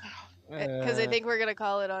I think we're gonna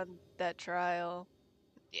call it on that trial.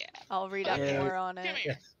 Yeah. I'll read up Yeah. more on Come it.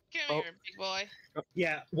 here. Come Oh. here, big boy.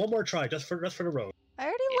 Yeah, one more try, just for the road. I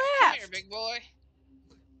already Come here, left. big boy.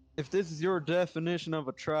 If this is your definition of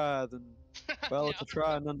a try, then well, it's a No.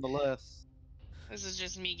 try nonetheless. This is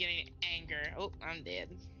just me getting anger. Oh, I'm dead.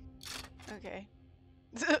 Okay.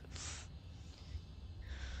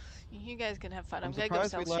 You guys can have fun. I'm I'm gonna go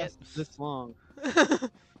surprised sell we shit. lasted this long.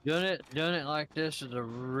 Doing it like this is a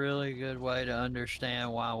really good way to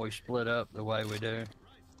understand why we split up the way we do.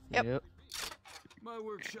 Yep. My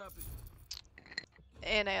workshop is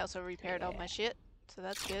And I also repaired all my shit, so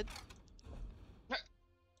that's good.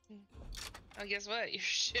 Oh, guess what? Your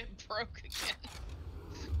shit broke again.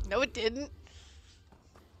 No, it didn't.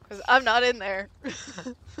 Because I'm not in there.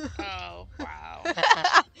 Oh, wow.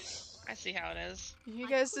 I see how it is. You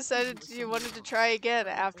guys decided you wanted to try again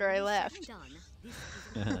after I left.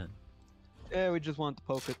 Yeah, we just wanted to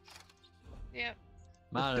poke it. Yep.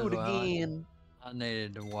 Might Let's do as it well. again. I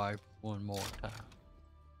needed to wipe one more time.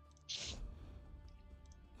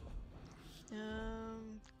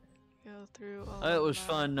 Go through all It of was my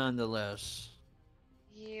fun nonetheless.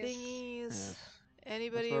 Yes. thingies. Yes.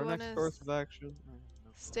 Anybody What's our want next to course of action?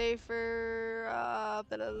 stay for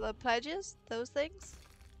the pledges? Those things?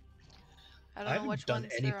 I I don't know which haven't done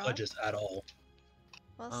ones any they're on. pledges at all.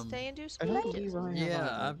 Well, stay and do I some don't pledges. believe I have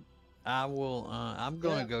Yeah, either. I will. I'm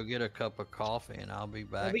gonna Yeah. go get a cup of coffee and I'll be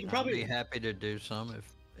back. we can I'll be probably- happy to do some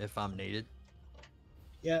if I'm needed.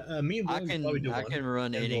 Yeah, me and I William can probably do I one. can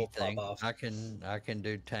run and we'll pop anything. off. I can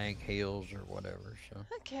do tank heals or whatever. So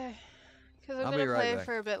Okay. Because I'm I'll be gonna right play back.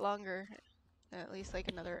 for a bit longer. At least like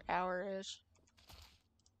another hour-ish.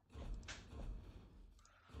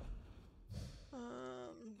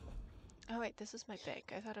 Oh wait, this is my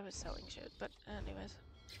bank. I thought I was selling shit, but anyways.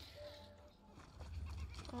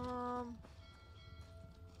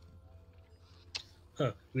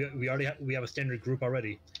 Huh, we already we have a standard group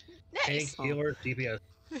already. Tank, Nice! healer, DPS.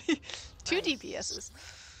 2 DPSs.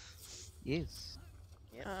 Yes.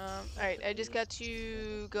 Alright, I just got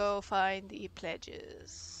to go find the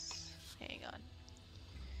pledges. Hang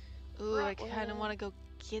on. Ooh, I kind of want to go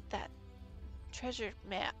get that treasure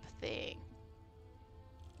map thing.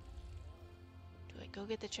 Do I go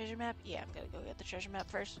get the treasure map? Yeah, I'm gonna go get the treasure map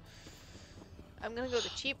first. I'm gonna go the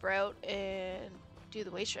cheap route and do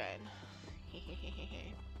the way shrine.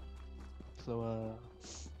 So,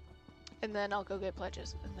 And then I'll go get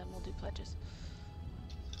pledges, and then we'll do pledges.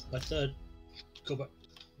 Let's go back.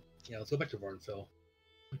 Yeah, let's go back to Varnfell.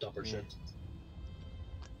 Dump our shit.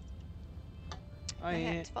 I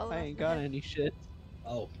ain't got any shit.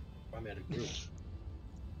 Oh, I'm at a group.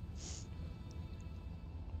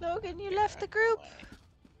 Logan, you left the group.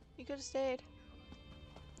 You could have stayed.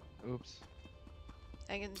 Oops.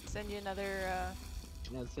 I can send you another.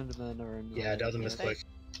 Yeah, send him another invite. Yeah, that was a misclick.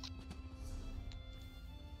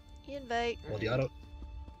 Invite. Well, the auto.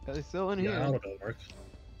 Are they still in Yeah, here? auto don't work.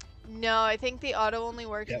 No, I think the auto only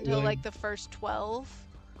works Yeah, until really? like the first 12,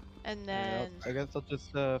 and then. Yep. I guess I'll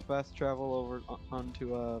just fast travel over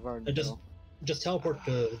onto Vardenville. Just teleport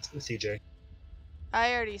to CJ.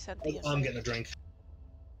 I already sent the. I'm invite. getting a drink.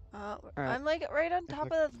 Alright. I'm like right on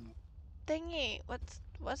top of the thingy.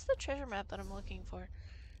 What's the treasure map that I'm looking for?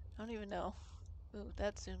 I don't even know. Ooh,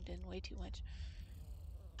 that zoomed in way too much.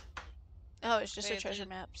 Oh, it's just a treasure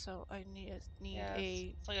map, so I need a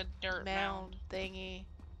it's like a dirt mound thingy.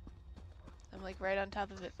 I'm like right on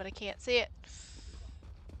top of it, but I can't see it.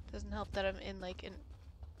 Doesn't help that I'm in like an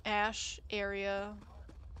ash area.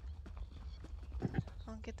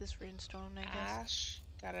 I'll get this runestone, I guess. Ash.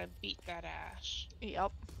 Gotta beat that ash.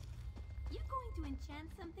 Yup. You going to enchant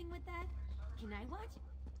something with that? Can I watch?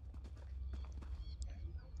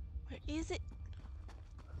 Where is it?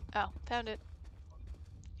 Oh, found it.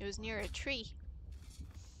 It was near a tree.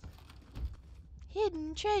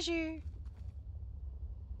 Hidden treasure.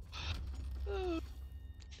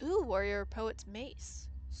 Ooh, warrior poet's mace.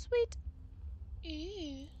 Sweet.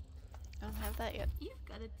 Ew. I don't have that yet. You've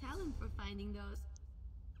got a talent for finding those.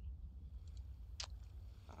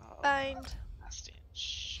 Find. Sebastian,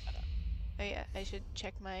 shut up. Oh yeah, I should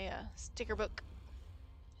check my sticker book.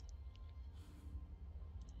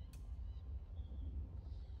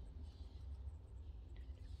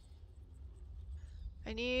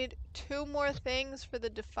 I need 2 more things for the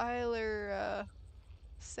Defiler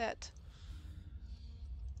set.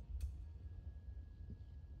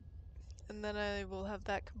 And then I will have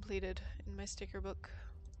that completed in my sticker book.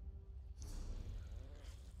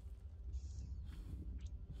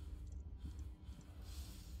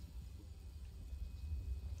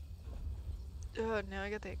 Oh, now I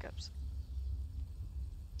got the hiccups.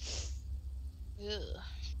 Ugh.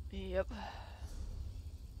 Yep.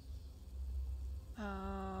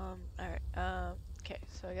 Alright, okay,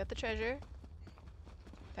 so I got the treasure.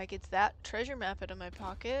 That gets that treasure map out of my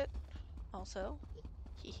pocket, also.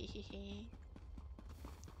 Hehehehe.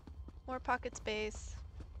 More pocket space.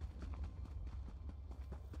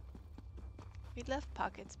 We left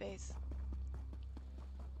pocket space.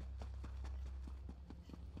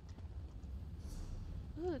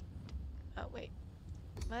 Ooh. Oh, wait.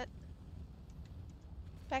 What?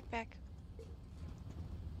 Backpack.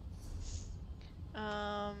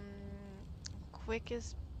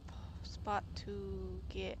 Quickest spot to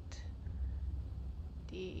get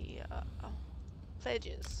the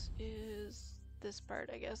pledges is this part,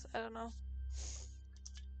 I guess. I don't know.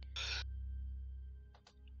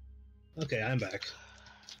 Okay, I'm back.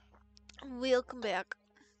 Welcome back.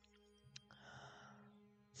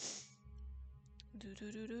 Do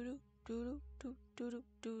do do do do do do do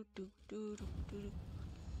do do do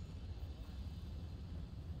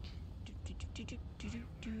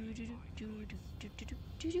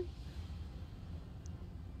do.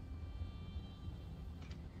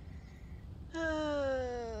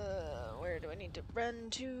 Where do I need to run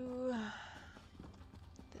to?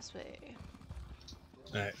 This way.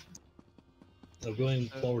 Alright. So going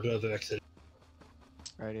forward to the exit.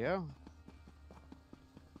 Radio.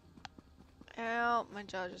 Ow, my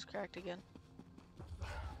jaw just cracked again.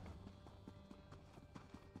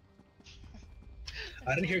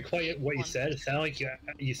 I didn't hear quite what you said. It sounded like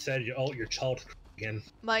you said, "Oh, your child again."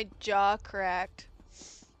 My jaw cracked.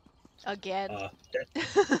 Again.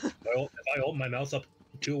 If I open my mouth up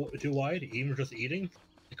too wide, even just eating,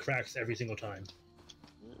 it cracks every single time.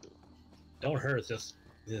 Don't hurt, it's just.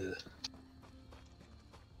 Ugh.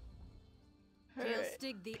 Alright.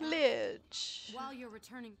 Dig the Pledge. while you're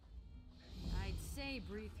returning. I'd say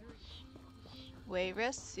breathe through.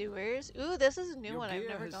 Wayrest Sewers. Ooh, this is a new Your one. I've gear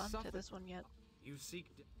never has gone to suffered. this one yet. You seek.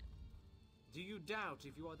 Do you doubt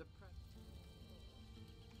if you are the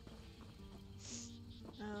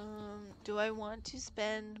Do I want to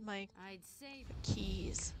spend my I'd say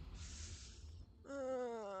keys?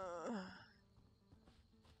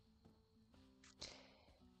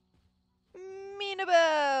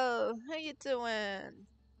 Minabelle, how you doing?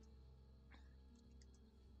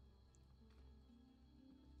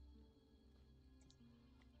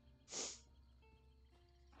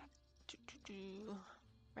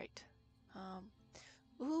 Right.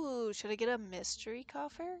 Ooh, Ooh, should I get a mystery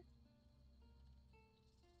coffer?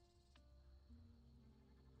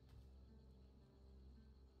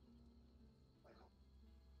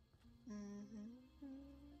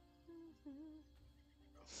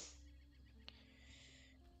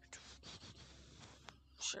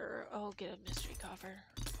 Sure, I'll get a mystery coffer.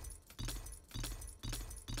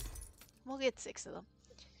 We'll get 6 of them.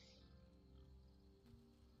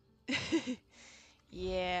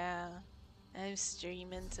 Yeah, I'm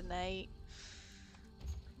streaming tonight,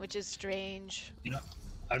 which is strange. You know,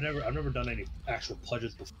 I've never done any actual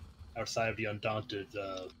pledges before, outside of the Undaunted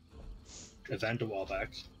event a while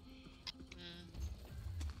back.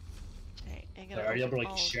 Alright, I So gotta are you able to open like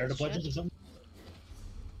all share of the this pledges shit. or something?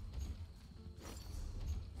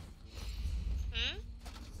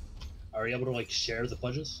 Are you able to like share the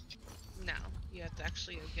pledges? No, you have to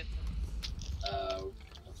actually go get them.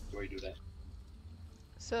 Where do you do that?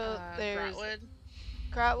 So there's Grotwood.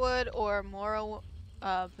 Grotwood or Moro.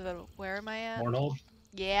 Where am I at? Mournhold?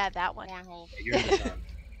 Yeah, that one. Mournhold. Yeah, you're the time.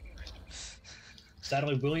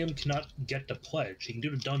 Sadly, William cannot get the pledge. He can do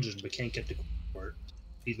the dungeon, but can't get the court.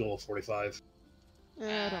 He's level 45.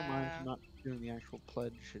 Yeah, I don't mind not doing the actual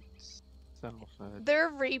pledge itself. They're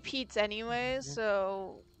repeats anyway,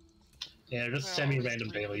 so. Yeah, they're just semi-random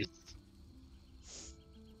dailies.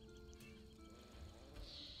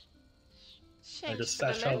 I just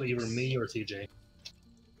fast travel either me or TJ.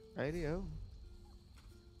 Radio.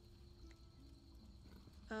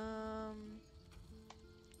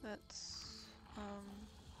 Let's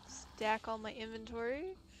stack all my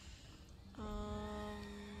inventory.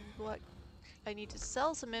 What? I need to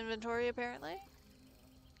sell some inventory apparently.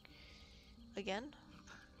 Again.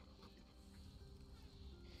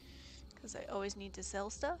 Because I always need to sell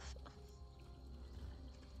stuff.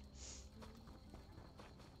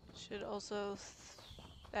 Should also...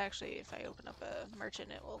 Actually, if I open up a merchant,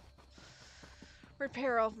 it will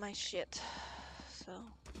repair all of my shit. So...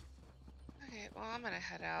 Okay, well, I'm gonna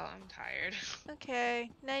head out. I'm tired.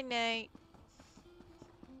 Okay, night-night.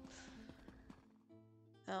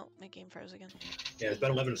 Oh, my game froze again. Yeah, it's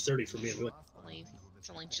about 11:30 for me and William. It's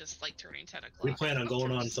only just like turning 10 o'clock. We plan on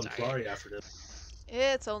going on some Ferrari after this.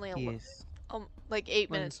 It's only like 8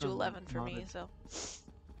 When minutes to some 11 for me, modded- so.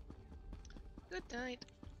 Good night.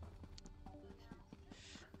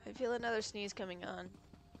 I feel another sneeze coming on.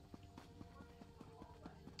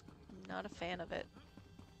 I'm not a fan of it.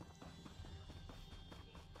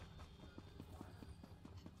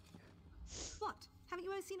 What? Haven't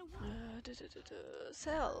you ever seen a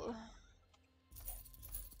Sell.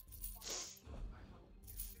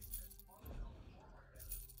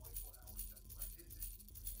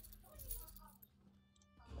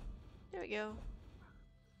 There we go.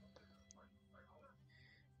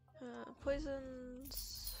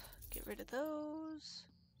 Poisons. Get rid of those.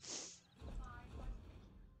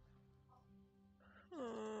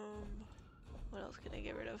 What else can I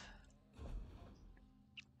get rid of?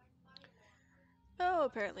 Oh,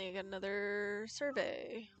 apparently I got another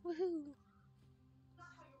survey. Woohoo!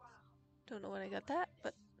 Don't know when I got that,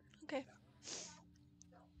 but okay.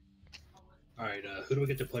 Alright, who do we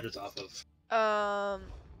get the pledges off of?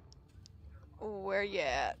 Where you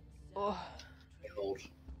at? Oh. Hold.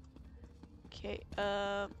 Okay,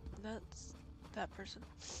 that's that person.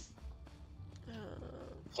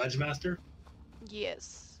 Pledge Master?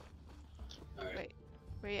 Yes. Alright. Wait,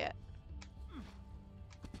 where you at?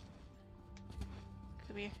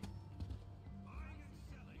 Come here.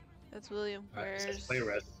 That's William. Alright, Where's... play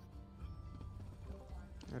red.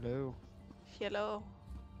 Hello. Hello.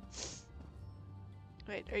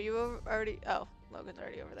 Wait, are you already? Oh, Logan's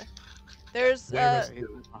already over there. There's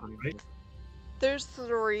there's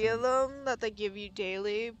 3 of them that they give you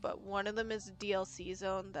daily, but one of them is a DLC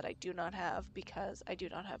zone that I do not have because I do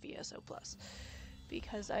not have ESO Plus.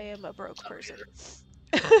 Because I am a broke person.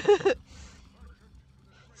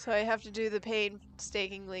 So I have to do the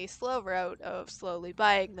painstakingly slow route of slowly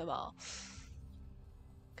buying them all.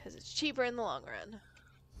 Because it's cheaper in the long run.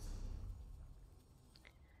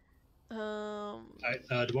 The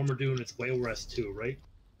one we're doing is Whale Rest 2, right?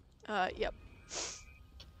 Yep.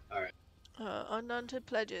 Alright. Undaunted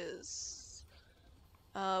Pledges.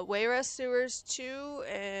 Wayrest Sewers 2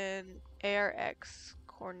 and ARX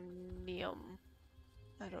Corneum.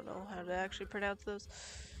 I don't know how to actually pronounce those.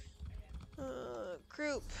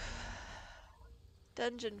 Group.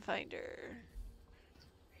 Dungeon Finder.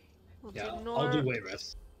 We'll Yeah, do I'll do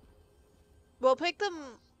Wayrest. We'll pick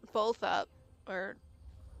them both up, or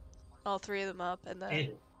all 3 of them up, and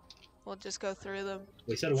then we'll just go through them.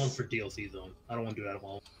 We said one for DLC zone. I don't want to do that at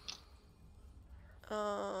all.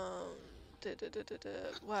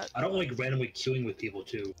 What? I don't like randomly queuing with people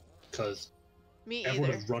too. because Me everyone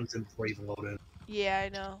either. just runs in before you even load in. Yeah, I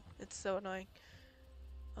know. It's so annoying.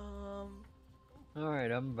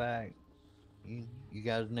 Alright, I'm back. You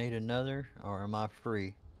guys need another, or am I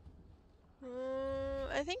free?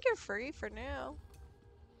 I think you're free for now.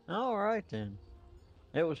 Alright then.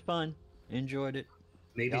 It was fun. Enjoyed it.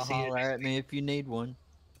 Maybe Y'all see you holler at me if you need one.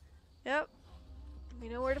 Yep. We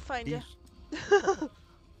know where to find you. Peace.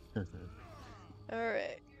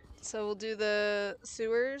 Alright. So we'll do the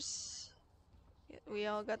sewers. We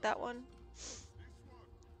all got that one?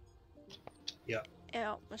 Yeah.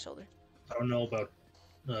 Ow, my shoulder. I don't know about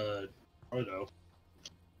Argo.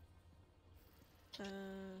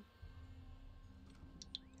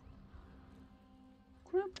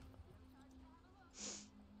 Group.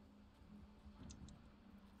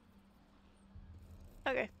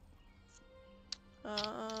 Okay.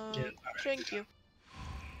 Yeah, thank you.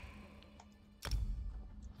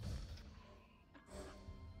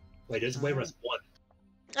 Wait, there's Wayrest 1.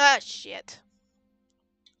 Ah, shit.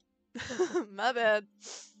 My bad.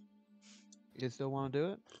 You still want to do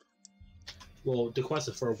it? Well, the quest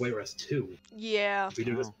is for Wayrest 2. Yeah. If we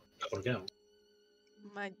do this, I'm not gonna go.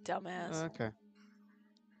 My dumbass. Okay.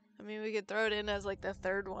 I mean, we could throw it in as like the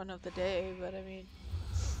third one of the day, but I mean...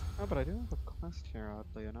 Oh, but I do have a quest here,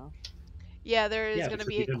 oddly enough. Yeah, there is Yeah, going to because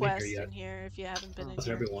be we a couldn't make quest her yet. in here if you haven't been in That's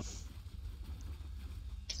here. everyone.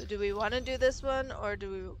 So do we want to do this one, or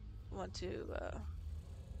do we want to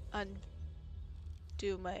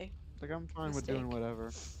undo my Like, I'm fine with mistake? doing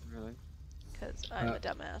whatever, really. Because I'm a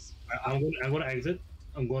dumbass. I'm gonna exit.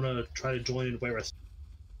 I'm gonna try to join in Wayrest.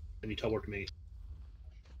 And you teleport to me.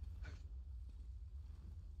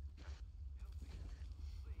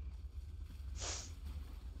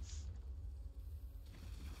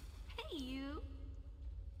 Hey, you.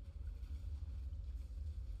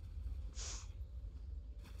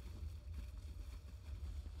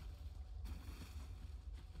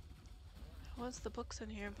 What's the books in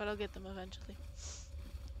here? But I'll get them eventually.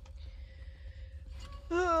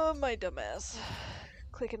 Oh, my dumbass.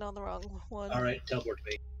 Clicking on the wrong one. Alright, teleport to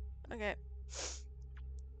me. Okay.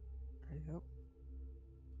 Yep.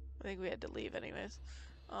 I think we had to leave anyways.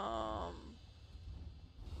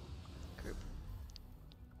 Group.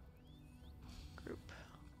 Group.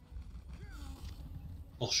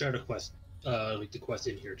 I'll share the quest. Like the quest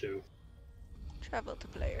in here too. Travel to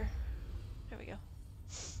player. There we go.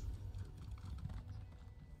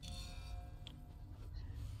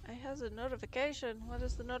 I has a notification. What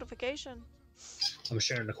is the notification? I'm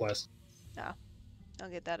sharing the quest. Ah, I'll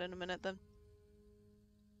get that in a minute then.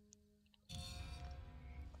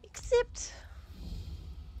 Except...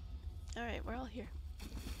 Alright, we're all here.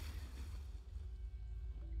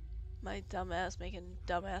 My dumbass making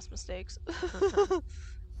dumbass mistakes.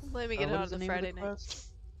 Let me get it what on is the the name Friday of the night.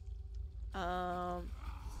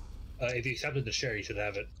 quest? If you accepted the share, you should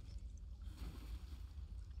have it.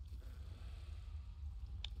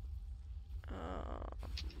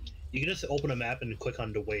 You can just open a map and click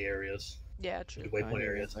on the way areas. Yeah, true. The waypoint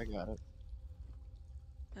areas. I got it.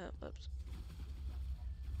 Oh, oops.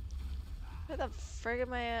 Where the frig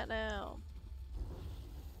am I at now?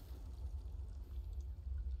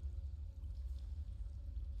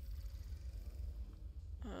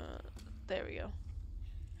 There we go.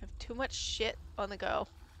 I have too much shit on the go.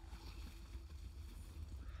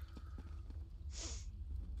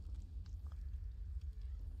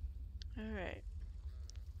 Alright.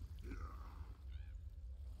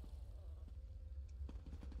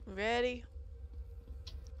 Ready?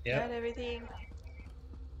 Yeah. Got everything.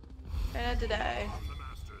 Try not to die.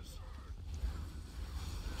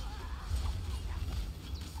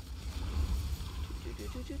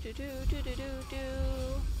 Do.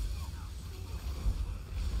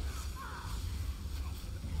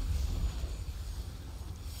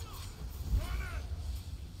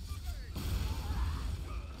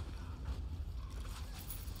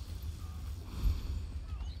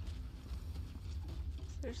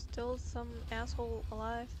 There's still some asshole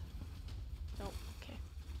alive? Nope, okay.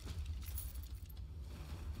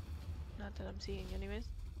 Not that I'm seeing anyways.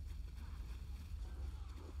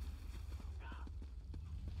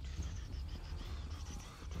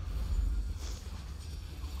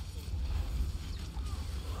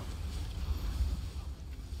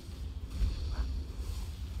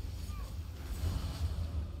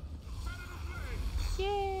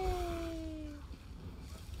 Yay!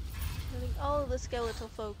 Killing all the skeletal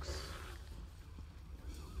folks.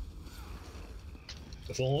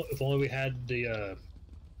 If only we had the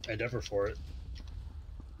endeavor for it.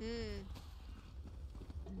 I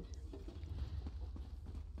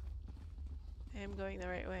am going the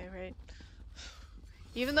right way, right?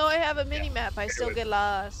 Even though I have a mini-map, I still get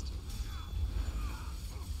lost.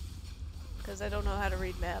 because I don't know how to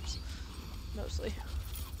read maps, mostly.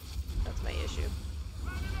 That's my issue.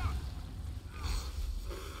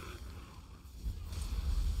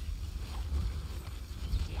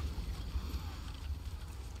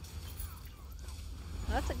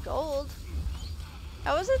 That's a gold.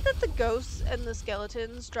 How is it that the ghosts and the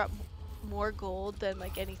skeletons drop more gold than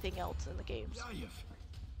like anything else in the games?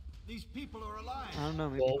 These people are alive. I don't know,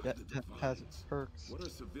 maybe that has its perks. What are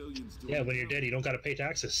civilians doing? Yeah, when you're dead, you don't gotta pay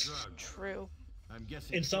taxes. True. I'm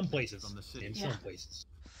guessing In some kidnapped places. from the city. In Yeah. some places.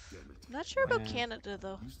 Damn it. I'm not sure about Yeah. Canada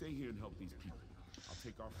though. You stay here and help these people. I'll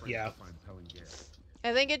take our friends Yeah. to find Pellinger.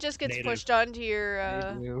 I think it just gets Native. pushed onto your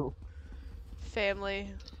They do.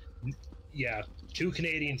 family. Yeah, 2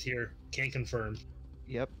 Canadians here. Can't confirm.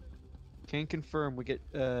 Yep. Can confirm we get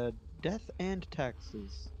death and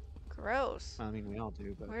taxes. Gross. I mean, we all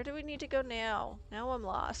do, but Where do we need to go now? Now I'm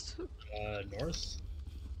lost. North?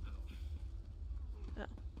 Oh.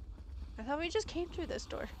 I thought we just came through this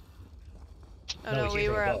door. Oh No, no, we we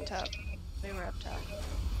came were from up above. top. We were up top.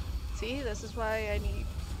 See, this is why I need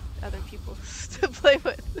other people to play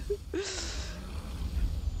with.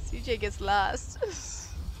 CJ gets lost.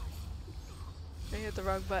 I hit the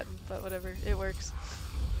wrong button, but whatever, it works.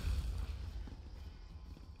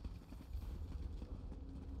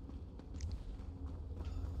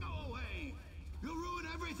 Go away! You'll ruin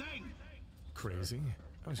everything! Crazy?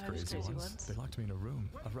 I was I was crazy crazy once. once. They locked me in a room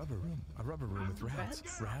with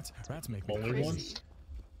rats. Rats? Rats make me Only crazy. once?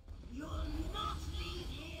 You'll not leave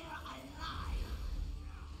here alive.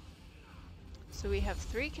 So we have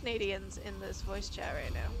 3 Canadians in this voice chat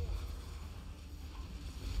right now.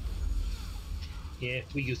 Yeah,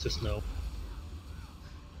 we used to snow.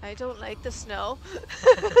 I don't like the snow.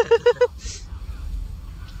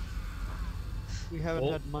 we haven't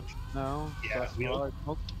Well, had much snow. yeah, thus we don't- far.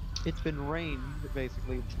 Well, it's been rain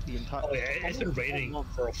basically the entire. Oh yeah, it's been almost all raining month.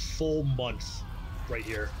 for a full month right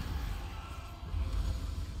here.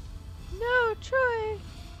 No, Troy!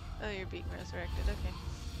 Oh, you're being resurrected, okay.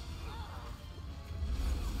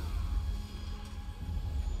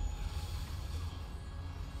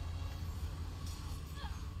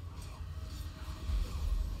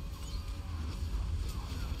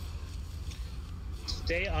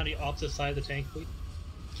 Stay on the opposite side of the tank, please.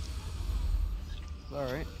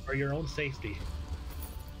 Alright. For your own safety.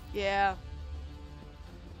 Yeah,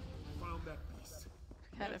 Found that beast.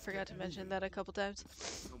 kinda forgot to mention that a couple times.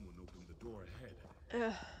 Someone opened the door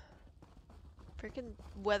ahead. Ugh. Freaking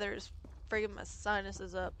weather's friggin' my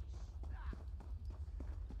sinuses up.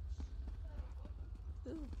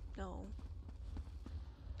 Ooh, no.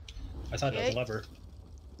 I thought that was Okay. a lever.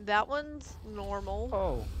 That one's normal.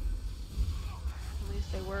 Oh. At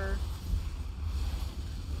least they were.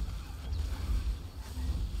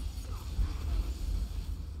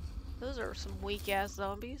 Those are some weak ass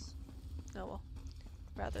zombies. Oh well.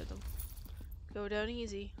 Rather them go down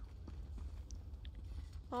easy.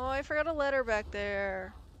 Oh, I forgot a letter back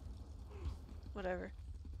there. Whatever.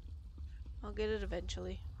 I'll get it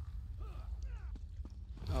eventually.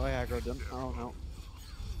 Oh, I aggroed them. Oh no.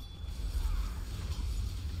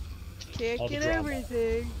 Can't All the get drama.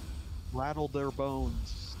 everything. Rattled their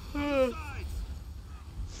bones. Ugh.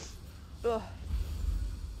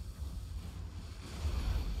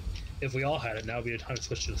 If we all had it, now would be the time to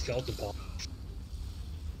switch to the skeleton paw.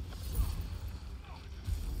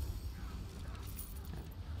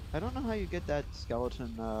 I don't know how you get that skeleton.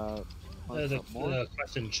 What's The up, more?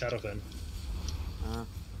 quest in Shadowfen.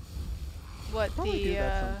 What, Probably do the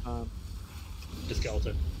that sometime. The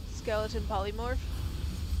skeleton. skeleton polymorph?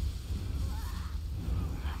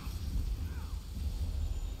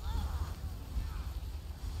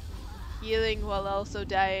 Healing while also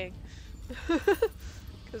dying.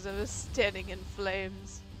 Because I was standing in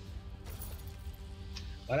flames.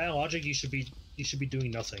 By that logic, you should be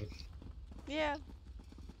doing nothing. Yeah.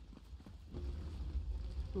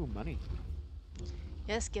 Ooh, money.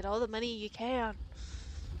 Yes, get all the money you can.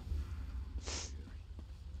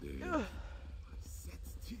 Ugh.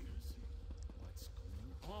 Sets tears. What's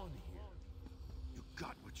going on here? You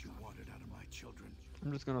got what you wanted out of my children.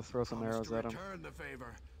 I'm just gonna throw some Promise arrows to at him. return the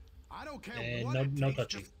favor. I don't care And what no- it no takes,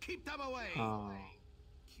 touching. just keep them away. Oh.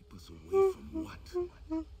 Keep us away from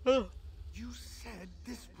what? You said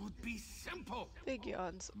this would be simple. Big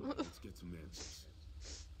yawns. Come on, let's get some answers.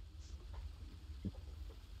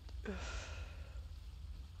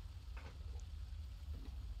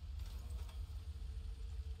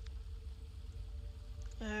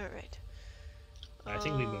 Alright. I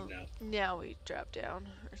think we move now. Now we drop down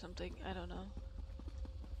or something. I don't know.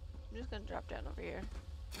 I'm just gonna drop down over here.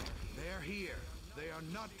 They're here. They are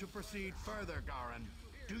not to proceed further, Garin.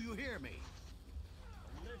 Do you hear me?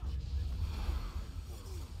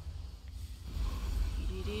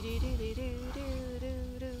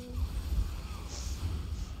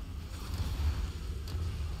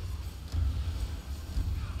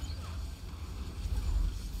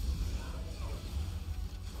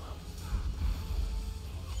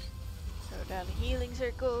 Throw down a healing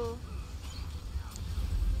circle.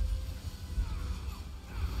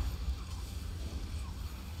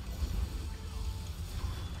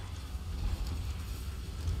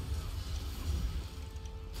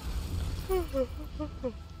 I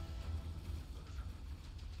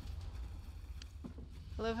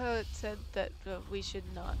love how it said that we should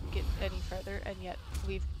not get any further, and yet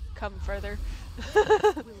we've come further.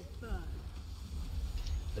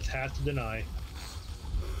 It's hard to deny.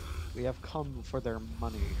 We have come for their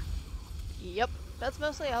money. Yep, that's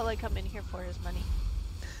mostly all I come in here for is money.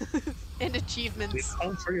 And achievements. We've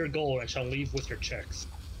come for your gold and shall leave with your checks.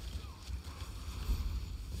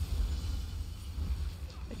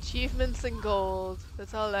 Achievements and gold.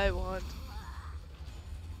 That's all I want.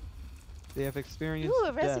 They have experienced Ooh,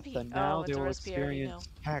 a death, recipe. and now Oh, it's they a will recipe, I already experience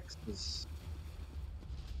taxes.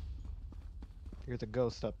 Here's a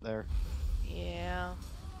ghost up there. Yeah,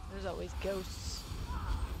 there's always ghosts.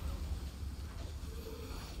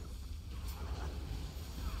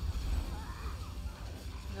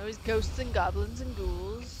 There's always ghosts and goblins and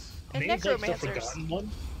ghouls and Names like the necromancers. Forgotten One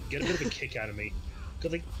get a bit of a kick out of me.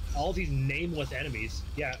 Because, like, all these nameless enemies,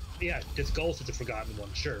 yeah, this ghost is the Forgotten One,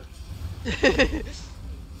 sure.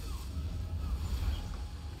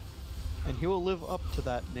 And he will live up to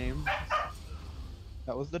that name.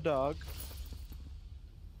 That was the dog.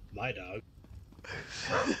 My dog.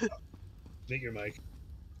 Make your mic.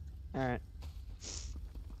 Alright.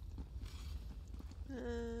 I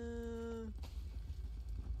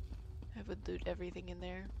would loot everything in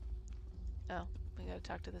there. Oh, we gotta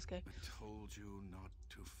talk to this guy. I told you not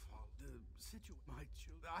to fall. My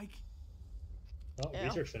children. Oh, Ow.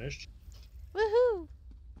 research finished. Woohoo!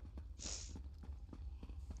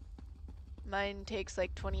 Mine takes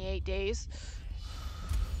like 28 days.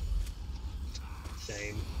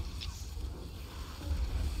 Same.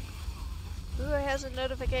 Ooh, it has a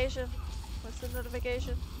notification. What's the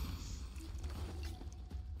notification?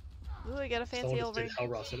 Ooh, I got a fancy Someone old just ring. did Hell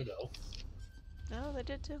Raw Citadel. No, they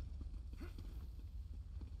did too.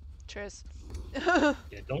 Tris. Yeah,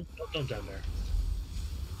 don't down there.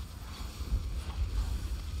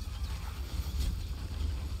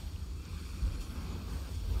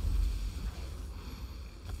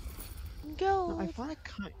 Go. I find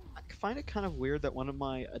it kind of weird that one of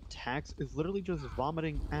my attacks is literally just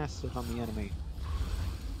vomiting acid on the enemy.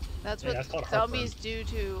 That's Yeah, what that's called zombies do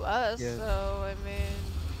to us, Yeah. so I mean,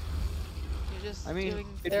 you're just doing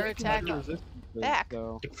it's their making attack better resistance, back.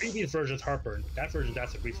 So. The previous version is heartburn. That version is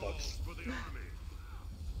acid reflux.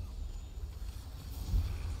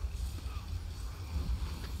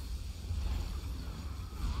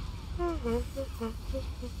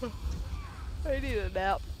 I need a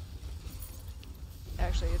nap.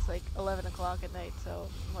 Actually, it's like 11 o'clock at night, so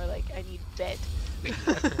more like I need bed.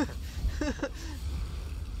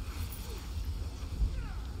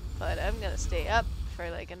 But I'm gonna stay up for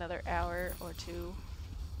like another hour or two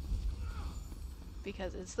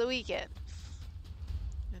because it's the weekend.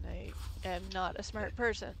 And I am not a smart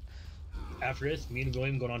person. After this, me and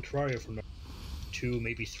William going on Terraria for 2,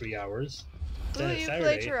 maybe 3 hours. Ooh, Then you Saturday,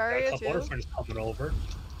 play got Terraria a couple other too? friends coming over.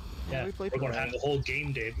 Yeah, Yeah, we played we're going to Terraria. have a whole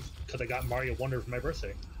game day because I got Mario Wonder for my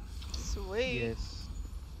birthday. Sweet. Yes.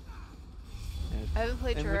 I haven't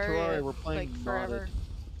played and with Terraria we're playing like forever.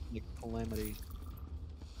 modded, like Calamity.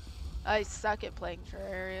 I suck at playing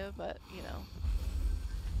Terraria, but you know.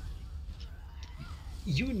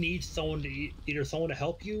 You need someone to either someone to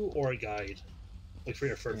help you or a guide, like for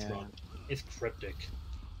your first Yeah. run. It's cryptic.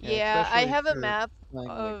 Yeah, I especially have if a you're map playing,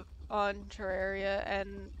 of on Terraria,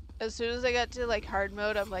 and as soon as I got to like hard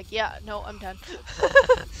mode, I'm like, yeah, no, I'm done.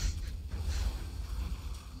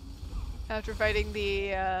 After fighting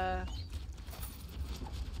the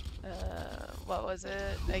what was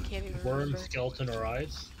it? I can't even Worm, remember. skeleton, or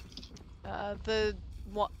eyes. The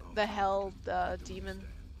hell demon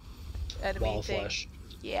enemy Wall of thing. flesh.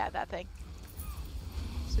 Yeah, that thing.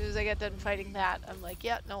 As soon as I get done fighting that, I'm like,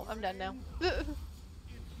 yeah, no, I'm done now. Yeah,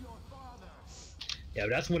 but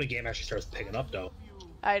that's when the game actually starts picking up, though.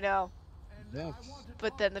 I know. Yes.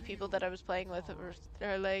 But then the people that I was playing with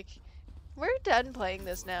are like, we're done playing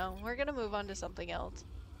this now. We're gonna move on to something else.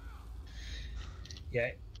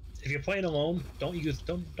 Yeah, if you're playing alone, don't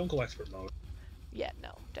go expert mode. Yeah,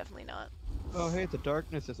 no, definitely not. Oh, hey, the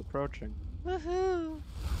darkness is approaching. Woohoo!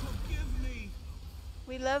 Forgive me.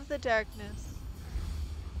 We love the darkness.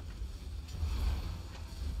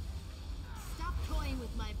 Stop toying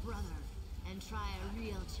with my brother and try a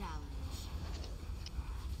real challenge.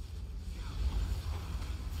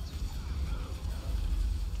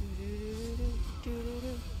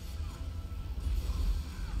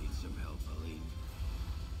 Need some help, Aline?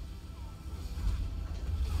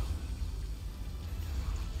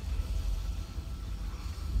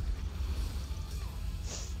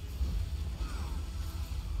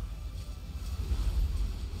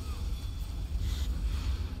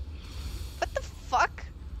 What the fuck?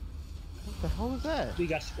 What the hell was that? We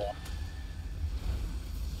got swapped.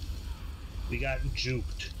 We got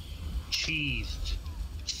juked, cheesed,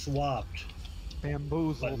 swapped,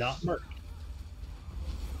 Bamboozled. but not murked.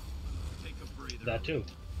 Take a breather. That too.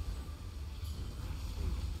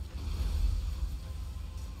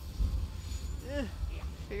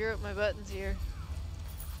 Figure out my buttons here.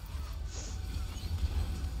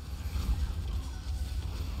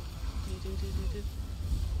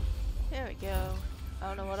 There we go. I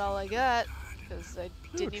don't know what all I got, because I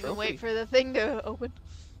didn't even wait for the thing to open.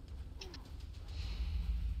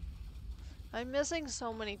 I'm missing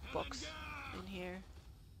so many books in here.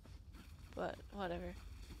 But, whatever.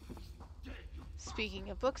 Speaking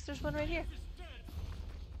of books, there's one right here.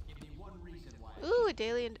 Ooh, a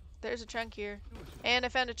daily and there's a trunk here. And I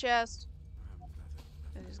found a chest.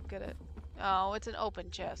 I just got it. Oh, it's an open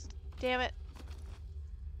chest. Damn it.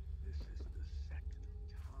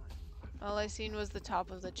 All I seen was the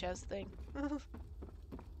top of the chest thing. Alright,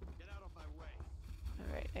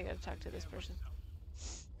 I gotta talk to this person.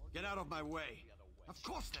 Get out of my way. Of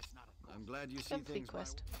course that's not a I'm glad you see Complete things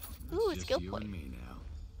quest. my Ooh, a Just skill you point. and me now.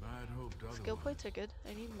 I'd hoped otherwise. Skill points are good.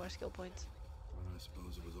 I need more skill points. But I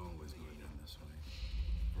suppose it was always going to end this way.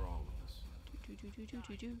 For all of us.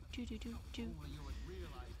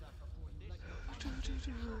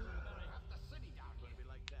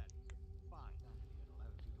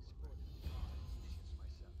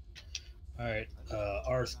 Alright,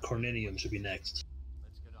 Ars Corninium should be next.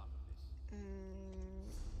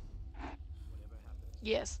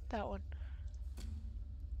 Yes, that one.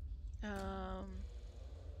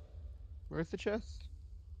 Where's the chest?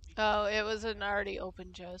 Oh, it was an already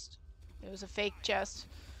open chest. It was a fake chest.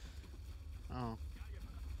 Oh.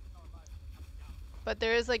 But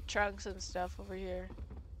there is like trunks and stuff over here.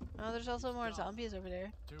 Oh, there's also more zombies over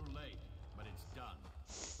there. Too late, but it's done.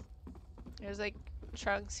 There's like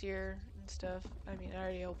trunks here and stuff. I mean, I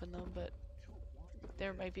already opened them, but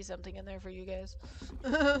there might be something in there for you guys.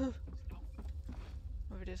 Over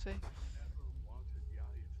this way.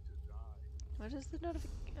 What is the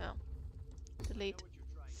notification? Oh. Delete.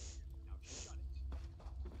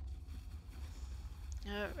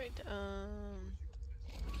 Alright,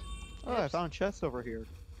 Oh, I found a chest over here.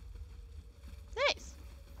 Nice!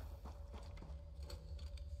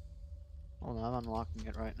 Hold on, I'm unlocking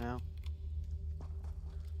it right now.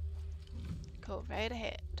 Go right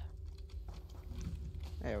ahead.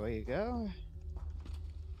 There we go.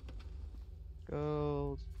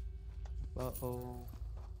 Gold. Uh-oh.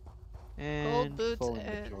 And Gold boots full and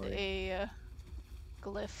inventory. a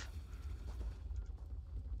glyph.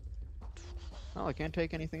 Oh, I can't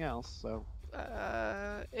take anything else, so...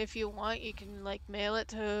 If you want, you can like mail it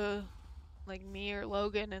to like me or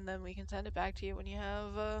Logan, and then we can send it back to you when you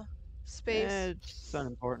have space. It's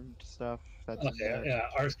unimportant stuff. That's in Okay, there. yeah,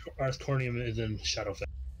 Ars Corninium is in Shadowfell.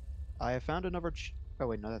 I have found another oh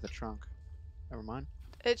wait, no, that's a trunk. Never mind.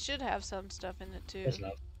 It should have some stuff in it too. That's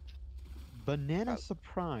enough. Banana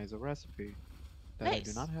surprise, a recipe that I do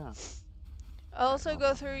Nice. not have. Also,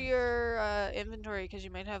 go through your inventory because you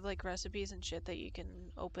might have like recipes and shit that you can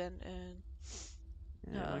open and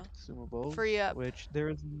Yeah, my consumables, free up. which there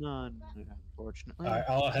is none, unfortunately. Alright,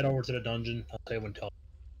 I'll head over to the dungeon. I'll tell you when to tell.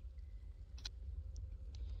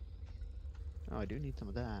 Oh, I do need some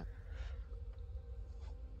of that.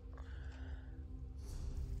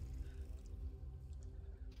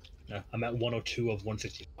 Yeah, I'm at 102 of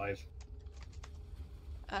 165.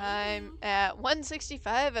 I'm at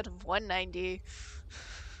 165 out of 190.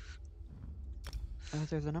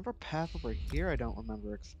 There's another path over here I don't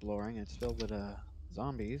remember exploring. It's filled with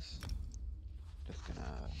zombies. Just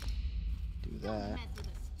gonna do that.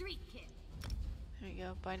 There you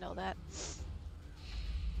go. I know that.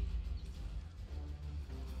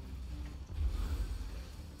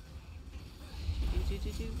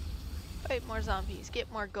 Fight more zombies.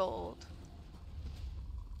 Get more gold.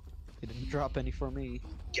 It didn't drop any for me.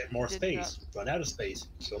 Get more Didn't space. Run out of space.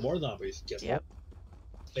 Kill more zombies. Get Yep.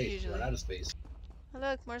 more space. Usually. Run out of space. Oh,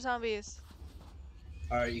 look, more zombies.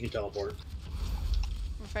 Alright, you can teleport.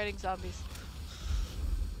 We're fighting zombies.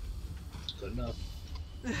 Good enough.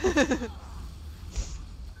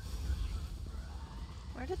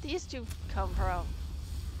 Where did these two come from?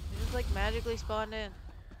 It just like magically spawned in.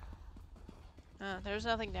 There's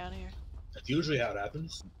nothing down here. That's usually how it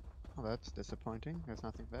happens. Oh, that's disappointing. There's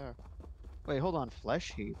nothing there. Wait, hold on.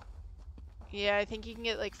 Flesh heap. Yeah, I think you can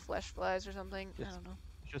get like flesh flies or something. I don't know.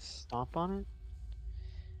 Just stomp on it?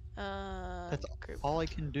 That's Group. all I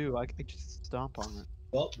can do. I just stomp on it.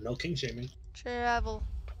 Well, no king shaming. Travel.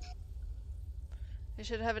 I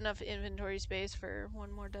should have enough inventory space for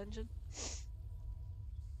one more dungeon.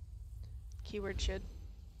 Keyword should.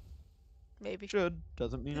 Maybe. Should.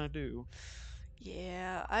 Doesn't mean I do.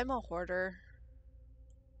 Yeah, I'm a hoarder.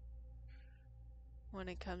 When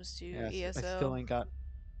it comes to ESO. I still ain't got...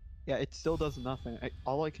 Yeah, it still does nothing.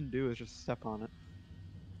 All I can do is just step on it.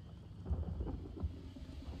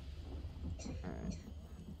 Alright.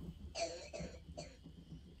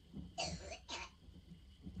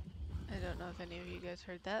 I don't know if any of you guys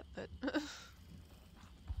heard that, but...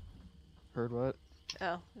 Heard what?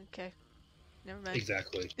 Oh, okay. Never mind.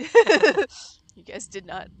 Exactly. You guys did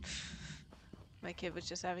not. My kid was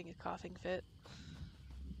just having a coughing fit.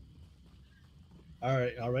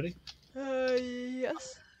 Alright, all ready?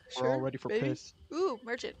 Yes. We're all ready for piss. Ooh,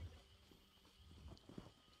 merchant.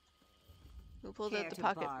 Who pulled out the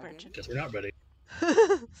pocket merchant? Guess we're not ready.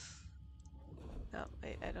 No,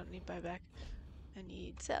 wait, I don't need buyback. I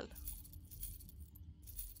need sell.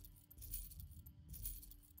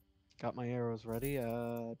 Got my arrows ready.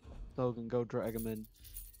 Logan, go drag them in.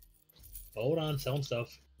 Hold on, selling stuff.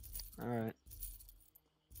 Alright.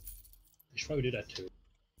 I should probably do that too.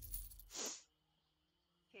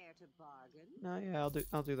 Care to bargain? No, yeah,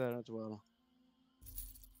 I'll do that as well.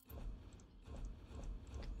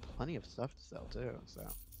 Plenty of stuff to sell too, so.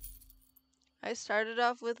 I started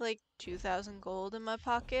off with like 2,000 gold in my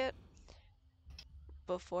pocket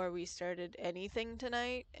before we started anything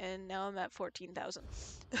tonight, and now I'm at 14,000.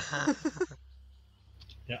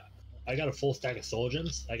 Yeah, I got a full stack of soul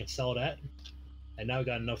gems. I can sell that, and now I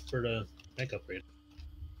got enough for the bank upgrade.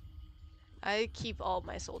 I keep all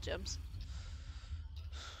my soul gems.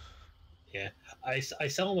 Yeah, I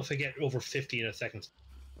sell them if I get over 50 in a second.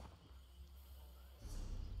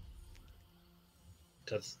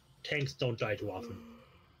 Because tanks don't die too often.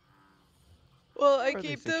 Well, I Or at keep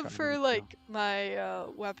least they them try to for make like my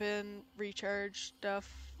weapon recharge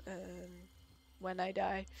stuff and when I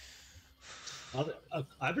die.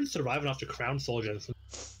 I've been surviving off the crown soul gems.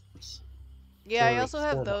 Yeah, I for also 4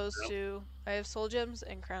 have months those now. too. I have soul gems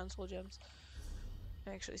and crown soul gems.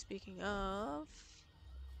 Actually, speaking of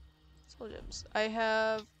soul gems, I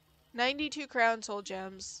have 92 crown soul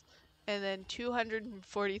gems and then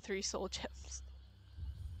 243 soul gems.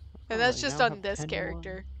 And Oh, that's I just now on have this 10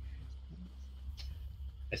 character.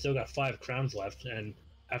 I still got 5 crowns left, and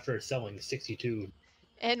after selling 62.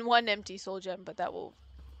 And 1 empty soul gem, but that will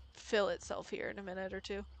fill itself here in a minute or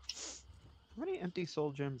two. How many empty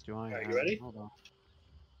soul gems do I have? Alright, you ready? Hold on.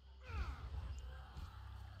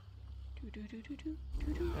 Do-do-do-do-do.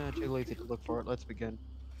 Too lazy to look for it. Let's begin.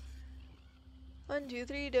 1, 2,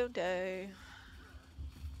 3, don't die.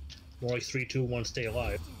 More like 3, 2, 1, stay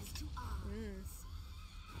alive. Mm.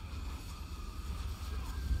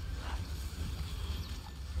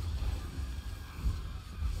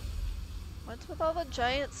 What's with all the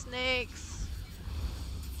giant snakes?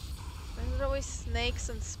 Why is it always snakes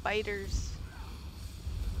and spiders?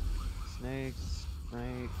 Snakes,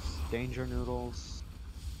 danger noodles.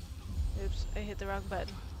 Oops, I hit the wrong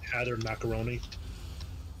button. Hather macaroni.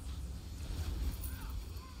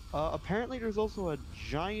 Apparently there's also a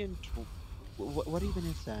giant... What even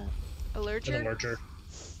is that? A And a lurcher? lurcher.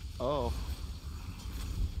 Oh.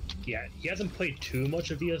 Yeah, he hasn't played too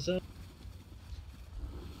much of ESO.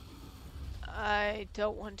 I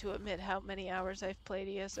don't want to admit how many hours I've played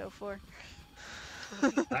ESO for.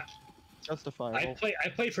 Justifiable. I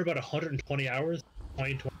played for about 120 hours.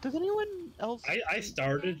 120. Does anyone else... I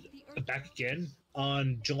started back again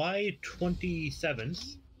on July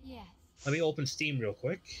 27th. Yes. Let me open Steam real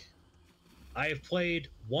quick. I have played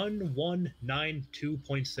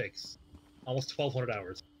 1192.6. Almost 1,200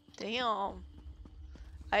 hours. Damn.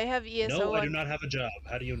 I have ESO No, I on... do not have a job.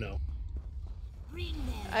 How do you know?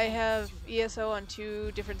 I have ESO on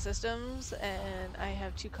 2 different systems, and I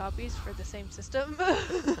have 2 copies for the same system.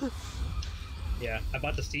 Yeah, I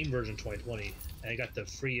bought the Steam version 2020, and I got the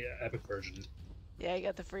free Epic version. Yeah, I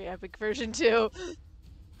got the free Epic version too.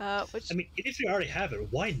 Which I mean, if you already have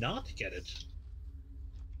it, why not get it?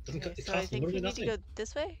 Doesn't okay, it so I cost think we literally need to nothing. go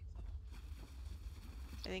this way.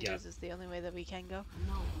 I think Yeah. this is the only way that we can go.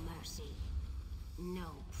 No mercy. No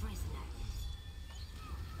prisoners.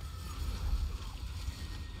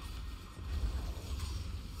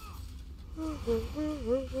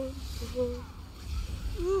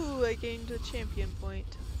 Ooh, I gained a champion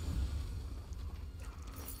point.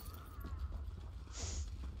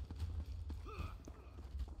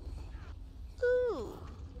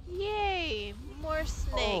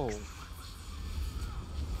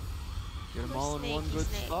 one Snaky good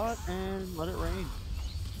snakes. spot and let it rain.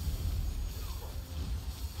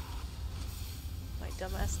 My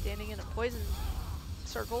dumbass standing in a poison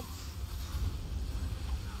circle.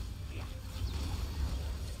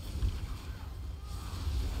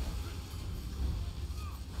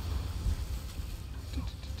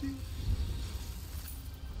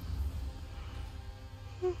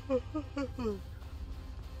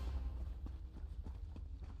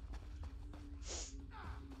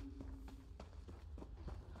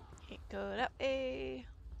 Can't go that way.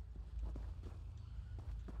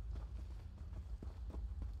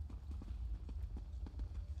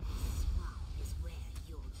 Is where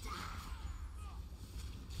you'll die.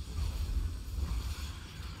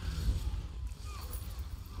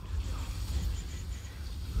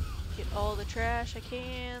 Get all the trash I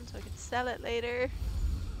can so I can sell it later.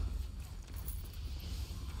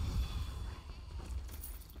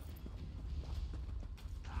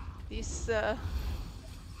 These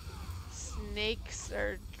snakes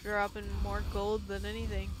are dropping more gold than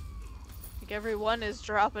anything. Like every one is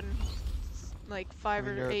dropping like 5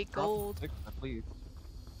 or they're 8 dropping gold. 6 at least.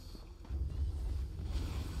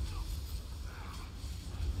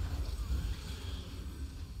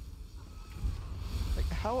 Like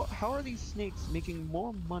how are these snakes making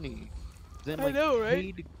more money than I like know,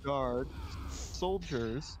 right? paid guards,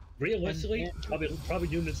 soldiers? Realistically, and probably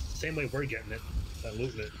doing this the same way we're getting it, by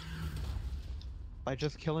looting it. by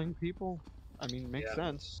just killing people? I mean, makes Yeah.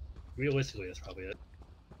 sense. Realistically, that's probably it.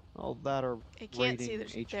 All that are I can't see raiding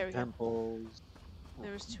there's. There ancient we go. temples.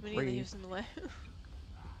 There was too many raid- leaves in the way.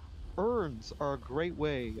 Urns are a great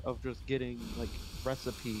way of just getting like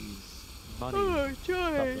recipes, money, Oh, stuff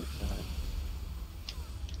joy! like that.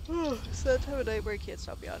 It's that time of night where I can't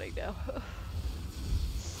stop yawning now.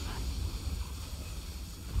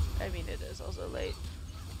 I mean, it is also late.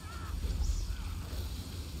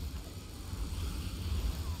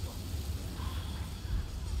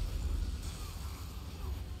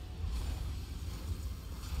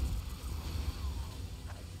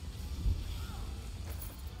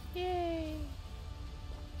 Yay!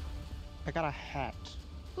 I got a hat.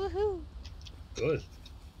 Woohoo! Good.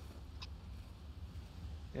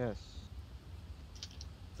 Yes.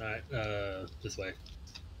 Alright, this way.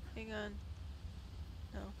 Hang on.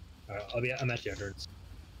 No. Alright, I'm at the entrance.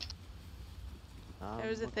 There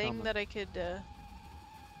was a we're thing coming. that I could,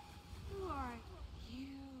 Who are you?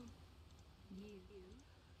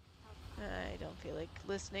 I don't feel like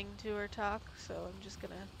listening to her talk, so I'm just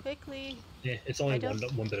gonna quickly. Yeah, it's only I don't-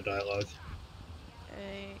 one bit of dialogue.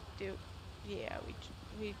 I do. Yeah,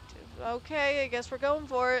 we do. Okay, I guess we're going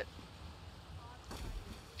for it.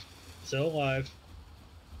 Still alive.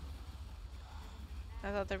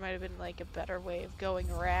 I thought there might have been like a better way of going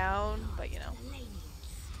around, but you know.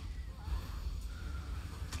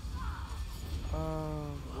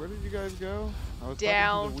 Where did you guys go? I was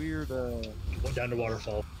Down. talking to the weird, Went down the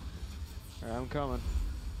waterfall. Alright, I'm coming.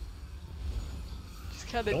 Just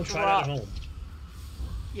kind of Don't try drop. that at home.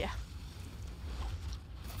 Yeah,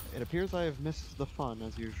 It appears I have missed the fun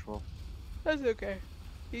as usual. that's okay.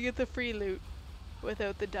 You get the free loot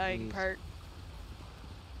without the dying Jeez. part.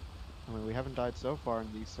 I mean, we haven't died so far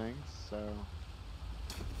in these things, so...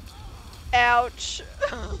 Ouch!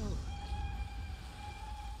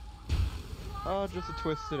 Oh, just a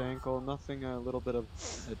twisted ankle. Nothing a little bit of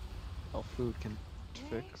food can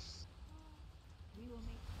fix.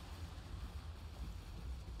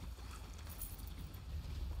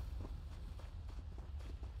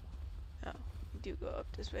 Oh, we do go up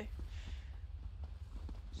this way.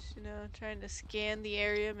 Just, you know, trying to scan the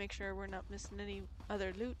area, make sure we're not missing any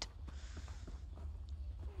other loot.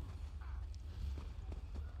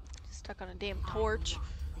 Stuck on a damn torch.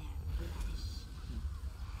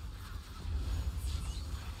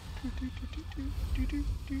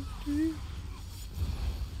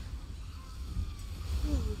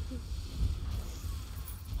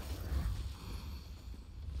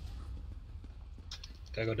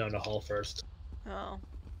 Gotta go down the hall first. Oh,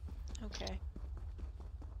 okay.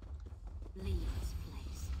 Leave this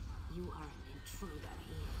place. You are an intruder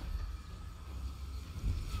here.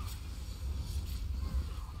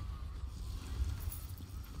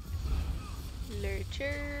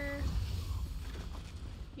 Lurcher.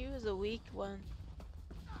 He was a weak one.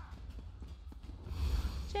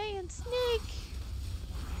 Giant snake!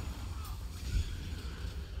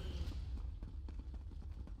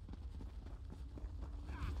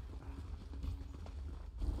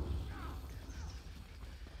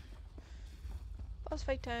 Boss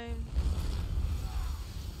fight time.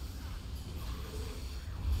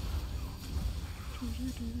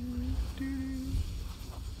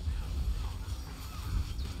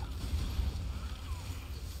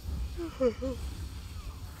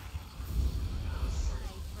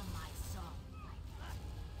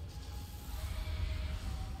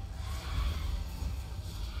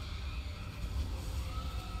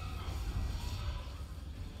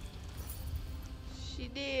 She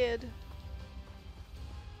did.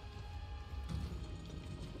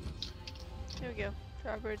 There we go.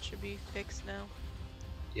 Drawbridge should be fixed now.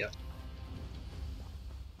 Yep.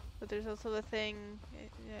 But there's also a thing.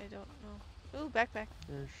 I don't know. Ooh, backpack.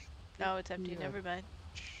 No, it's empty. Never mind.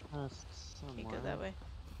 Can't go that way.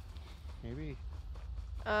 Maybe.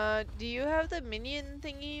 Do you have the minion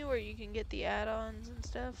thingy where you can get the add-ons and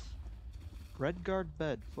stuff? Red guard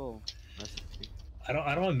bed full. Recipe. I don't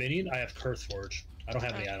have minion. I have Curse Forge. I don't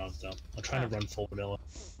have any add-ons though. I'm trying to run full vanilla.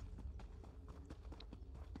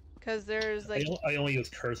 Cause there's like I only use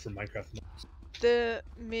Curse for Minecraft. the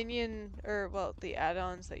minion, or well, the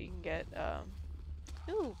add-ons that you can get.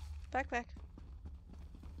 Ooh, backpack.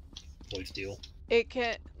 Void Steel. It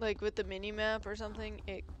can, like with the mini map or something,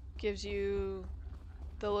 it gives you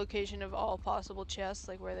the location of all possible chests,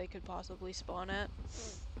 like where they could possibly spawn at.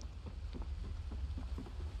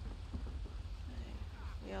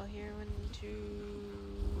 We all here? 1, 2,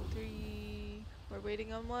 3. We're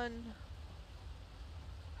waiting on 1.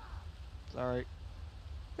 Sorry.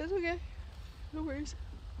 That's okay. No worries.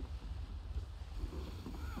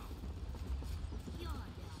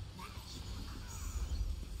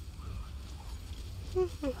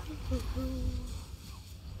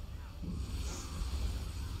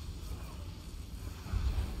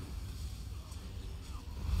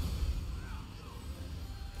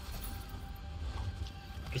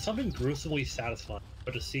 There's something gruesomely satisfying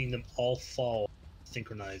about just seeing them all fall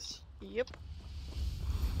synchronized. Yep.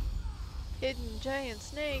 Hidden giant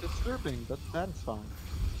snake. Disturbing, but satisfying.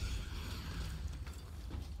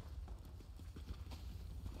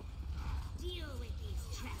 Deal with these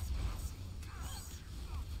trespassers.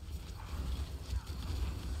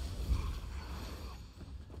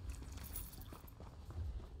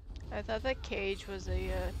 I thought that cage was a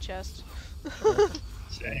chest.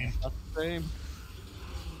 Same. That's the same.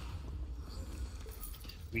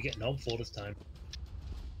 We get gnome full this time.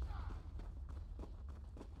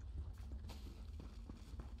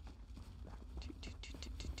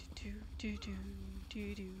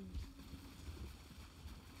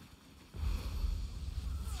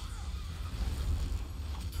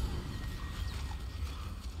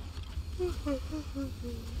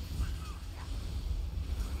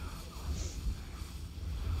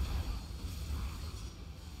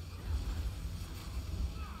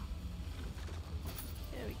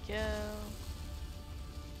 There we go.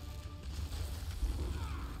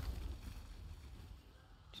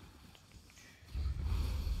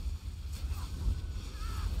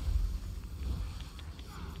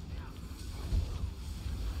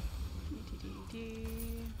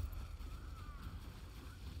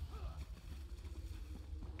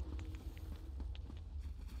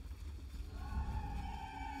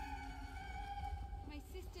 My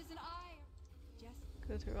sisters and I are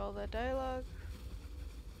just Go through all that dialogue.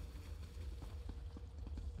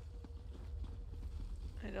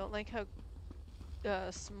 I don't like how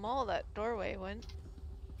small that doorway went.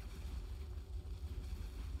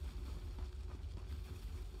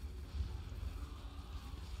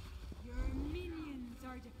 Your minions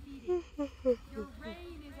are defeated. Your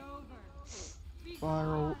reign is over. Be Fire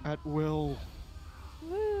gone. at will.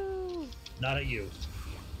 Woo! Not at you.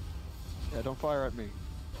 Yeah, don't fire at me.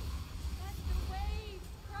 Let the waves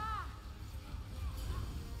crash.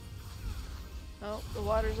 Oh, the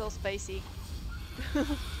water's all spicy.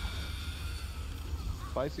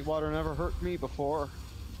 Spicy water never hurt me before.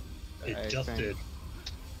 It I just think. did.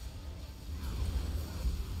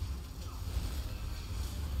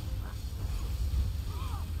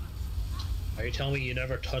 Are you telling me you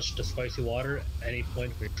never touched the spicy water at any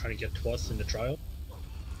point when you're trying to get to us in the trial?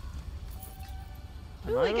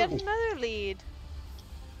 Ooh, I got another lead.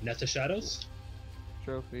 Nest of Shadows?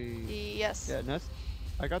 Trophy. Yes. Yeah, Nest.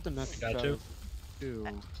 I got the Nest Got of two? Shadows too.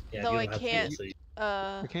 Yeah, Though you I don't have to can't, use it.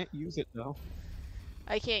 I can't use it though.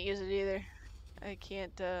 I can't use it either. I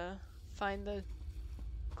can't find the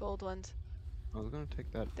gold ones. I was gonna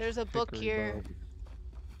take that. There's a book hickory here. bug.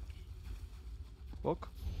 Book?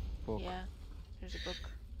 Book. Yeah, there's a book.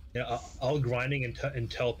 Yeah, I'll grinding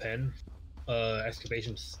until pen,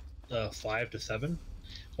 excavations 5 to 7.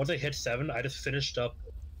 Once I hit 7, I just finished up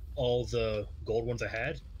all the gold ones I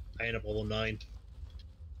had. I ended up level 9.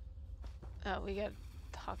 Oh, we got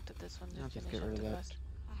talked at this one to I'll just finish get up rid the of that. quest.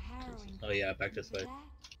 A harrowing. Oh yeah, back this way.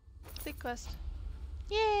 Big quest.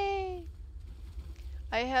 Yay!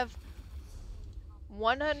 I have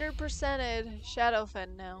 100%ed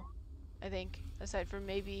Shadowfen now. I think, aside from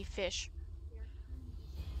maybe fish.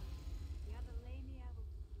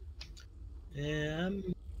 Yeah,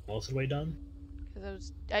 I'm most of the way done.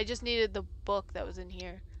 Because I just needed the book that was in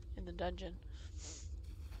here, in the dungeon. That's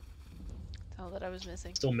all that I was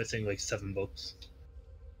missing. Still missing like 7 books.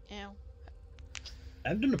 Yeah. I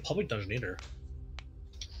haven't done a public dungeon either.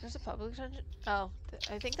 There's a public dungeon? Oh,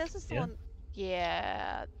 I think this is the Yeah. one.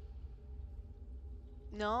 Yeah.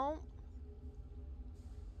 No.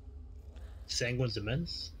 Sanguine's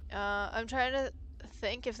Immense? I'm trying to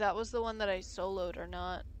think if that was the one that I soloed or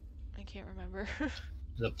not. I can't remember.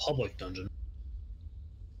 The public dungeon.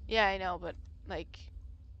 Yeah, I know, but like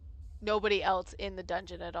nobody else in the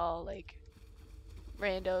dungeon at all. Like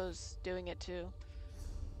randos doing it too.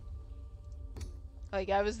 Like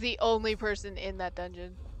I was the only person in that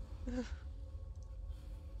dungeon.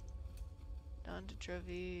 Down to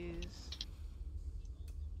trophies.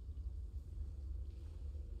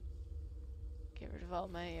 Get rid of all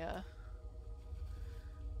my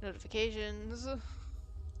notifications.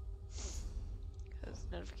 Because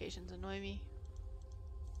notifications annoy me.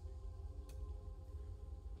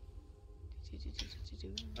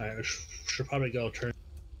 I should probably go turn.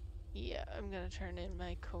 Yeah, I'm gonna turn in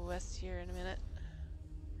my quest here in a minute.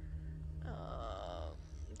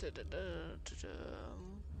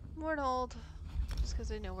 Warnhold, just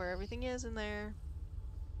because I know where everything is in there.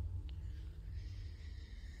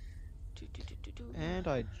 And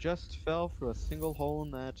I just fell through a single hole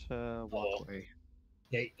in that walkway.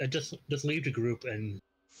 Yeah, just leave the group and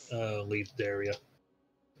leave the area.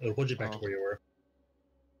 It'll put you back to where you were.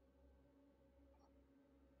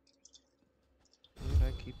 And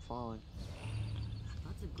I keep falling.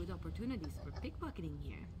 Lots of good opportunities for pickpocketing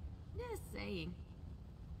here. Just saying.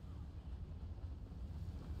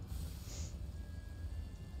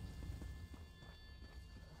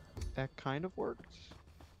 That kind of worked.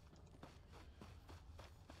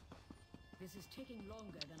 This is taking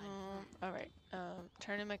longer than I planned. Alright,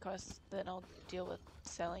 turn in my quest, then I'll deal with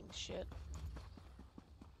selling shit.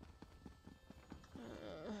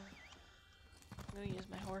 I'm gonna use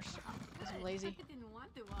my horse, because I'm lazy. I didn't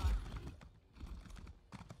want to walk.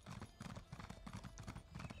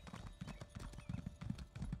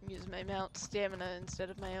 Use my mount stamina instead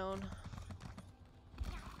of my own.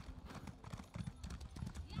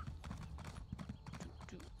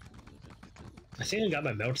 I think I got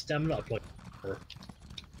my mount stamina up like 4.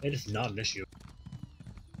 It is not an issue.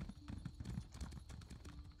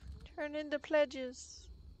 Turn into pledges.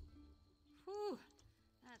 Whew.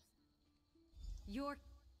 That's your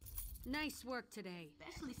nice work today.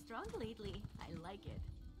 Especially strong lately. I like it.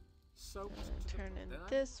 So Turn in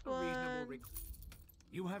this one.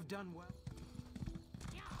 You have done well.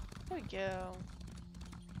 There we go.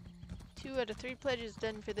 2 out of 3 pledges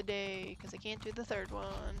done for the day, because I can't do the third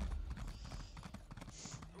one.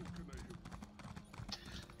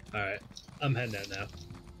 Alright, I'm heading out now.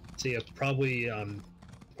 See ya probably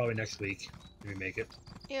next week if we make it.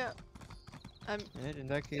 Yeah. And in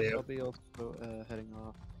that case, Yeah. I'll be also heading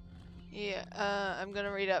off. Yeah, I'm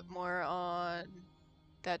gonna read up more on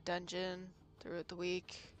that dungeon throughout the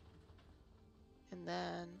week. And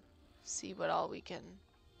then see what all we can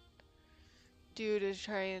do to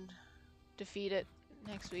try and defeat it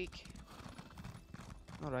next week.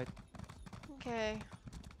 Alright. Okay.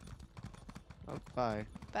 Oh, bye.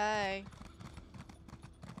 Bye.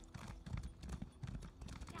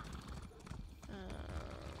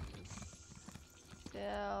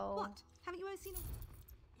 Sell. What? Haven't you ever seen a...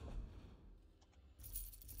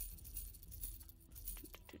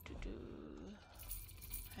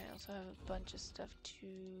 I also have a bunch of stuff to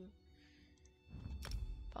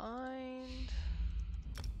bind.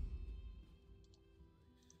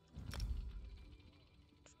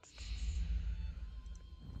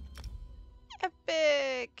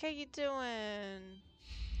 Epic! How you doing?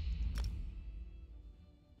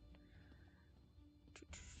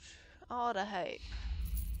 All the hype.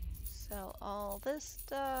 Sell all this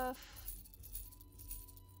stuff.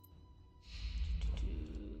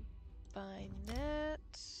 Bind that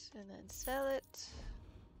and then sell it.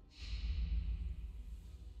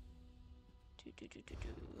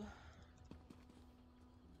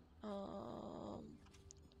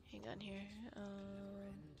 Hang on here.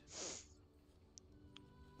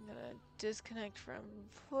 I'm gonna disconnect from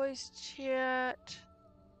voice chat.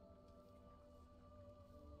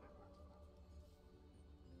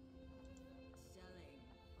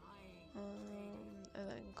 And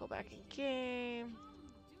then go back in game.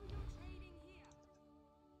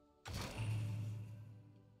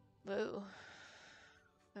 Whoa.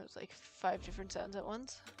 That was like 5 different sounds at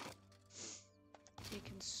once.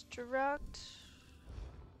 Deconstruct.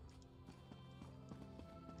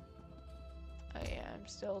 I'm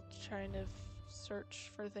still trying to search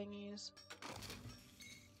for thingies.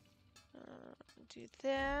 Do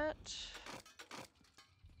that.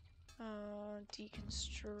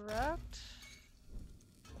 Deconstruct.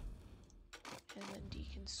 And then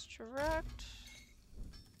deconstruct.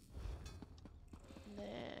 And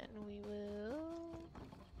then we will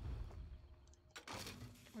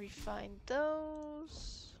refine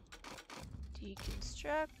those.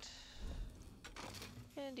 Deconstruct.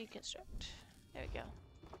 And deconstruct. There we go.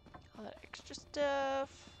 All that extra stuff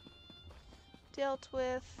dealt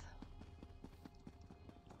with.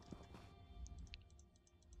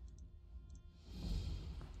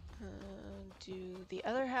 Do the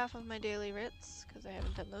other half of my daily writs, because I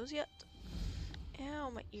haven't done those yet.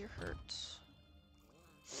 Ow, my ear hurts.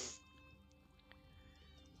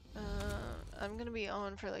 I'm gonna be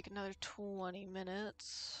on for like another 20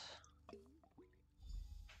 minutes.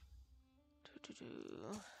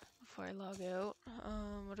 Before I log out.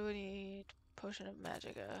 What do I need? Potion of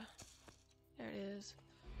Magicka. There it is.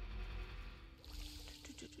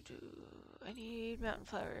 I need mountain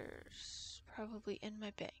flowers. Probably in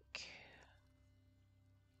my bank.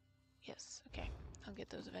 Yes, okay. I'll get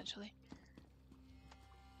those eventually.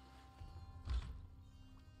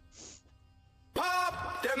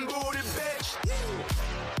 Pop them booty, bitch.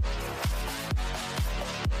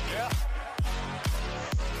 Yeah.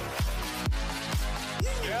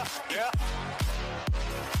 Yeah, yeah.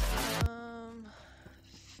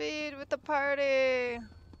 Feed with the party.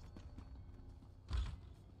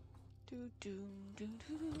 Do do do do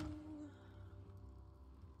do.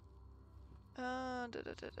 Da da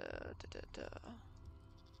da da da da.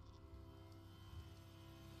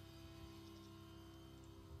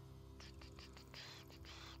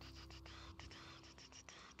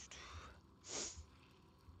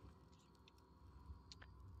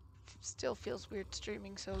 Still feels weird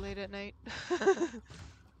streaming so late at night.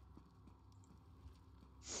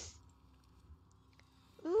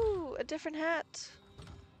 Ooh, a different hat.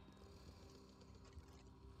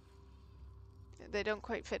 They don't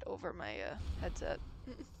quite fit over my headset,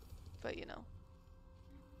 but you know,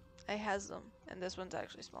 I has them, and this one's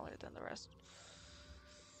actually smaller than the rest.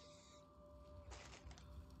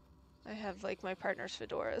 I have like my partner's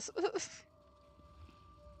fedoras.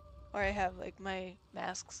 Or I have like my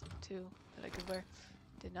masks too that I could wear.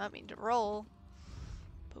 Did not mean to roll,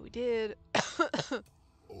 but we did.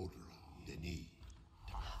 Order Denis.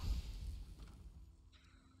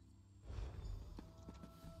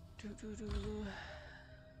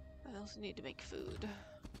 I also need to make food.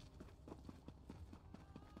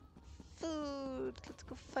 Food! Let's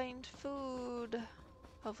go find food.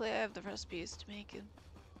 Hopefully I have the recipes to make it.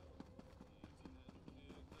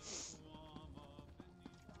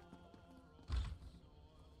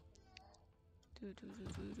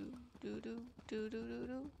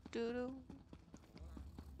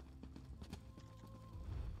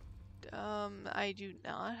 I do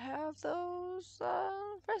not have those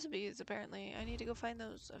recipes apparently. I need to go find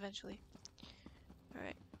those eventually.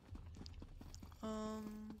 Alright. I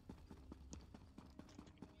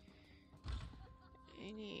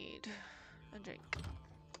need a drink.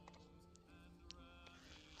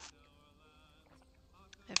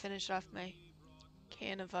 I finished off my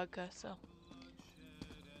can of vodka, so.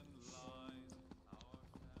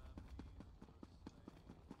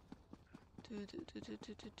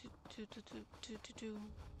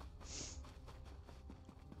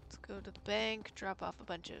 Let's go to the bank, drop off a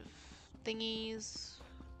bunch of thingies.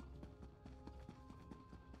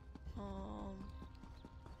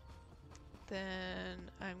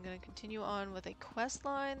 Then I'm gonna continue on with a quest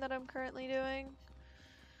line that I'm currently doing.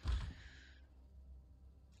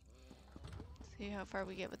 See how far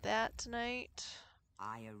we get with that tonight.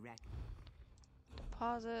 I erect.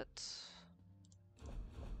 Deposit.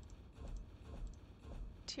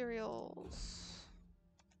 Materials.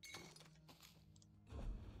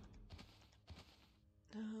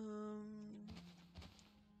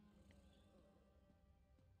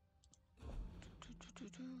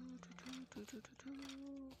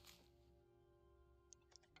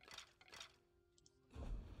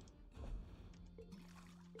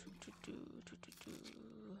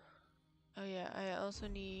 Oh yeah, I also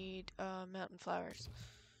need mountain flowers.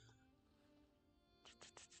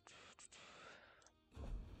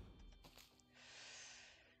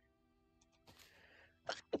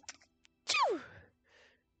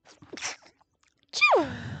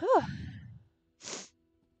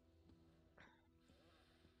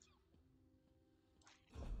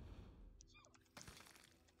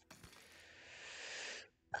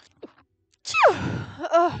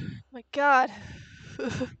 Oh my god.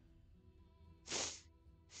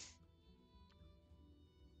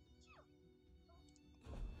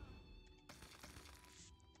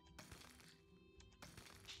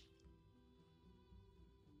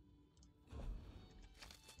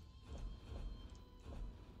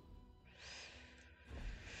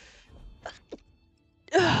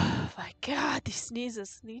 God, these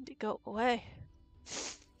sneezes need to go away.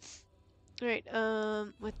 Alright,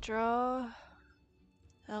 withdraw.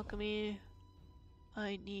 Alchemy.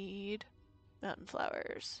 I need mountain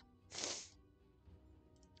flowers.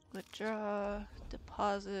 Withdraw.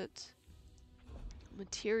 Deposit.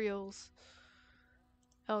 Materials.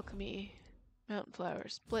 Alchemy. Mountain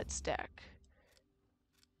flowers. Split stack.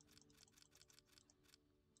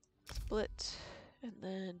 Split. And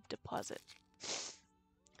then deposit.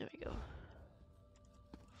 There we go.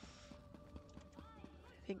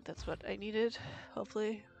 I think that's what I needed,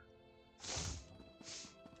 hopefully.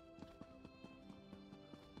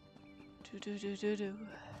 Do.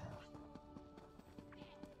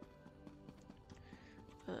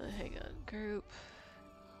 Hang on, group.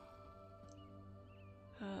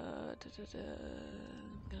 I'm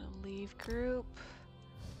gonna leave group.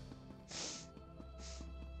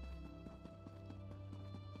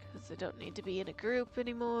 Because I don't need to be in a group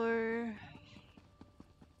anymore.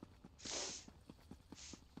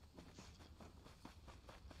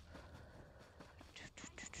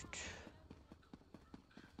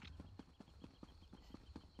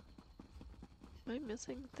 Am I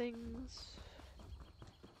missing things?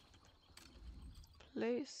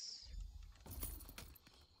 Place.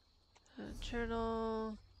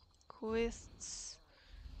 Journal. Quests.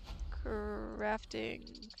 Crafting.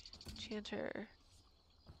 Enchanter.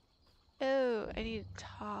 Oh, I need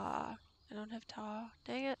tar. I don't have tar.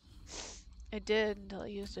 Dang it. I did until I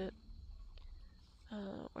used it.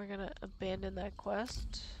 We're gonna abandon that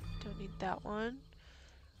quest. Don't need that one.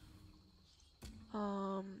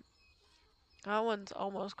 That one's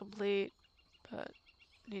almost complete, but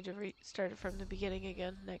need to restart it from the beginning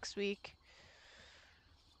again next week.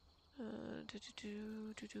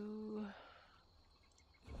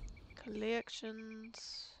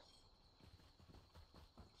 Collections.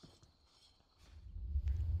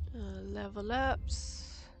 Level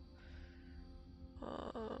ups.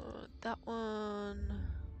 That one.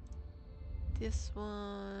 This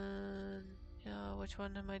one. Yeah, which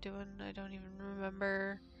one am I doing? I don't even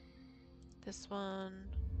remember. This one.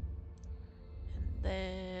 And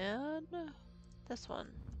then this one.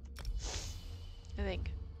 I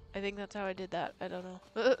think that's how I did that. I don't know.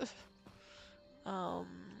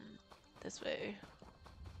 This way.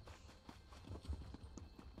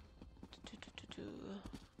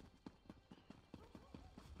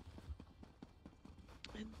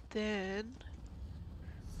 And then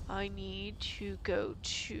I need to go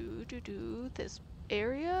to this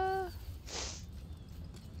area.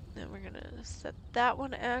 Then we're gonna set that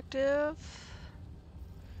one active.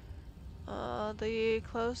 The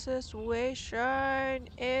closest way shrine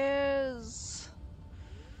is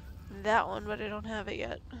that one, but I don't have it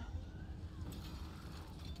yet.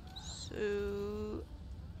 So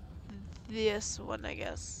this one, I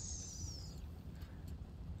guess.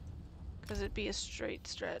 Because it'd be a straight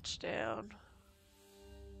stretch down.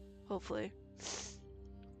 Hopefully.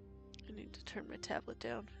 I need to turn my tablet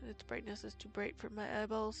down. Its brightness is too bright for my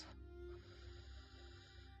eyeballs.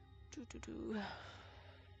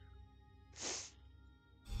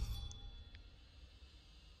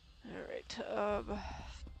 Alright,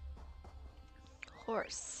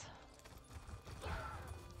 horse.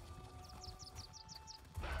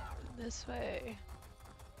 This way.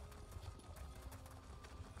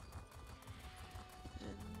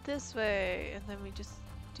 And this way. And then we just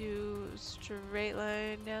do straight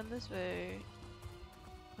line down this way.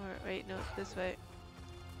 Or wait, no, it's this way.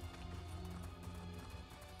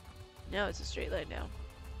 Now it's a straight line down.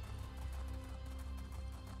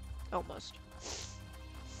 Almost.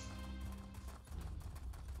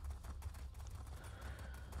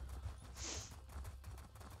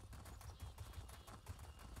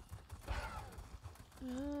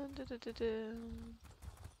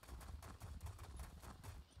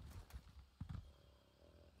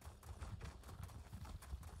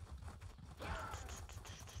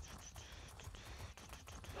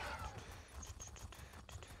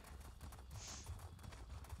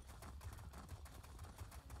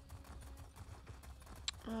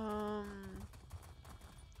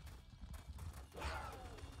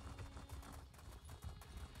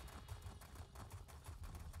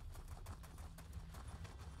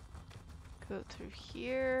 Go through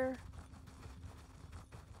here.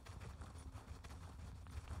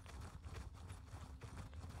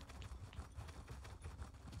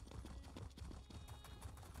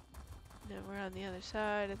 Now we're on the other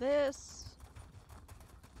side of this.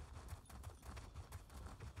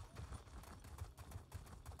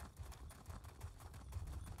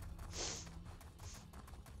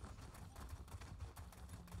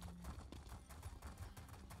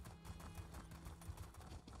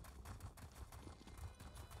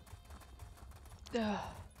 Ugh.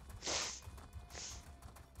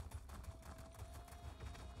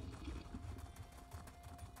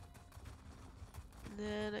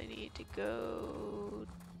 Then I need to go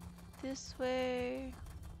this way.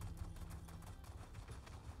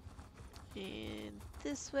 And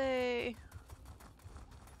this way.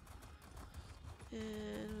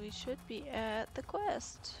 And we should be at the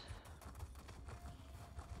quest.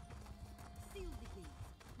 Seal the gates.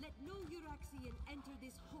 Let no Euraxian enter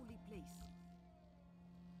this holy place.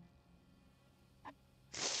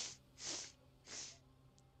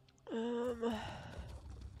 I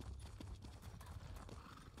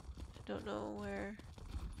don't know where.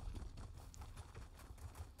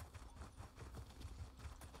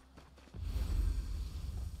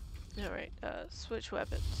 Alright, switch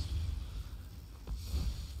weapons.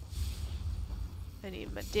 I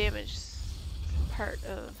need my damage part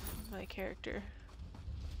of my character.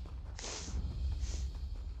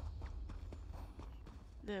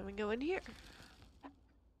 Then we go in here.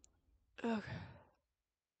 Okay.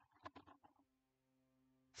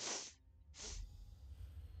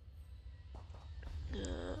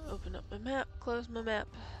 Open up my map, close my map.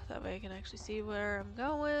 That way I can actually see where I'm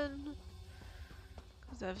going.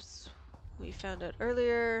 Because as we found out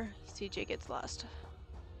earlier, CJ gets lost.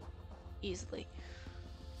 Easily.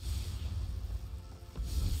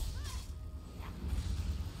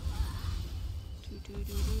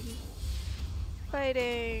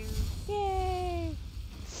 Fighting! Yay!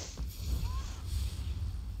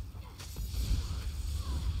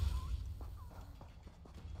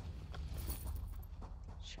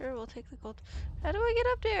 Sure, we'll take the gold. How do I get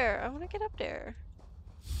up there? I want to get up there.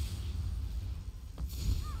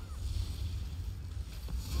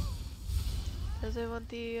 Because I want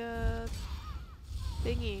the,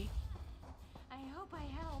 thingy. I hope I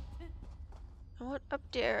helped. I want up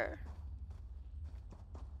there.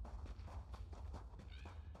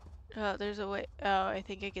 Oh, there's a way. Oh, I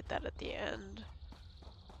think I get that at the end.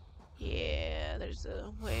 Yeah, there's a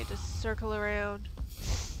way to circle around.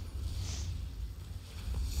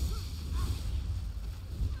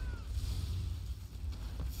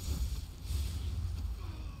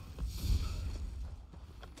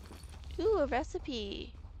 Ooh, a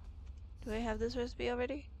recipe. Do I have this recipe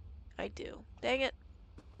already? I do. Dang it.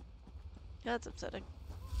 That's upsetting.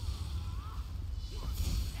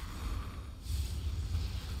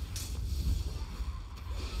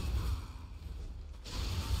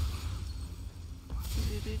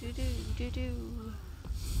 Do.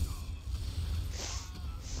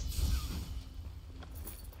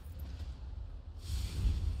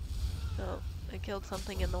 Oh, I killed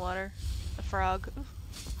something in the water. A frog. I'm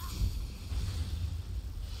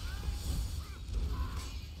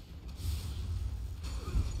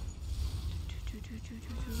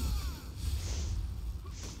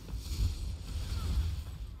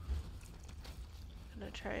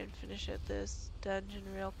gonna try and finish at this dungeon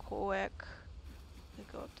real quick. I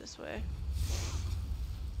go up this way.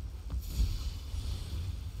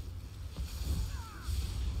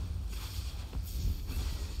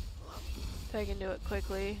 If I can do it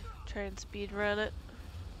quickly, try and speed run it.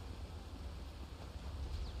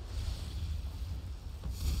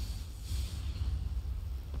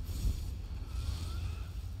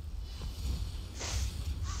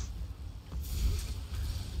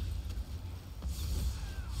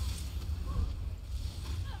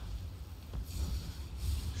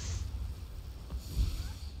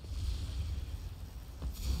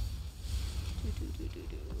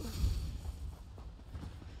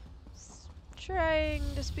 Trying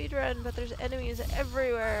to speedrun, but there's enemies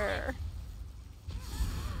everywhere.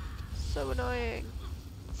 So annoying.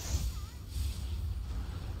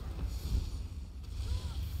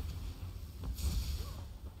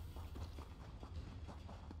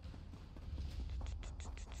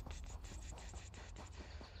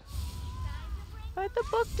 Why'd the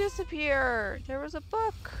book disappear? There was a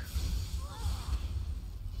book.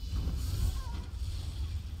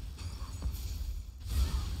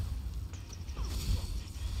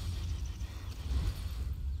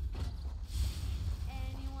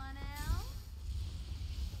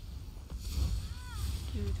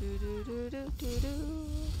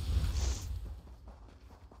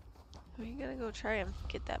 I'm gonna go try and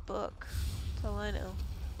get that book. That's all I know.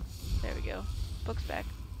 There we go. Book's back.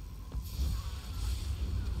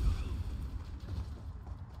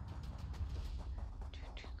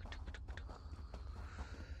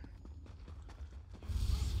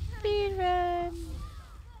 Speed run.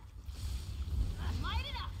 Light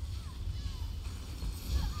it up.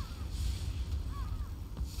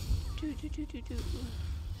 Do.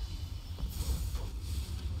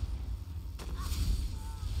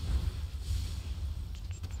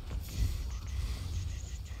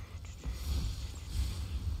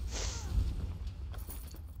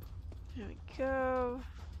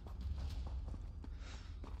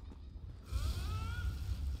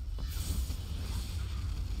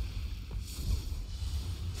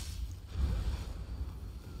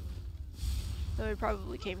 Though we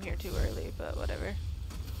probably came here too early, but whatever.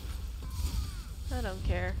 I don't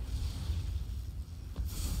care.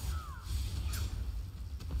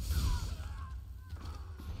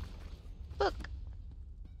 Look!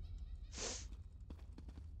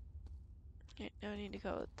 Okay, now I need to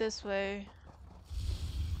go this way.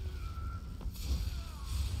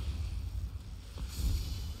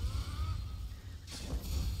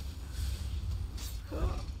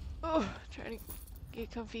 Oh, trying to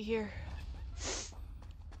get comfy here.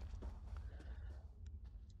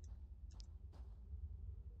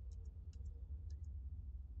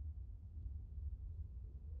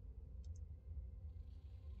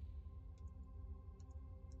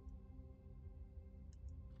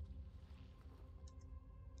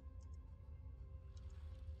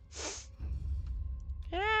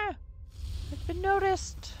 Yeah! I've been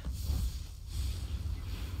noticed!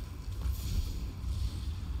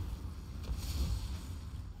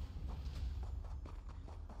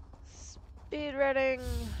 Speed running,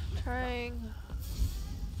 trying.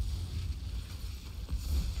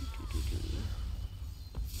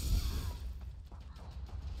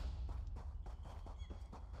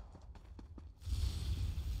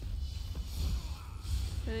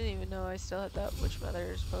 I didn't even know I still had that Witch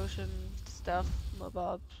Mother's potion stuff,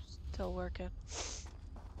 Mobob, still working.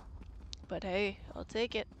 But hey, I'll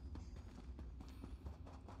take it.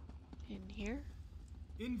 In here?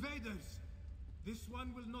 Invaders! This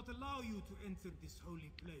one will not allow you to enter this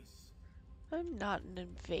holy place. I'm not an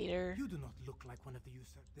invader. You do not look like one of the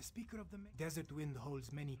usurpers. The speaker of the desert wind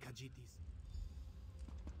holds many Khajiits.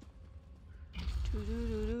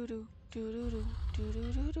 Doo-doo-doo-doo-doo, doo-doo-doo,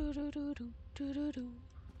 doo-doo-doo-doo-doo-doo, doo-doo-doo.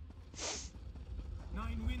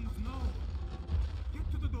 9 winds, no! Get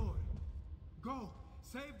to the door! Go!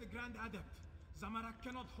 Save the Grand Adept! Zamarak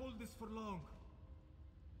cannot hold this for long.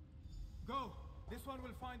 Go! This one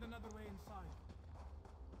will find another way inside.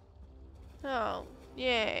 Oh,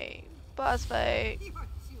 yay. Boss fight. You are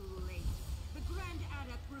too late. The Grand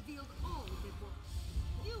Adept revealed all that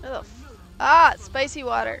was. You Oh, are f- no ah, match for spicy my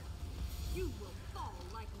water. You will fall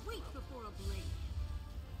like wheat before a blade.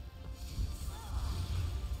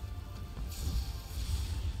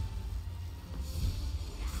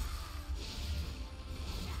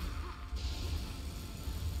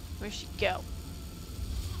 Where'd she go?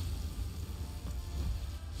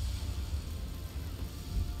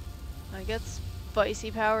 I get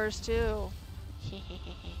spicy powers too.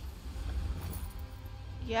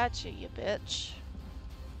 Gotcha, you bitch.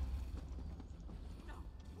 No,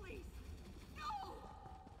 please. No!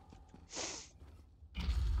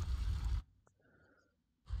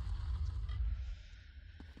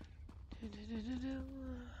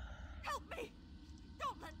 Help me!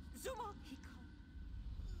 Don't let Zuma. He come.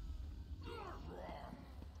 You're wrong.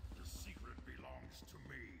 The secret belongs to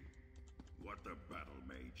me. What the battle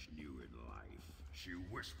mage knew in life, she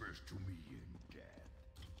whispers to me in death.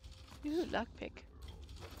 Ooh, lockpick.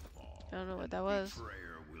 I don't know what that was.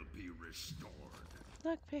 Betrayer will be restored.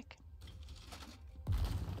 Lockpick.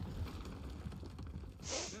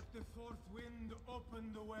 Let the fourth wind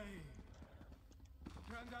open the way.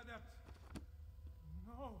 Grand Adept.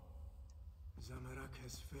 No. Zamarak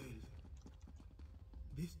has failed.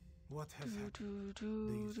 This. What has happened?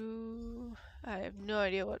 Do. I have no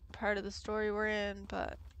idea what part of the story we're in,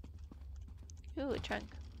 but ooh, a trunk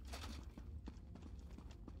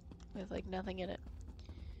with like nothing in it.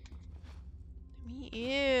 Let me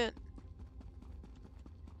in.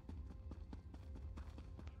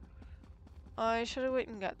 I should have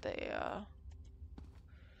waited and got the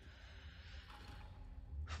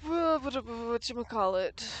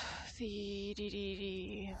whatchamacallit,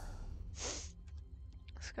 the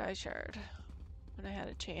Sky Shard when I had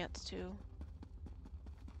a chance to.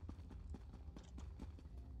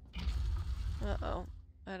 Uh-oh.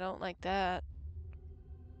 I don't like that.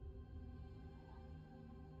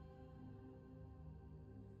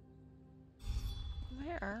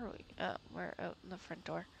 Where are we? Oh, we're out in the front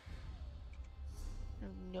door. I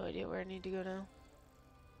have no idea where I need to go now.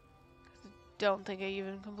 I don't think I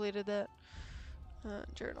even completed that.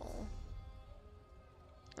 Journal.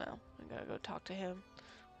 Oh, I gotta go talk to him.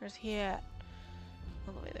 Where's he at?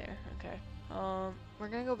 All the way there. Okay. We're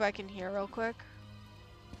gonna go back in here real quick.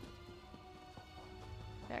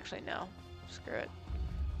 Actually, no. Screw it.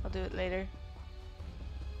 I'll do it later.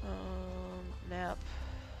 Map.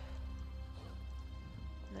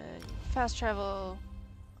 Then fast travel.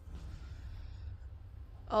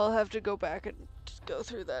 I'll have to go back and just go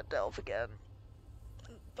through that delve again.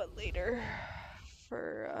 But later.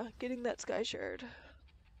 For getting that Sky Shard.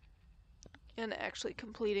 And actually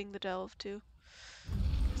completing the delve too.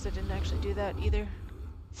 Because I didn't actually do that either.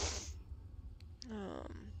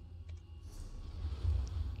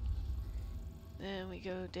 Then we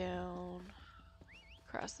go down,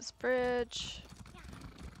 across this bridge.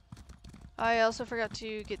 I also forgot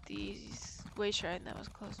to get the way shrine that was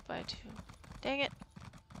close by too. Dang it!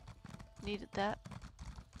 Needed that.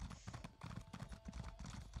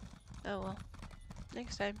 Oh well.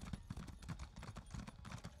 Next time.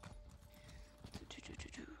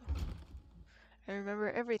 I remember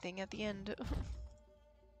everything at the end.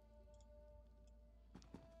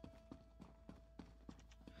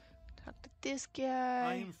 Talk to this I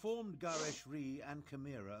guy. informed Garesh Ree and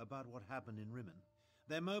Chimera about what happened in Rimmon.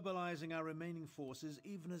 They're mobilizing our remaining forces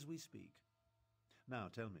even as we speak. Now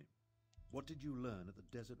tell me, what did you learn at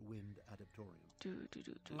the Desert Wind Adaptorium?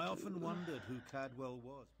 I often wondered who Cadwell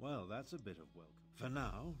was. Well, that's a bit of welcome. For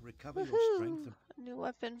now, recover your strength and... A new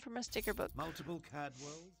weapon for my sticker book. Multiple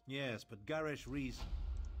Cadwells? Yes, but Garesh Ree's...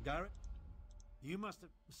 Garrett? You must have...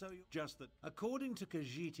 So you... Just that, according to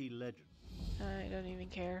Khajiiti legend... I don't even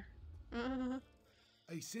care.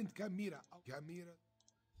 I sent Chimera.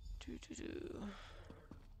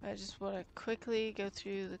 I just want to quickly go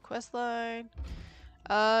through the quest line.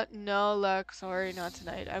 No luck. Sorry, not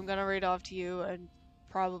tonight. I'm gonna raid off to you and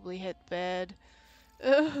probably hit bed.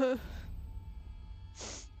 I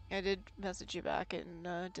did message you back in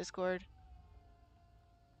Discord.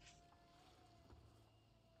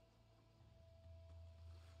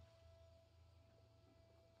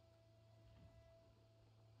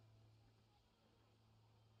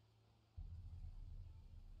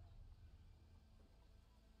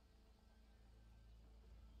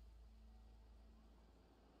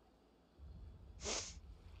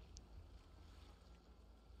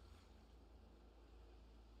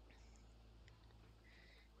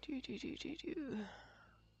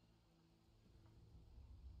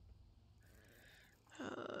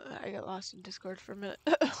 I got lost in Discord for a minute.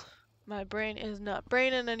 My brain is not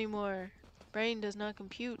braining anymore. Brain does not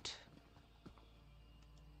compute.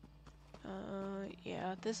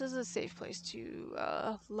 Yeah, this is a safe place to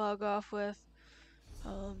log off with.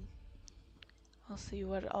 I'll see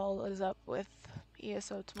what all is up with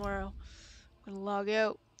ESO tomorrow. I'm gonna log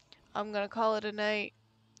out. I'm gonna call it a night.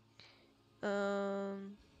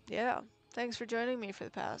 Yeah. Thanks for joining me for the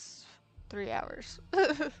past 3 hours.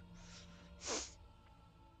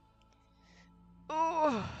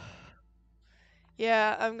 Oh.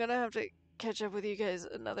 Yeah, I'm gonna have to catch up with you guys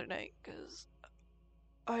another night because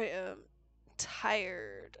I am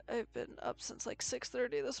tired. I've been up since like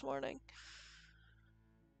 6:30 this morning.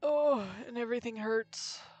 Oh, and everything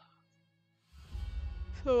hurts.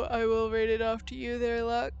 So I will rate it off to you there,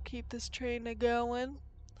 Luck. Keep this train a-going.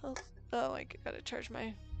 Oh, I gotta charge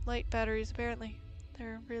my light batteries apparently.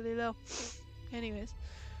 They're really low. Anyways.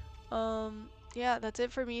 Yeah, that's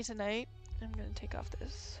it for me tonight. I'm gonna take off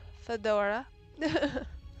this fedora.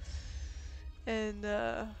 And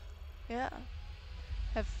yeah.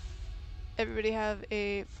 Everybody have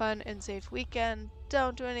a fun and safe weekend.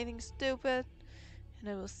 Don't do anything stupid. And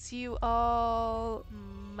I will see you all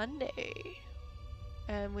Monday.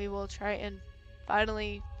 And we will try and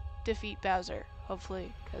finally defeat Bowser,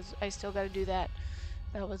 hopefully, because I still got to do that.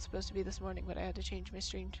 That was supposed to be this morning, but I had to change my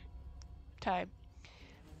stream time.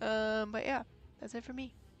 But yeah, that's it for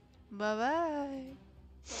me. Bye-bye.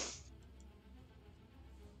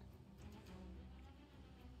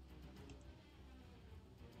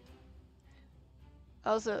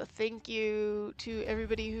 Also, thank you to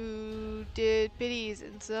everybody who did biddies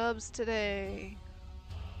and subs today.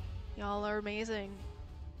 Y'all are amazing.